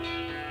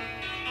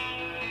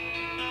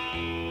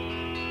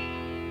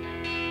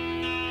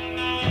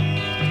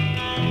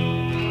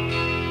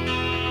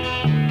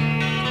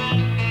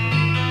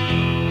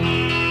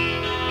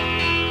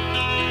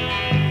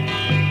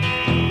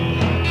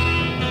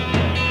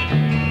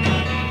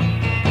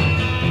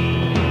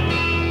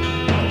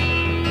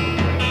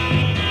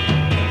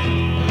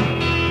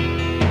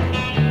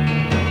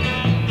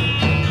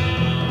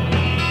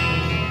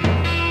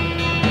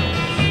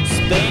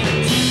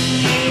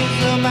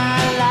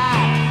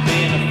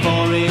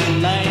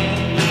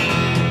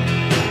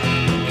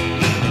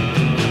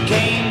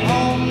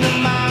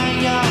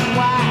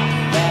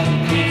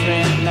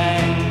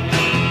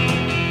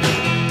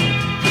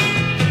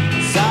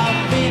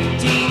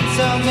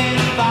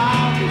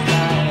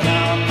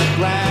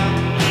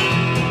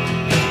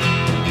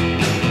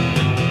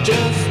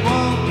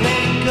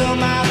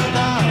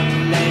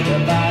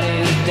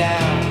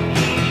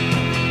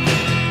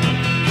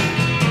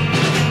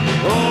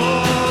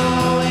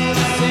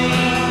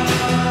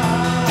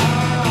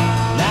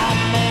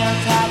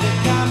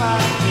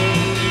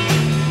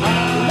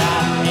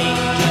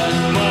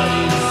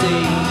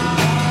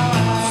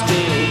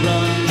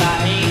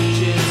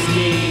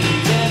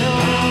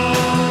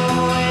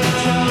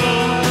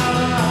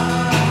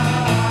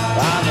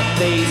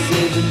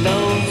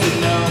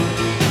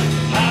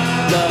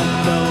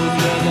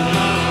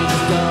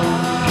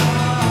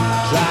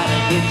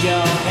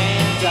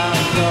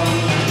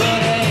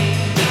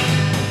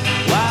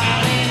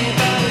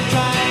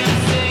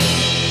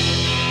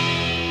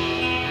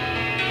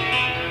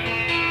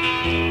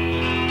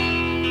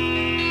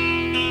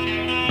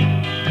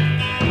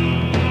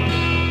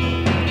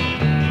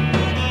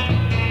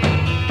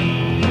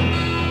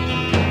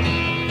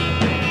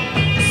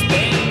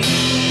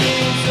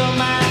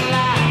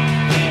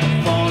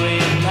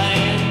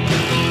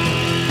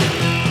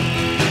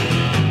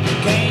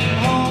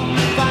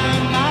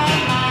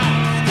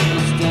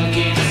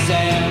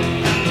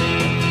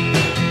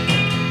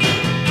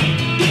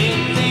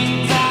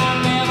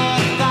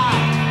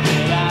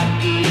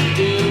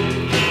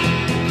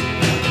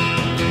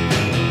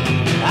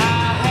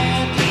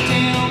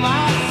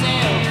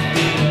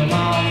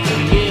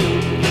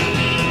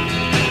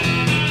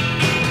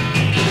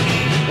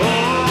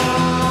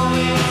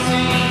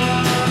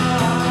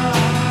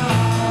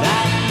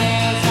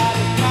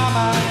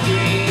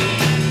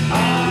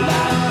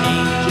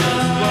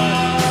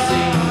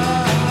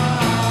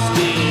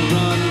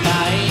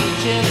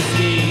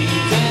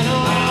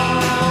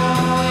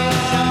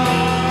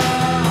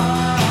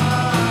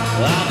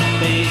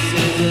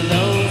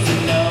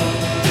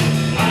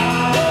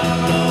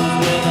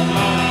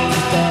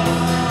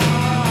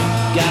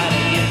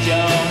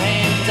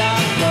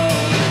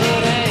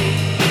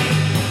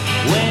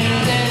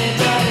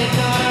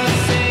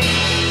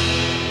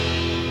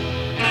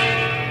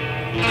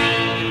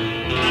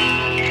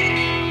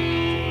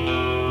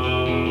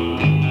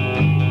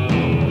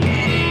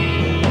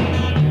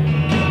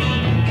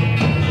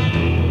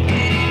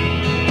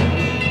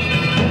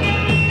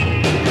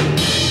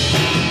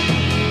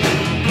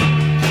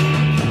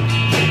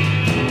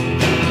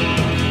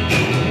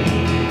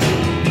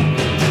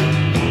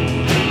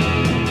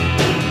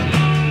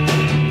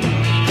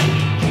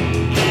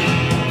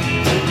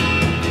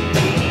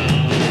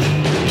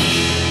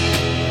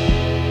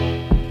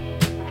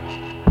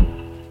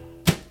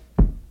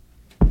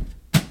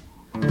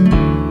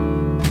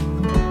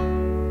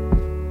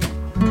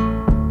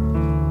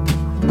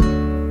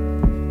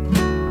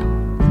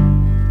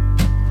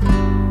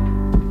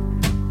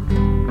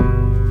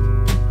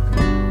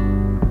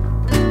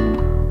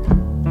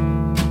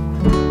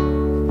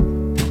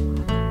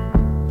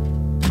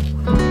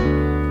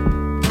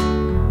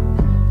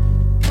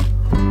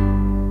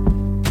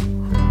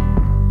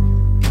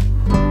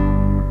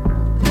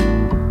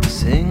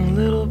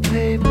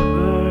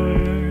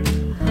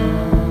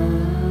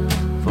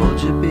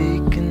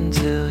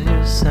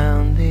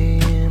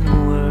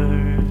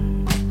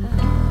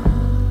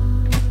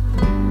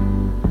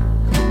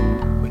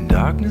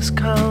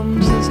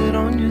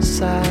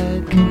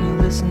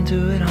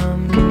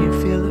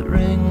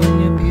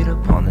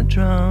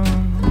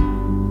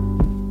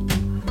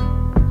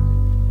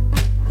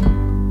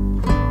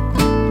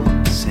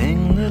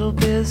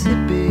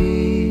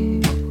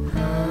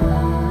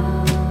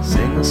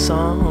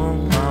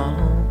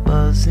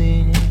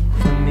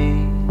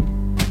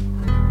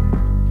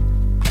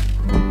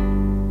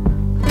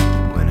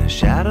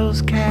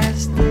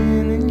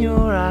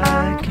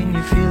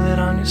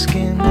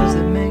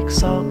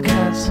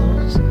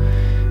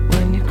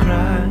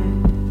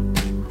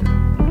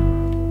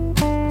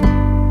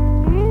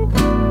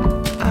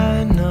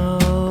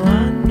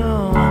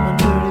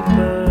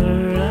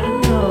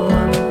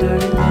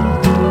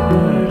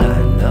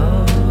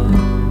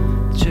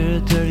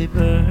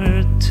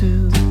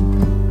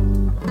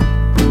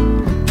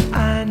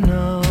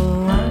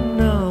 I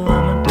know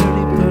I'm a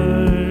dirty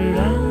bird.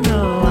 I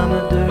know I'm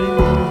a dirty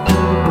little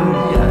bird.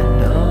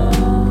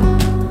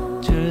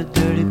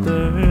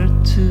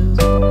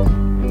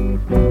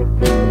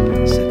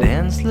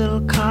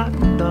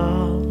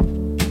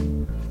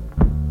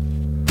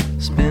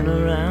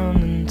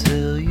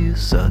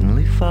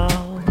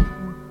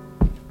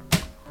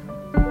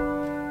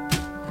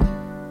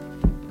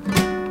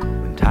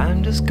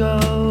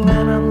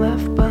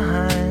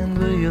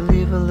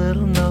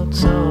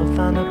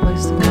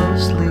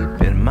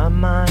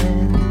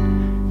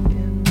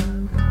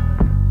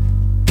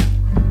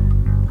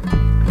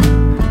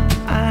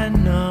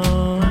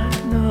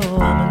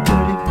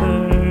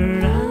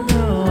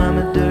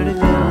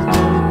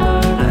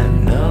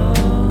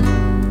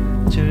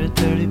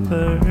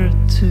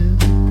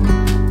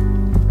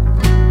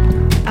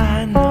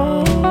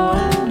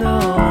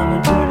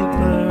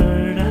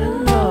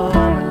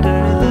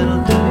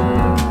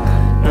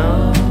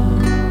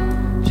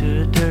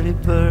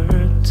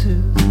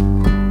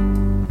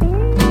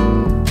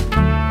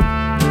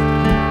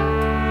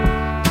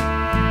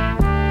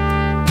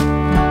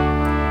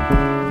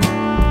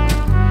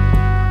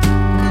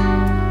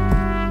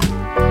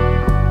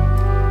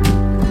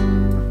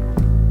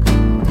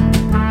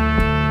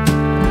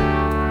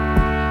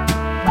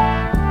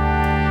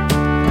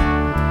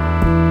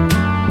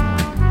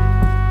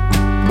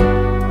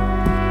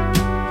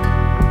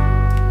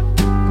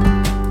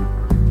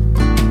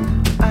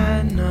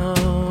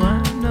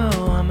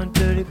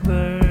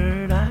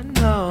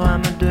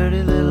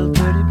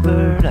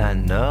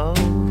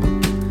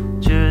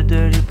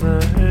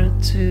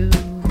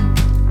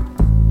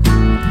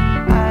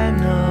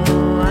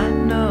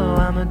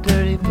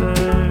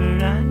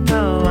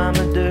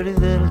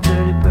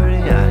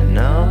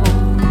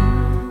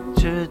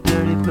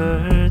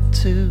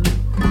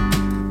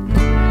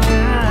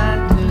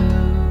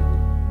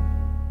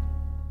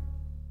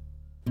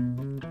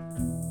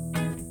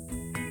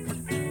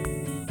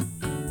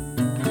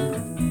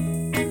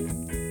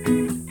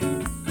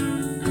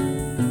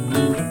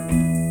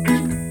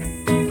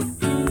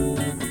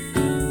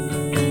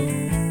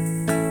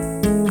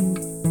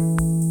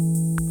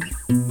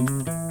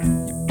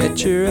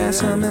 bet your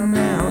ass I'm an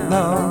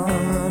outlaw,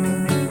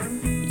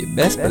 honey. You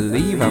best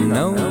believe I'm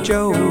no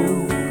joke.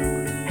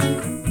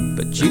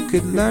 But you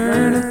could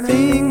learn a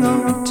thing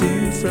or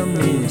two from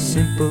these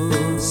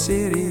simple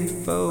city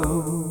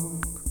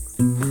folk.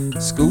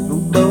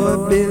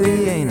 Schoolboy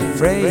Billy ain't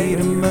afraid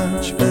of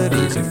much, but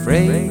he's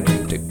afraid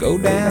to go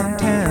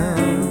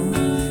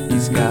downtown.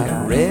 He's got a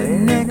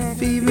redneck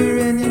fever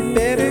and you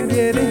better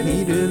get a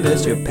heater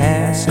lest you're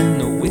passing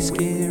the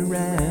whiskey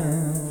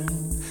around.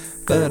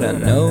 But I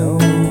know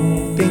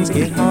things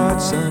get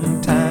hard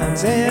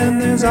sometimes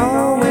and there's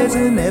always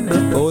an ebb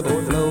before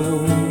the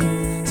flow.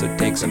 So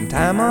take some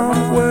time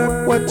off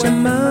work, what's your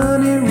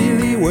money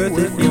really worth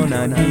if you're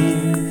not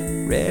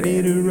here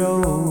ready to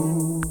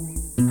roll?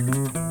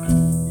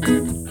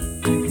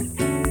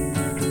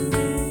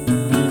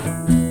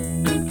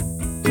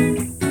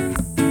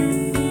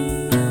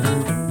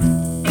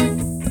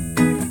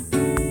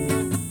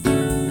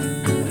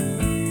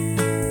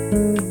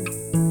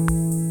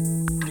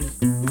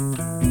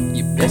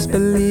 Best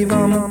believe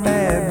I'm a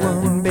bad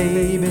one,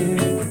 baby.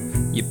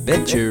 You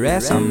bet your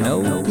ass I'm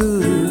no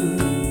good.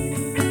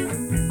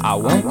 I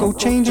won't go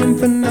changing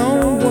for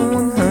no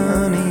one,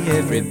 honey.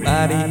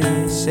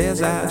 Everybody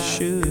says I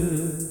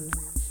should.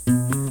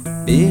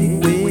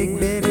 Big wig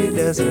Betty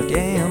doesn't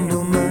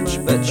gamble much,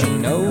 but she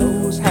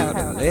knows how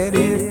to let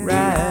it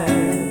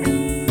ride.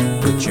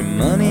 Put your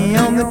money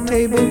on the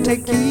table,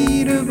 take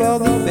heed of all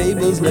the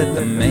fables, let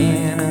the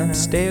man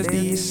upstairs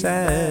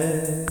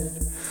decide.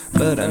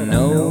 But I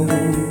know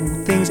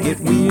things get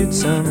weird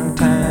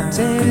sometimes,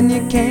 and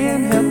you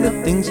can't help the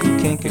things you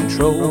can't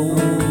control.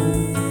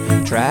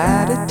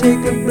 Try to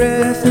take a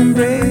breath,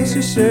 embrace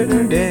a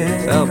certain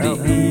death. I'll be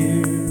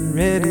here,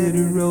 ready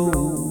to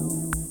roll.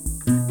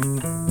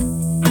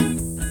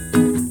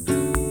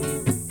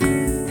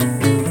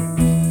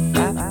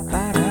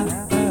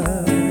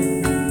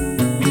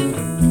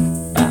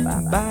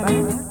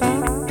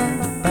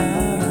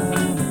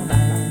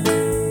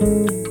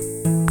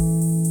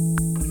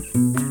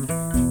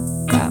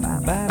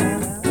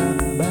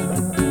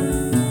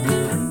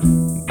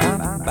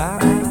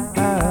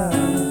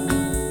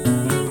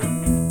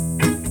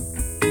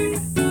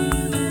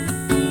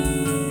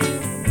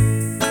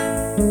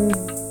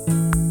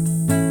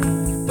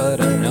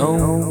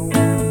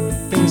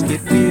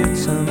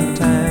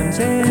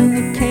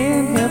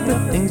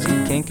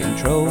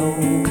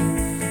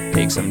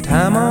 Some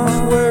time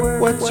off work,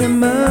 what's your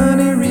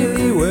money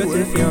really worth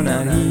if you're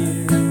not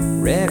here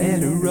ready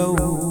to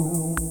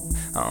roll?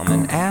 I'm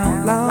an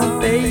outlaw,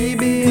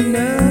 baby,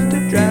 enough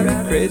to drive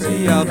you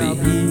crazy. I'll be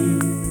here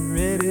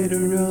ready to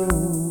roll.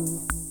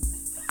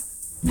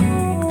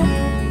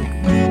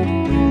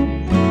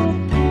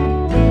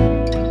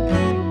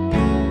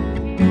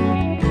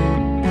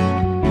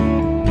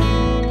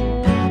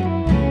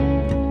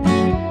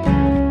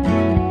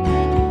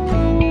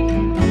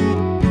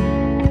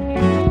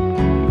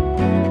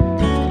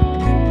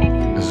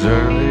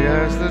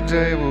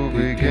 Day will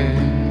begin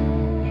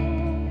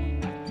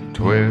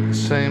to wear the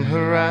same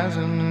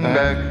horizon and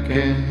back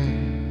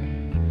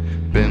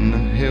again. Been the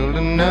hill to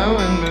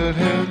knowing, but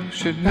who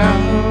should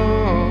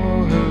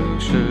know? Who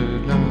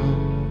should know?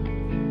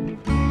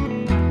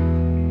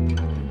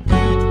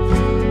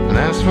 And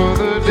as for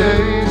the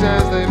days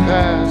as they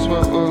pass,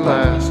 what will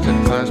last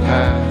in class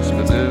pass?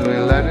 But do we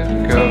let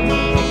it go?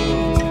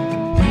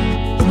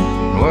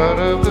 And what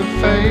of the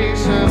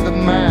face of the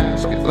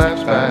mask? It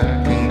laughs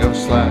back and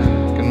goes slack.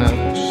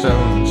 Another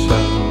so-and-so.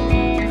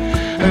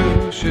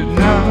 Who should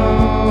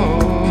know?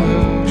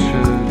 Who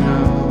should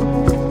know?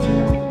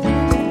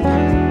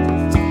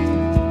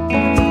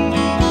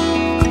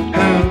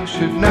 Who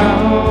should know?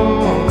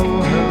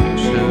 Who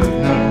should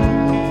know?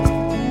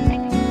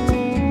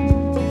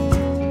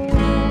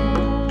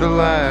 The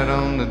light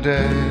on the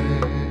day,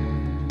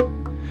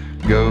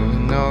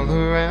 going all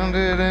around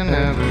it in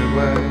every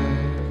way,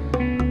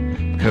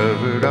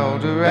 covered all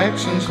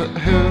directions, but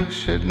who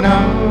should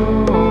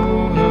know?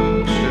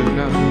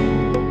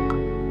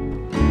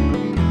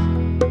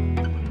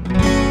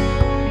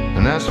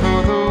 And as for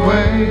the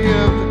way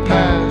of the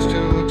past, who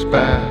looks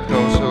back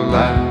also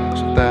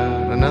laughs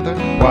without another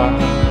why.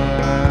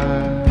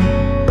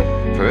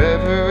 For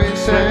every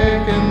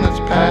second that's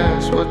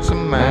passed, what's a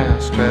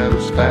mass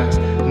travels fast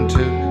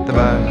into the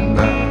by and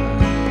by.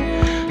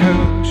 Who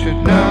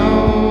should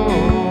know?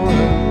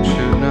 Who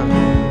should know?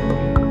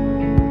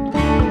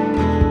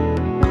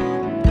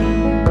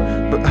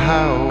 But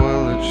how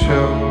will it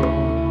show?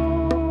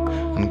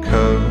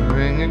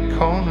 Uncovering at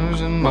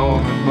corners and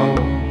more,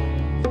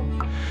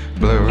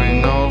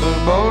 blurring all the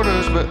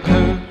borders, but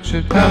who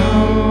should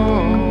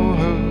know?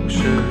 Who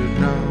should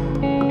know?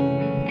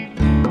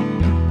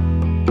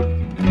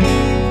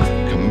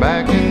 Come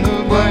back in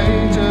the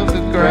blades of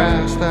the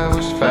grass that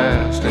was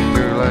fast,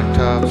 anchor like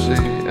Topsy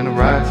in a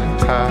rising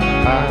tide.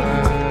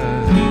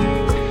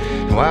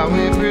 And while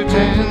we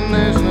pretend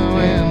there's no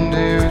end,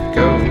 here it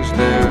goes,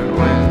 there it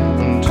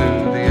went to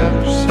the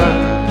other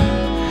side.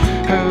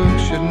 Who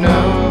should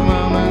know of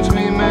moments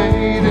we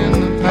made in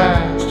the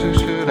past? Who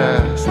should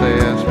ask? They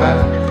ask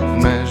back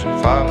and measure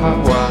 5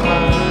 miles wide.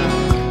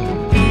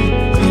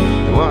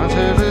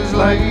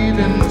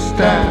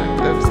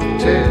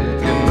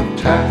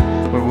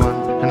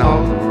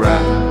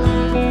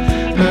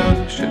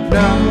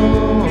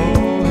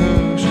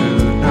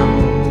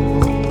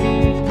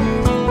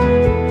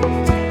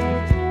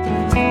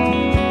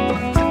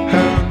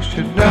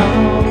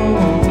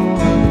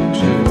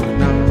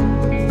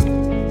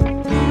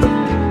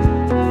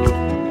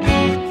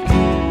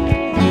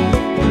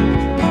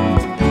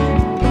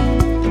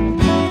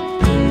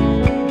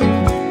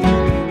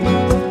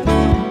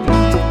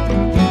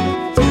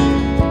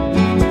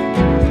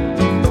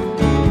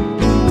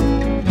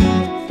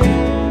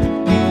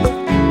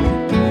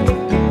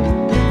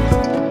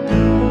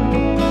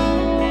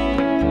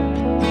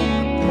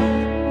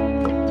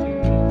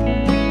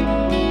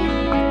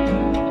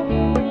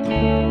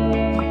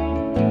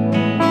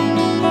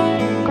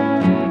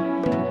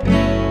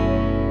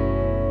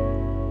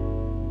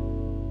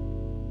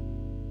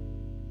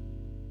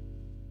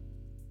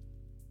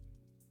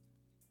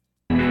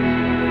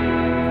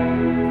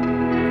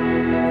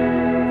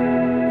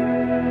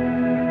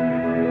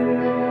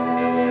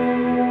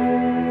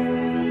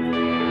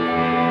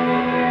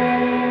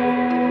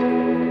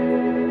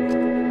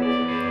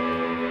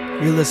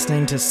 You're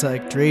listening to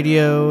Psyched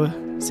Radio,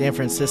 San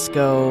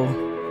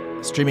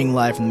Francisco, streaming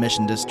live from the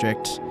Mission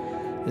District.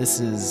 This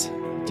is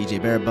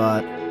DJ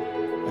Bearbot.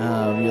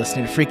 You're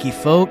listening to Freaky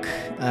Folk,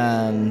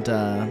 and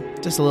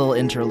just a little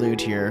interlude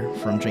here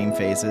from Dream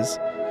Phases.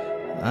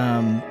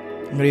 I'm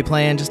going to be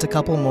playing just a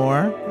couple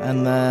more,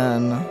 and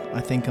then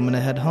I think I'm going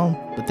to head home.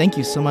 But thank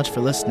you so much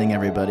for listening,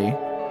 everybody.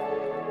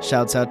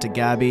 Shouts out to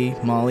Gabby,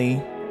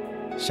 Molly.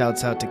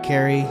 Shouts out to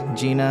Carrie,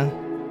 Gina.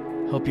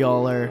 Hope you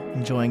all are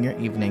enjoying your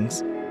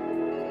evenings.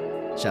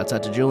 Shouts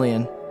out to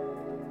Julian.